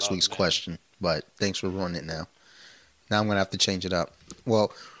 That was next week's question, but thanks for ruining it now. Now I'm going to have to change it up.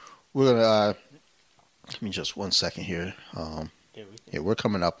 Well, we're going to Give me just 1 second here. We're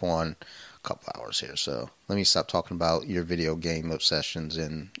coming up on a couple hours here, so let me stop talking about your video game obsessions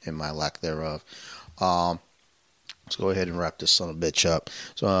and my lack thereof. Let's go ahead and wrap this son of a bitch up.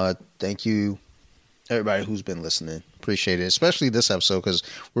 So thank you, everybody who's been listening. Appreciate it, especially this episode, because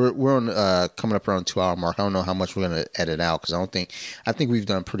we're on coming up around the 2 hour mark. I don't know how much we're gonna edit out, because I think we've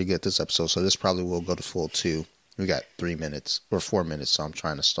done pretty good this episode. So this probably will go to full 2. We got 3 minutes or 4 minutes, so I'm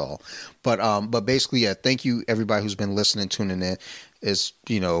trying to stall. But basically, yeah, thank you everybody who's been listening, tuning in. It's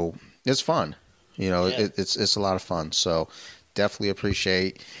it's fun. It's a lot of fun. So definitely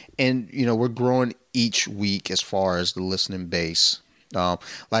appreciate. And we're growing each week as far as the listening base.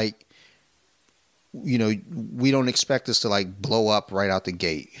 We don't expect this to like blow up right out the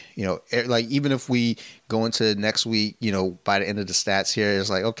gate. Like even if we go into next week, by the end of the stats here,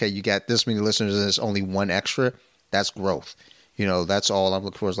 it's like, okay, you got this many listeners and there's only 1 extra. That's growth. That's all I'm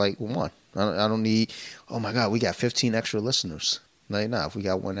looking for is like 1. I don't need, oh my God, we got 15 extra listeners. Like, nah, if we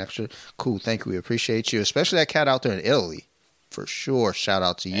got 1 extra, cool. Thank you. We appreciate you. Especially that cat out there in Italy. For sure. Shout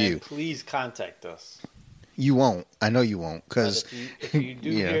out to you. And please contact us. You won't. I know you won't. Because if you do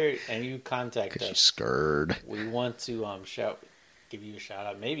hear it and you contact us, you're scared. We want to give you a shout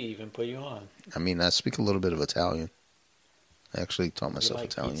out, maybe even put you on. I mean, I speak a little bit of Italian. I actually taught myself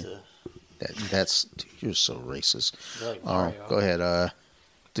Italian. Pizza. Dude, you're so racist. Go ahead.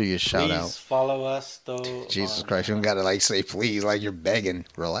 Do your shout out. Please follow us though. Jesus Christ, you don't gotta like say please like you're begging.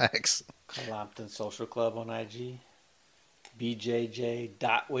 Relax. Colompton Social Club on IG,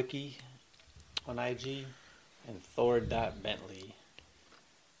 bjj.wiki on IG, and thor.bentley.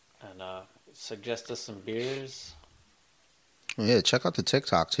 And suggest us some beers. Yeah, check out the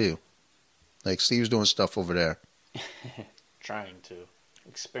TikTok too. Like Steve's doing stuff over there. Trying to.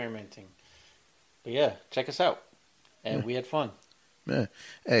 Experimenting. But yeah, check us out. And we had fun. Yeah.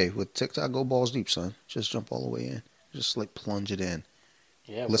 Hey, with TikTok, go balls deep, son. Just jump all the way in. Just like plunge it in.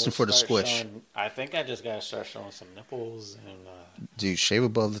 Yeah. Listen for the squish. I think I just gotta start showing some nipples and. Dude, shave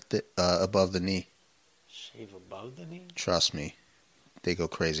above the knee. Shave above the knee. Trust me, they go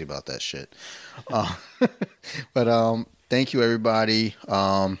crazy about that shit. But thank you everybody. We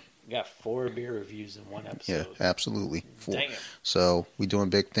got 4 beer reviews in 1 episode. Yeah, absolutely. 4. Dang it. So we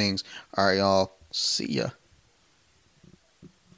doing big things. All right, y'all. See ya.